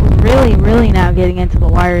 Really now getting into the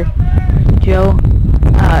wire, Joe.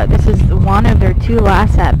 This is one of their 2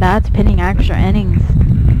 last at-bats, pinning extra innings.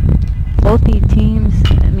 Both these teams,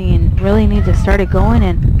 really need to start it going,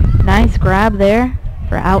 and nice grab there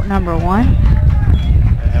for out number 1.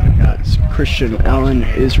 Christian Allen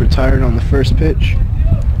is retired on the first pitch.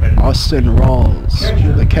 Austin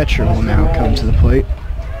Rawls, the catcher, will now come to the plate.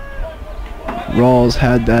 Rawls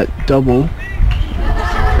had that double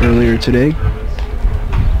earlier today,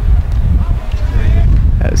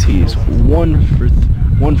 as he's 1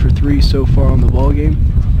 for 3 so far on the ball game.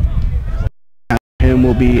 After him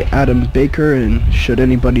will be Adam Baker, and should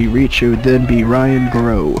anybody reach, it would then be Ryan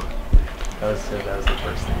Groh. That was the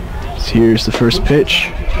first thing. So here's the first pitch.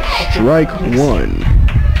 Strike 1.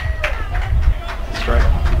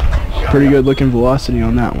 Pretty good looking velocity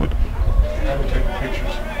on that one.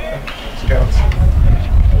 Go.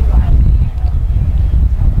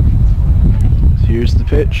 Here's the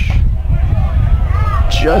pitch.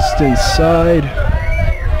 Just inside.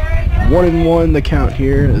 1-1 the count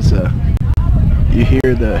here as you hear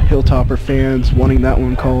the Hilltopper fans wanting that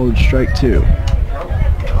one called strike 2.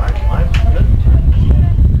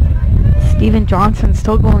 Steven Johnson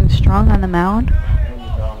still going strong on the mound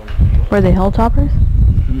for the Hilltoppers.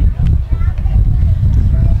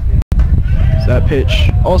 So that pitch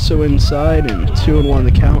also inside and 2-1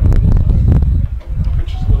 the count.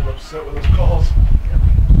 Pitch is a little upset with those calls.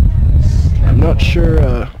 I'm not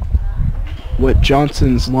sure what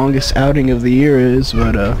Johnson's longest outing of the year is,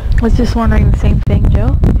 but Was just wondering the same thing,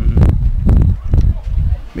 Joe.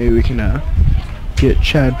 maybe we can get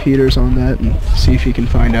Chad Peters on that and see if he can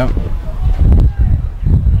find out.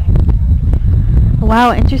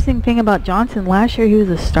 Wow, interesting thing about Johnson, last year he was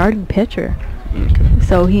a starting pitcher. Okay.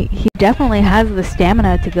 So he definitely has the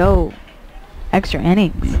stamina to go extra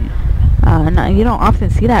innings. And you don't often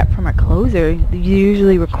see that from a closer. You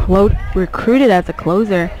usually recruited as a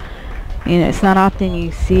closer. You know, it's not often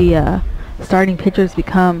you see starting pitchers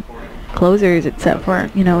become closers, except for,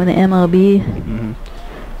 you know, in the MLB.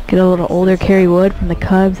 Get a little older. Kerry Wood from the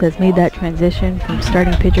Cubs has made that transition from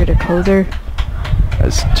starting pitcher to closer.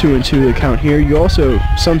 That's 2-2 the count here. You also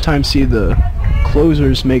sometimes see the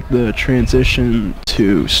closers make the transition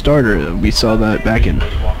to starter. We saw that back in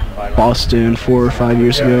Boston 4 or 5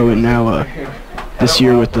 years ago, and now this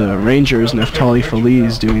year with the Rangers, Neftali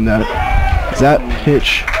Feliz doing that. That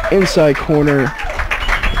pitch inside corner.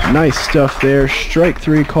 Nice stuff there. Strike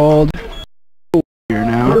 3 called. Here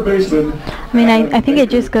now. I mean, I think it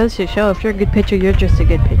just goes to show if you're a good pitcher, you're just a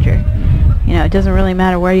good pitcher. You know, it doesn't really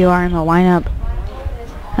matter where you are in the lineup.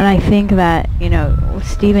 And I think that, you know,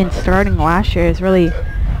 Steven starting last year is really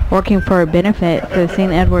working for a benefit for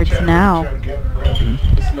St. Edwards now.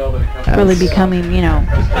 Really becoming, you know,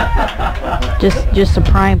 just a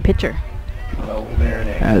prime pitcher.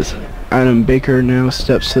 As Adam Baker now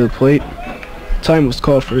steps to the plate. Time was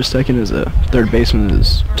called for a second as a third baseman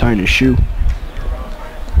is tying his shoe.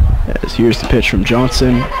 As here's the pitch from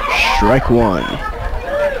Johnson. Strike 1.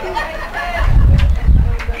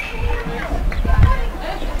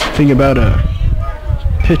 Think about a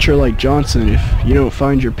pitcher like Johnson. If you don't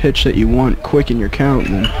find your pitch that you want quick in your count,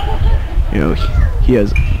 then, you know, he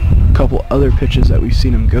has a couple other pitches that we've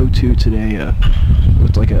seen him go to today.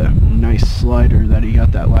 Looked like a nice slider that he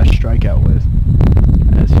got that last strikeout with.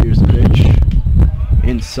 As here's the pitch.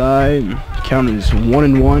 Inside. Count is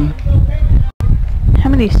 1-1. How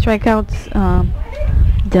many strikeouts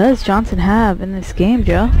does Johnson have in this game,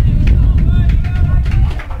 Joe?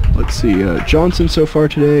 Let's see, Johnson so far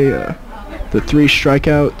today, the 3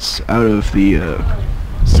 strikeouts out of the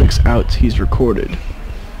 6 outs he's recorded.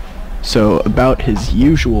 So about his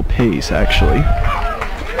usual pace, actually.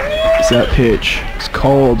 As that pitch is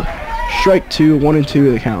called strike 2,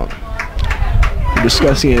 1-2 the count. We're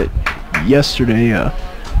discussing it yesterday.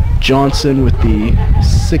 Johnson with the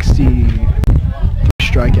 60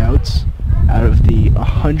 strikeouts out of the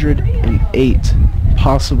 108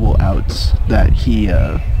 possible outs that he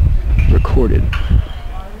recorded.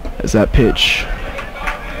 As that pitch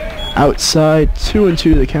outside,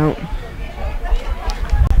 2-2 the count.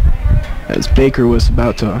 As Baker was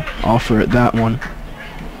about to offer at that one.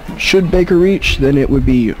 Should Baker reach, then it would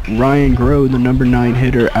be Ryan Groh, the number 9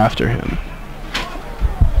 hitter, after him.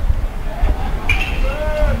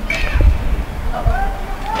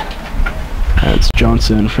 That's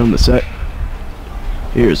Johnson from the set.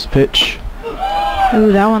 Here's the pitch.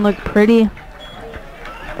 Ooh, that one looked pretty.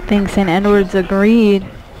 I think St. Edwards agreed,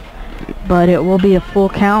 but it will be a full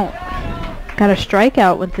count. Got a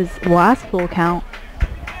strikeout with this last full count.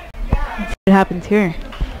 Let's see what happens here.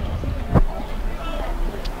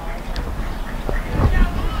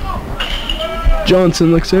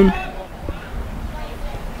 Johnson looks in.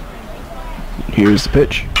 Here's the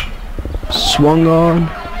pitch. Swung on.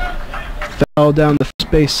 Foul down the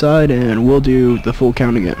first base side, and we'll do the full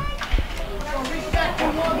count again.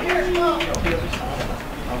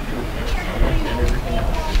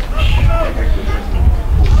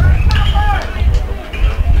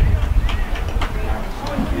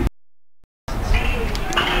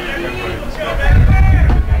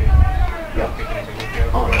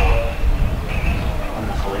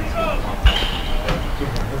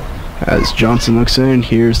 As Johnson looks in,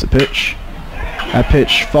 here's the pitch. That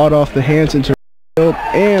pitch fought off the hands into the field,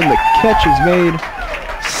 and the catch is made.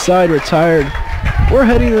 Side retired. We're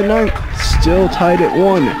heading to the 9th, still tied at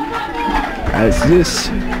 1. As this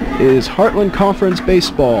is Heartland Conference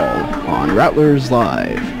Baseball on Rattlers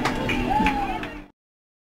Live.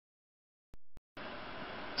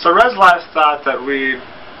 So Res Live thought that we'd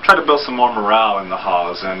try to build some more morale in the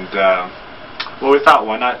halls, and well, we thought,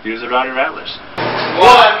 why not use the Rowdy Rattlers?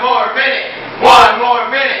 1 more minute. 1 more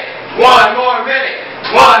minute. 1 more minute.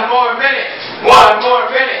 1 more minute. 1 more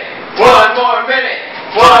minute. 1 more minute.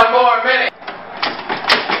 1 more minute.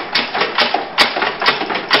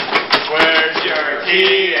 Where's your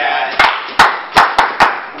key at?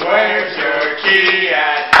 Where's your key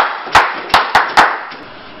at?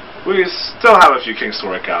 We still have a few kinks to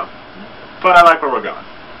work out, but I like where we're going.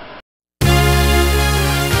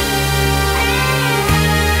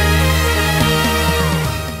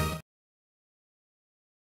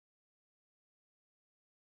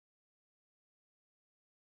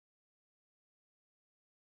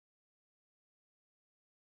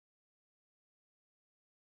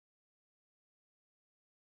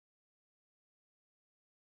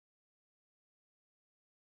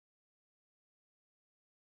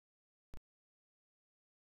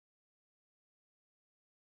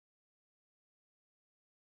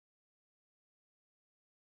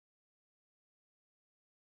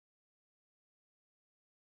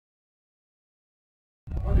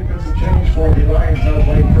 One defensive change for the Lions, now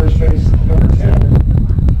playing first base, number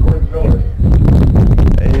 10, Gordon Miller.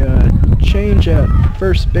 A change at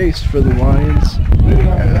first base for the Lions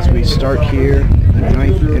as we start here the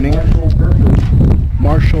 9th inning.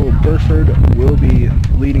 Marshall Burford will be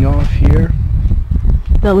leading off here.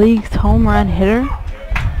 The league's home run hitter.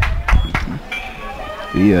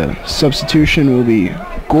 The substitution will be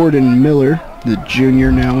Gordon Miller, the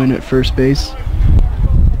junior, now in at first base.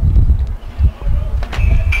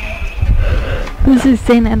 This is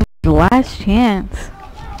St. Edward's last chance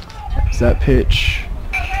Is that pitch?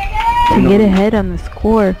 to get ahead on the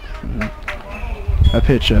score. That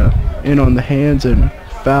pitch in on the hands and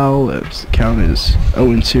foul. The count is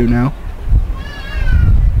 0-2 now.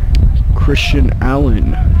 Christian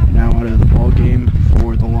Allen now out of the ball game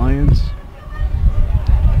for the Lions.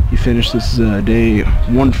 He finished this day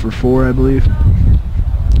 1 for 4, I believe.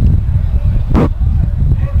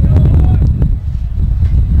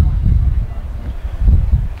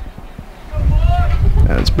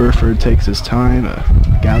 As Burford takes his time,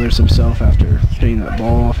 gathers himself after hitting that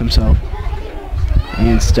ball off himself,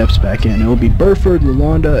 and steps back in. It will be Burford,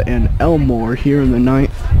 Lalonda, and Elmore here in the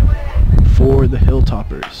 9th for the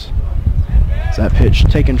Hilltoppers. As that pitch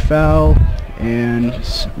taken foul and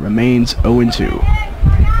remains 0-2.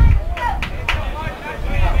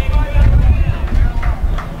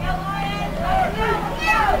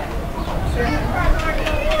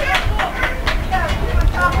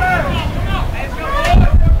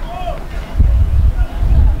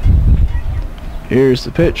 Here's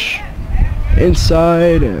the pitch,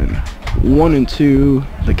 inside, and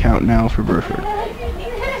 1-2, the count now for Burford.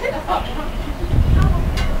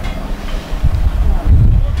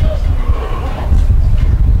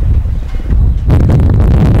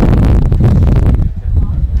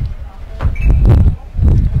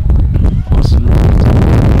 Austin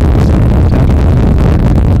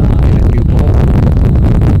new ball.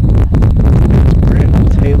 Brandon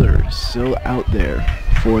Taylor still out there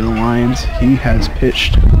for the Lions. He has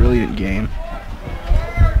pitched a brilliant game.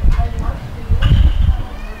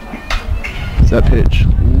 That pitch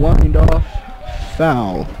lined off,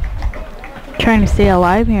 foul. Trying to stay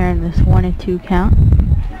alive here in this 1-2 count.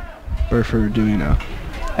 Burford doing an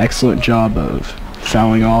excellent job of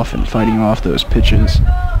fouling off and fighting off those pitches.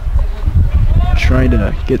 Trying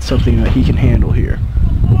to get something that he can handle here.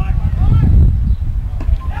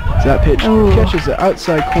 That pitch catches the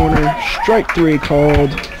outside corner, strike 3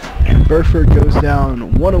 called, and Burford goes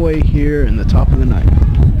down 1 away here in the top of the 9th.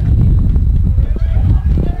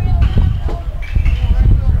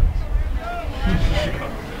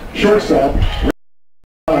 Shortstop.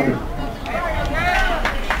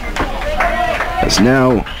 As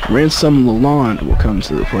now Ransom Lalonde will come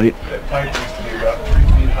to the plate. That pipe used to be about 3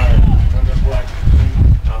 feet high. On that black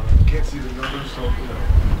thing. Can't see the numbers, so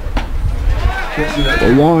can't see that.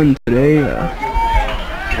 Lalonde today,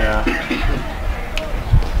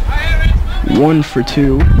 1 for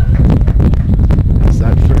 2. It's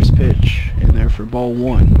that first pitch in there for ball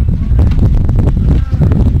 1.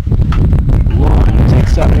 Lalonde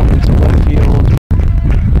takes that one into left field.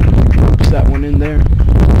 Ropes that one in there.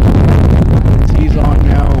 He's on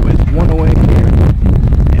now with 1 away here.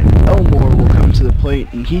 And Elmore will come to the plate,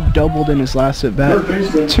 and he doubled in his last at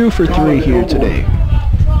bat. 2 for 3 here today.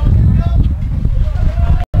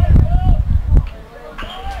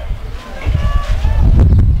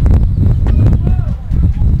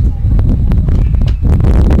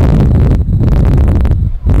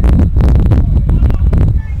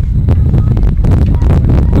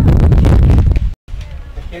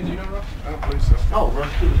 And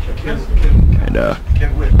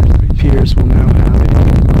Pierce will now have a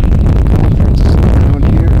conference around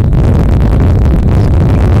here.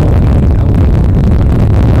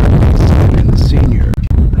 And the senior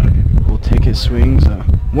will take his swings.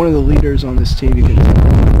 One of the leaders on this team, you can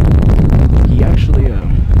tell. He actually, a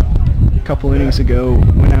couple innings ago,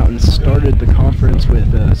 went out and started the conference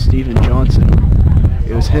with Steven Johnson.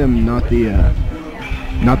 It was him, not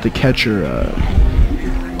the catcher.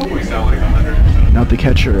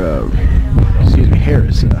 Excuse me,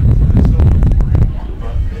 Harris.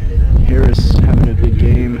 Harris having a big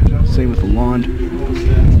game. Same with Lalonde.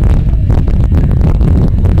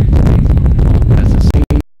 As the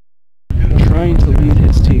senior trying to lead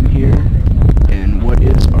his team here in what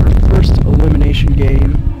is our first elimination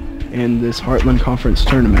game in this Heartland Conference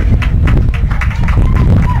tournament.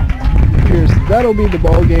 Appears that'll be the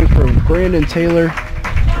ball game for Brandon Taylor.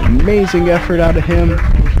 Amazing effort out of him.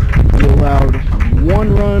 He allowed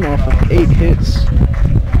 1 run off of 8 hits.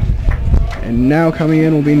 And now coming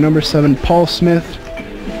in will be number 7, Paul Smith.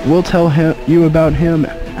 We'll tell you about him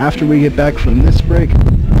after we get back from this break. So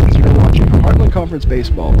you're watching Heartland Conference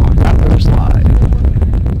Baseball on Rattlers Live.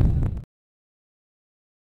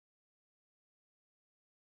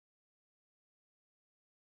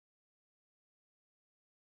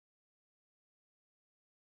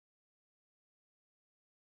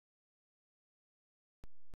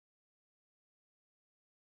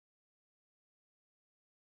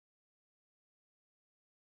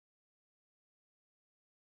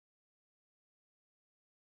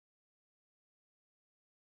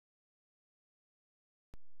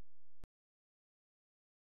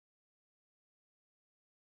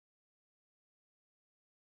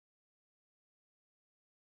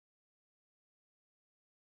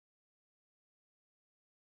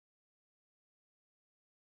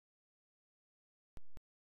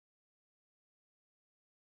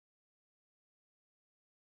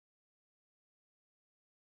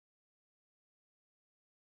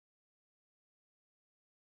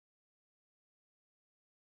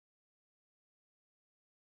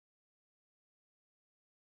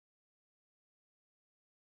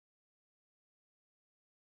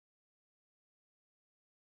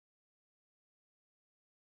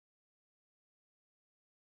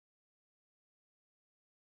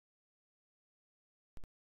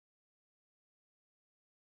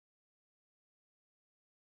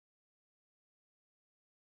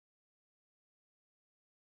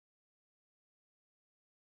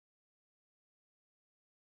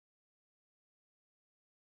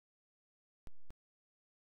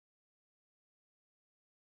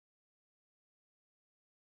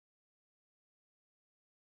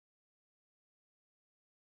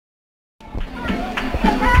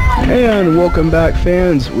 And welcome back,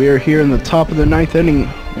 fans. We are here in the top of the 9th inning.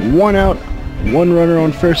 1 out, 1 runner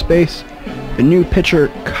on first base. The new pitcher,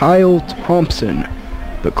 Kyle Thompson,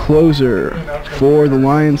 the closer for the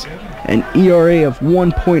Lions. An ERA of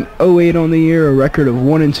 1.08 on the year, a record of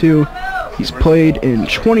 1-2. He's played in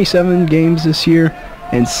 27 games this year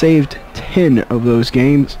and saved 10 of those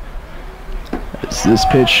games. It's this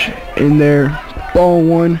pitch in there, ball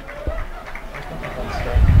 1.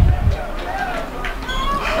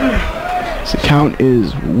 The count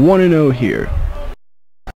is 1-0 here.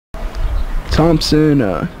 Thompson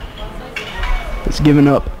has given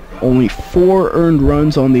up only 4 earned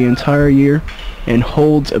runs on the entire year and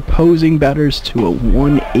holds opposing batters to a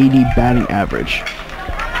 180 batting average.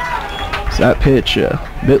 So that pitch a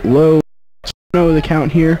bit low. 1-0 the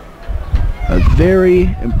count here. A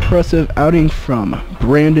very impressive outing from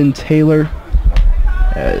Brandon Taylor,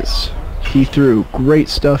 as he threw great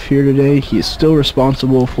stuff here today. He is still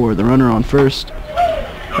responsible for the runner on first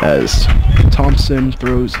as Thompson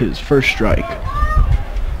throws his first strike.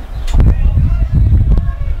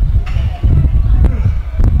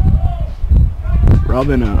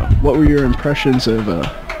 Robin, what were your impressions of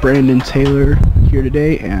Brandon Taylor here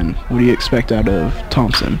today, and what do you expect out of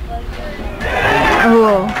Thompson?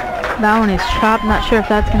 Oh, that one is chopped. Not sure if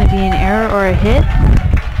that's going to be an error or a hit,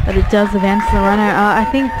 but it does advance the runner. I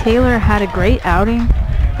think Taylor had a great outing.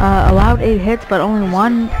 Allowed 8 hits, but only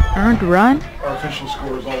 1 earned run. Our official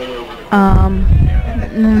score is all the way over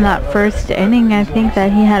there. In that first inning, I think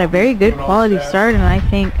that he had a very good quality start, and I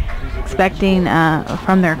think expecting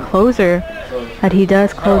from their closer that he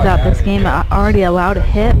does close out this game. Already allowed a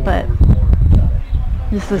hit, but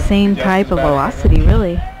just the same type of velocity,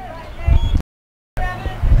 really.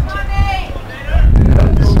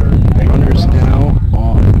 Runners now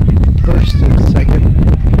on first and second,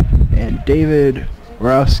 and David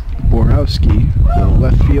Borowski, the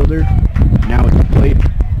left fielder, now at the plate,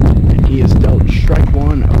 and He is dealt strike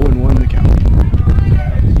one, 0-1 the count.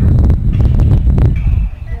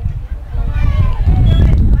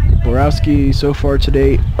 Borowski so far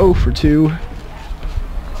today 0 for 2,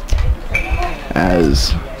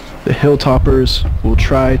 as the Hilltoppers will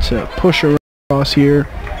try to push across here.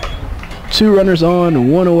 2 runners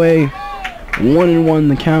on, 1 away, 1-1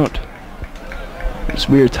 the count. As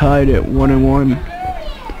we are tied at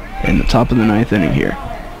 1-1 in the top of the 9th inning here.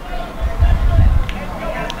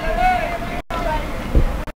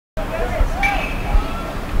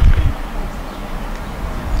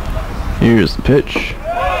 Here's the pitch.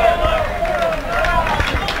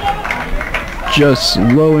 Just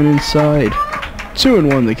low and inside.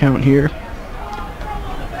 2-1 the count here.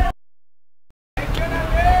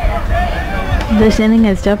 This inning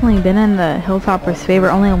has definitely been in the Hilltoppers'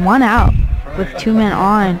 favor. Only 1 out with 2 men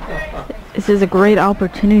on. This is a great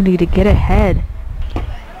opportunity to get ahead,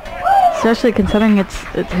 especially considering it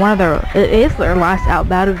is their last out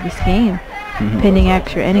bat of this game. Pending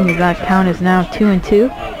extra innings, that count is now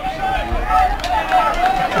 2-2.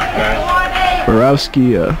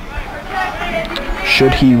 Borowski,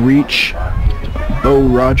 should he reach, Bo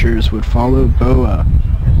Rogers would follow. Bo,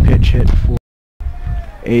 pitch hit for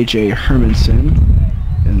A.J. Hermanson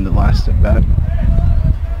in the last at bat.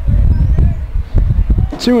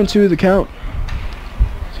 2-2 the count.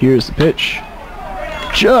 Here's the pitch.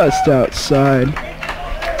 Just outside.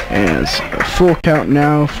 And it's a full count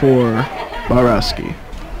now for Borowski.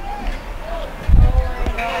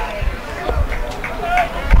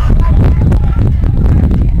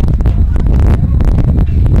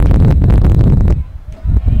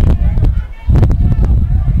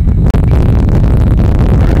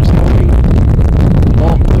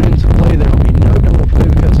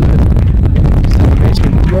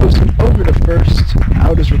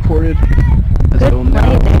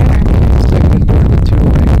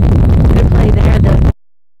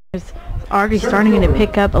 Already starting to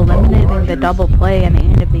pick up, eliminating the double play in the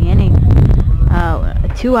end of the inning.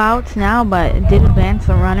 2 outs now, but it did advance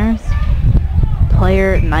the runners.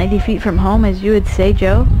 Player 90 feet from home, as you would say,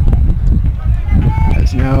 Joe.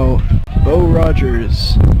 As now Bo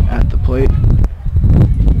Rogers at the plate.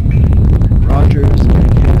 Rogers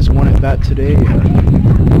has 1 at bat today.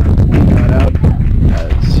 Got out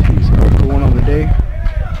as he's 0 for 1 on the day.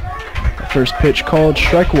 The first pitch called,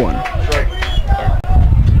 strike 1.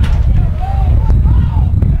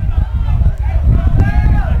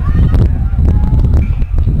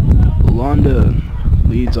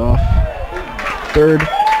 Leads off. Third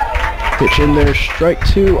pitch in there, strike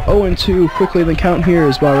 2, 0-2. Quickly the count here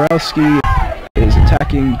as Borowski is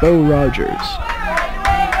attacking Bo Rogers.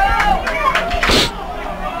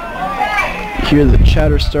 You hear the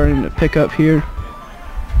chatter starting to pick up here.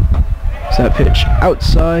 Is that pitch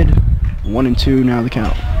outside? 1-2 now the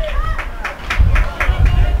count.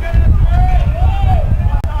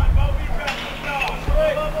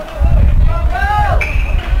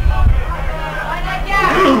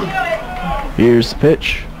 Here's the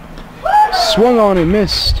pitch. Swung on and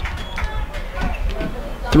missed.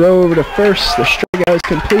 Throw over to first. The strikeout is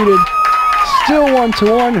completed. Still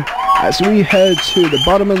 1-1 as we head to the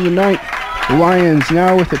bottom of the 9th. The Lions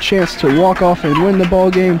now with a chance to walk off and win the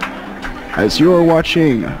ball game, as you're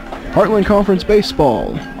watching Heartland Conference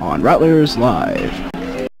Baseball on Rattlers Live.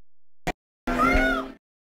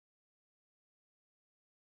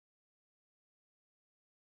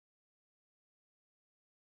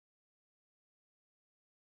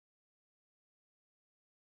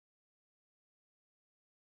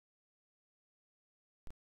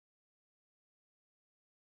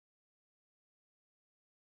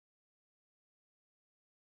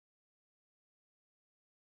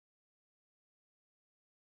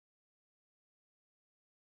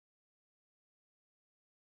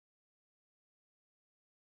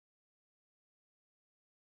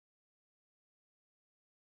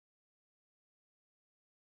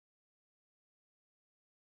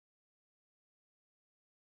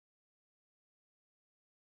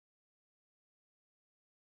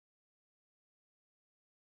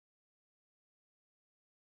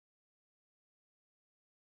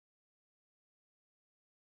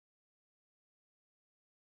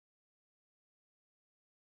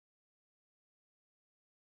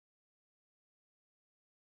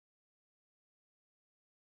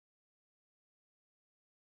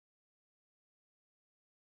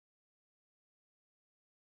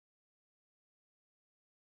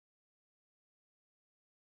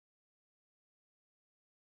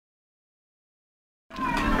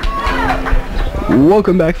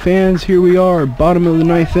 Welcome back, fans. Here we are, bottom of the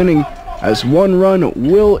 9th inning. as one run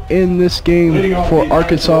will end this game for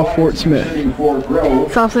Arkansas Fort Smith.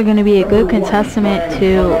 It's also going to be a good testament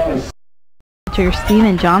to pitcher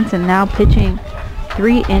Steven Johnson, now pitching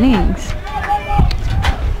 3 innings.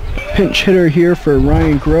 Pinch hitter here for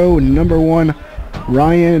Ryan Grow, number 1,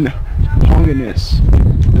 Ryan Ponganis,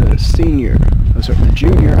 the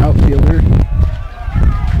junior outfielder.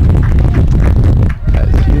 As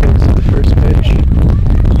he looks at the first pitch.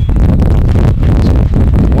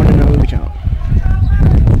 1-0 the count.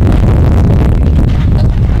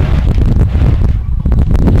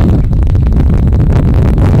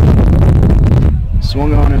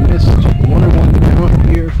 Swung on and missed. 1-1 the count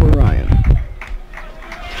here for Ryan.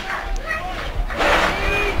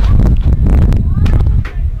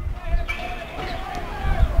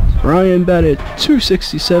 Ryan batted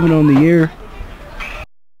 .267 on the year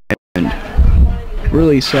and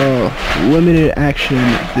really saw limited action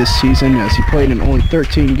this season as he played in only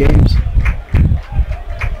 13 games.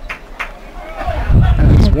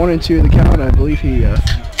 As 1-2 the count, I believe he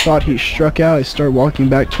thought he struck out. He started walking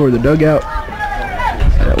back toward the dugout.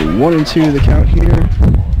 1-2 the count here.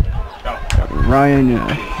 Ryan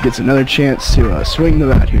gets another chance to swing the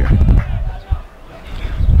bat here.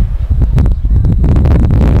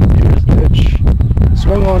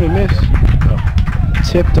 Swung on and missed.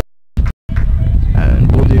 Tipped up.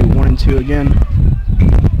 And we'll do 1-2 again.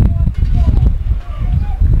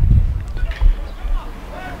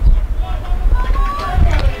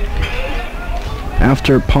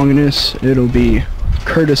 After Ponganis, it'll be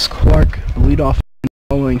Curtis Clark, leadoff,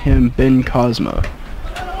 following him Ben Cosma.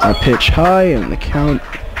 A pitch high, and the count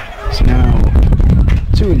is now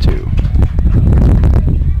 2-2.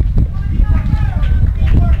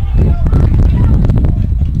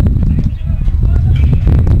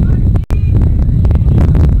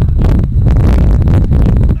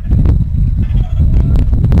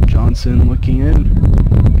 Looking in.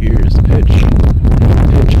 Here's the pitch.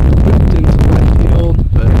 Pitch whipped into left field,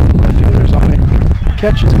 but left fielder's on it.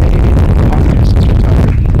 Catch is made. Ponganis is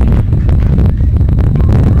retired.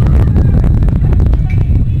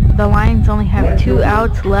 The Lions only have 2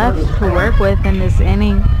 outs left to work with in this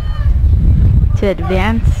inning to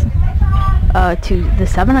advance to the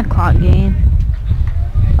 7 o'clock game.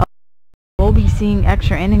 We'll be seeing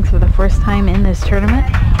extra innings for the first time in this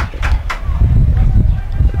tournament.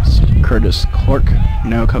 Curtis Clark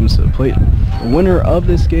now comes to the plate. The winner of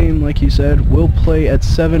this game, like you said, will play at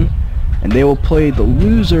 7, and they will play the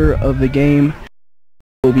loser of the game.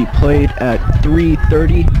 Will be played at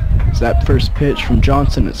 3:30. As that first pitch from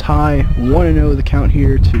Johnson is high. 1-0 the count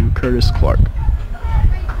here to Curtis Clark.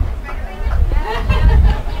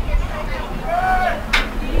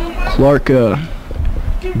 Clark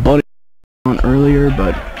bunted on earlier,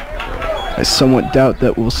 but I somewhat doubt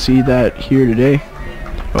that we'll see that here today.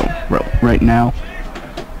 Well, right now.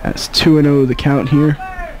 That's 2-0 the count here.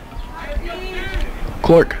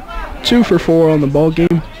 Clark, 2 for 4 on the ball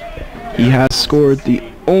game. He has scored the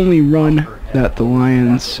only run that the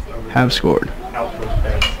Lions have scored.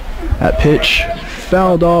 That pitch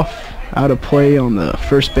fouled off, out of play on the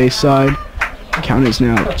first base side. The count is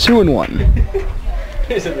now 2-1.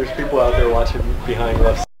 He said there's people out there watching behind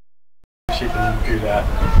left. She can do that.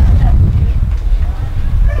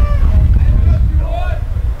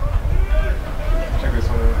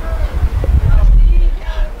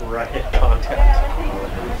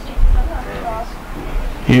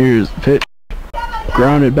 Here's the pitch.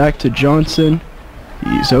 Grounded back to Johnson.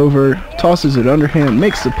 He's over, tosses it underhand,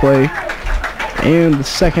 makes the play, and the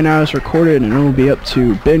second out is recorded, and it will be up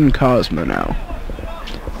to Ben Cosma now.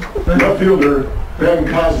 The outfielder, Ben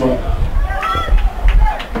Cosma.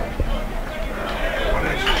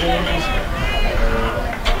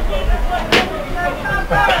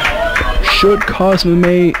 Should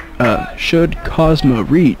Cosma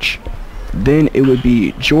reach, then it would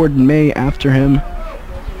be Jordan May after him.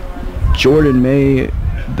 Jordan May,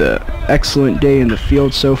 the excellent day in the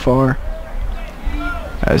field so far,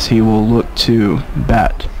 as he will look to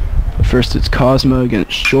bat. But first it's Cosma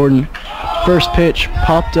against Jordan. First pitch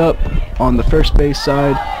popped up on the first base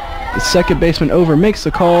side. The second baseman over makes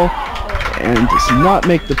the call and does not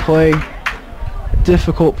make the play.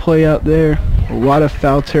 Difficult play out there. A lot of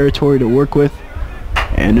foul territory to work with.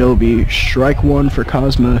 And it'll be strike 1 for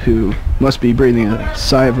Cosma, who must be breathing a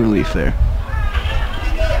sigh of relief there.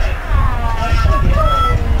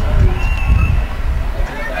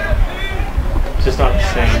 It's just not the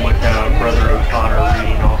same with Brother O'Connor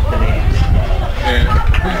reading off the names.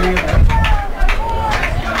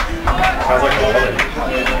 Sounds like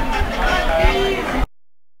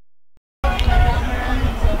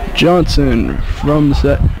a Johnson from the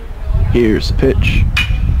set. Here's the pitch.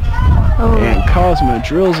 Oh. And Cosma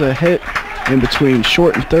drills a hit in between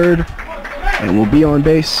short and third and will be on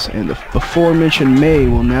base, and the aforementioned May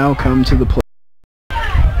will now come to the plate.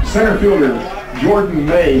 Center fielder, Jordan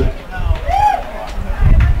May.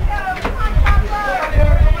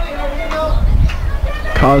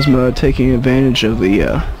 Cosma taking advantage of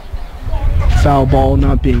the foul ball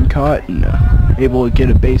not being caught and able to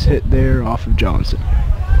get a base hit there off of Johnson.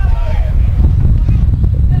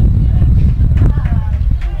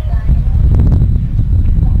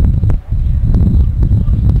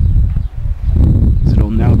 So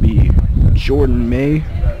it'll now be Jordan May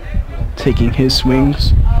taking his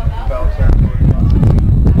swings.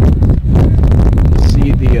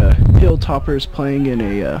 See the Hilltoppers playing in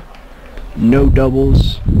a no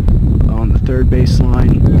doubles on the third base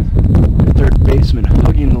line. Third baseman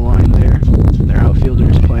hugging the line there. Their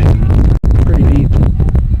outfielders playing pretty deep.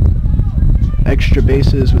 Extra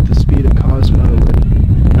bases with the speed of Cosmo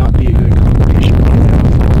would not be a good combination right now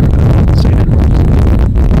for St. Edwards.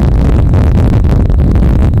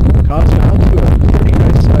 Cosmo out to a pretty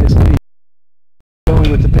nice size lead. Going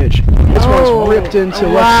with the pitch. This one's ripped into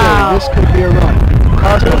left center. This could be a run.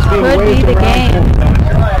 Cosmo's being waved around.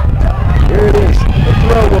 Here it is. The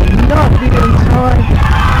throw will not be in time.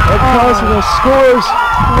 And Cosmo scores.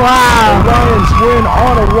 Wow. The Lions win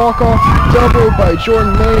on a walk-off double by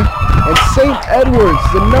Jordan May. And St. Edwards,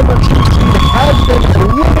 the number 2 seed, has been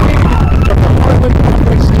eliminated from the Heartland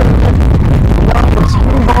Conference tournament. Now let's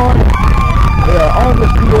move on. They are on the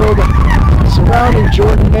field surrounding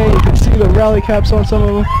Jordan May. You can see the rally caps on some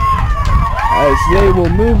of them. As they will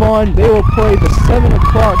move on, they will play the 7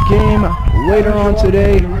 o'clock game later on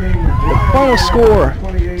today. The final score,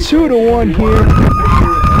 2-1 here.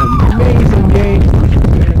 An amazing game.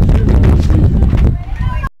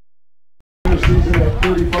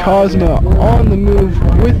 Cosma on the move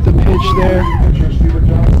with the pitch there.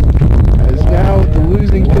 As now the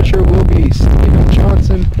losing pitcher will be Steven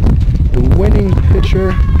Johnson, the winning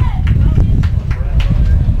pitcher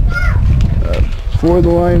for the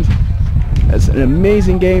Lions. That's an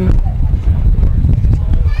amazing game.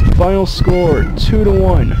 Final score,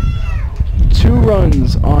 2-1. 2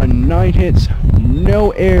 runs on 9 hits,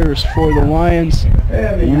 no errors for the Lions.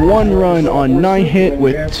 1 run on 9 hit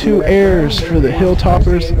with 2 errors for the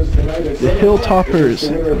Hilltoppers. The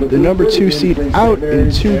Hilltoppers, the number 2 seed, out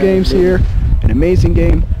in 2 games here. An amazing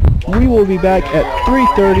game. We will be back at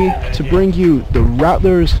 3:30 to bring you the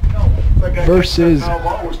Rattlers versus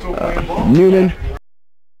Newman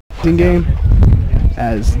game.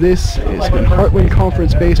 As this has been Heartland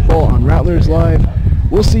Conference Baseball on Rattlers Live.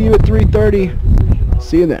 We'll see you at 3:30.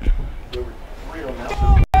 See you then.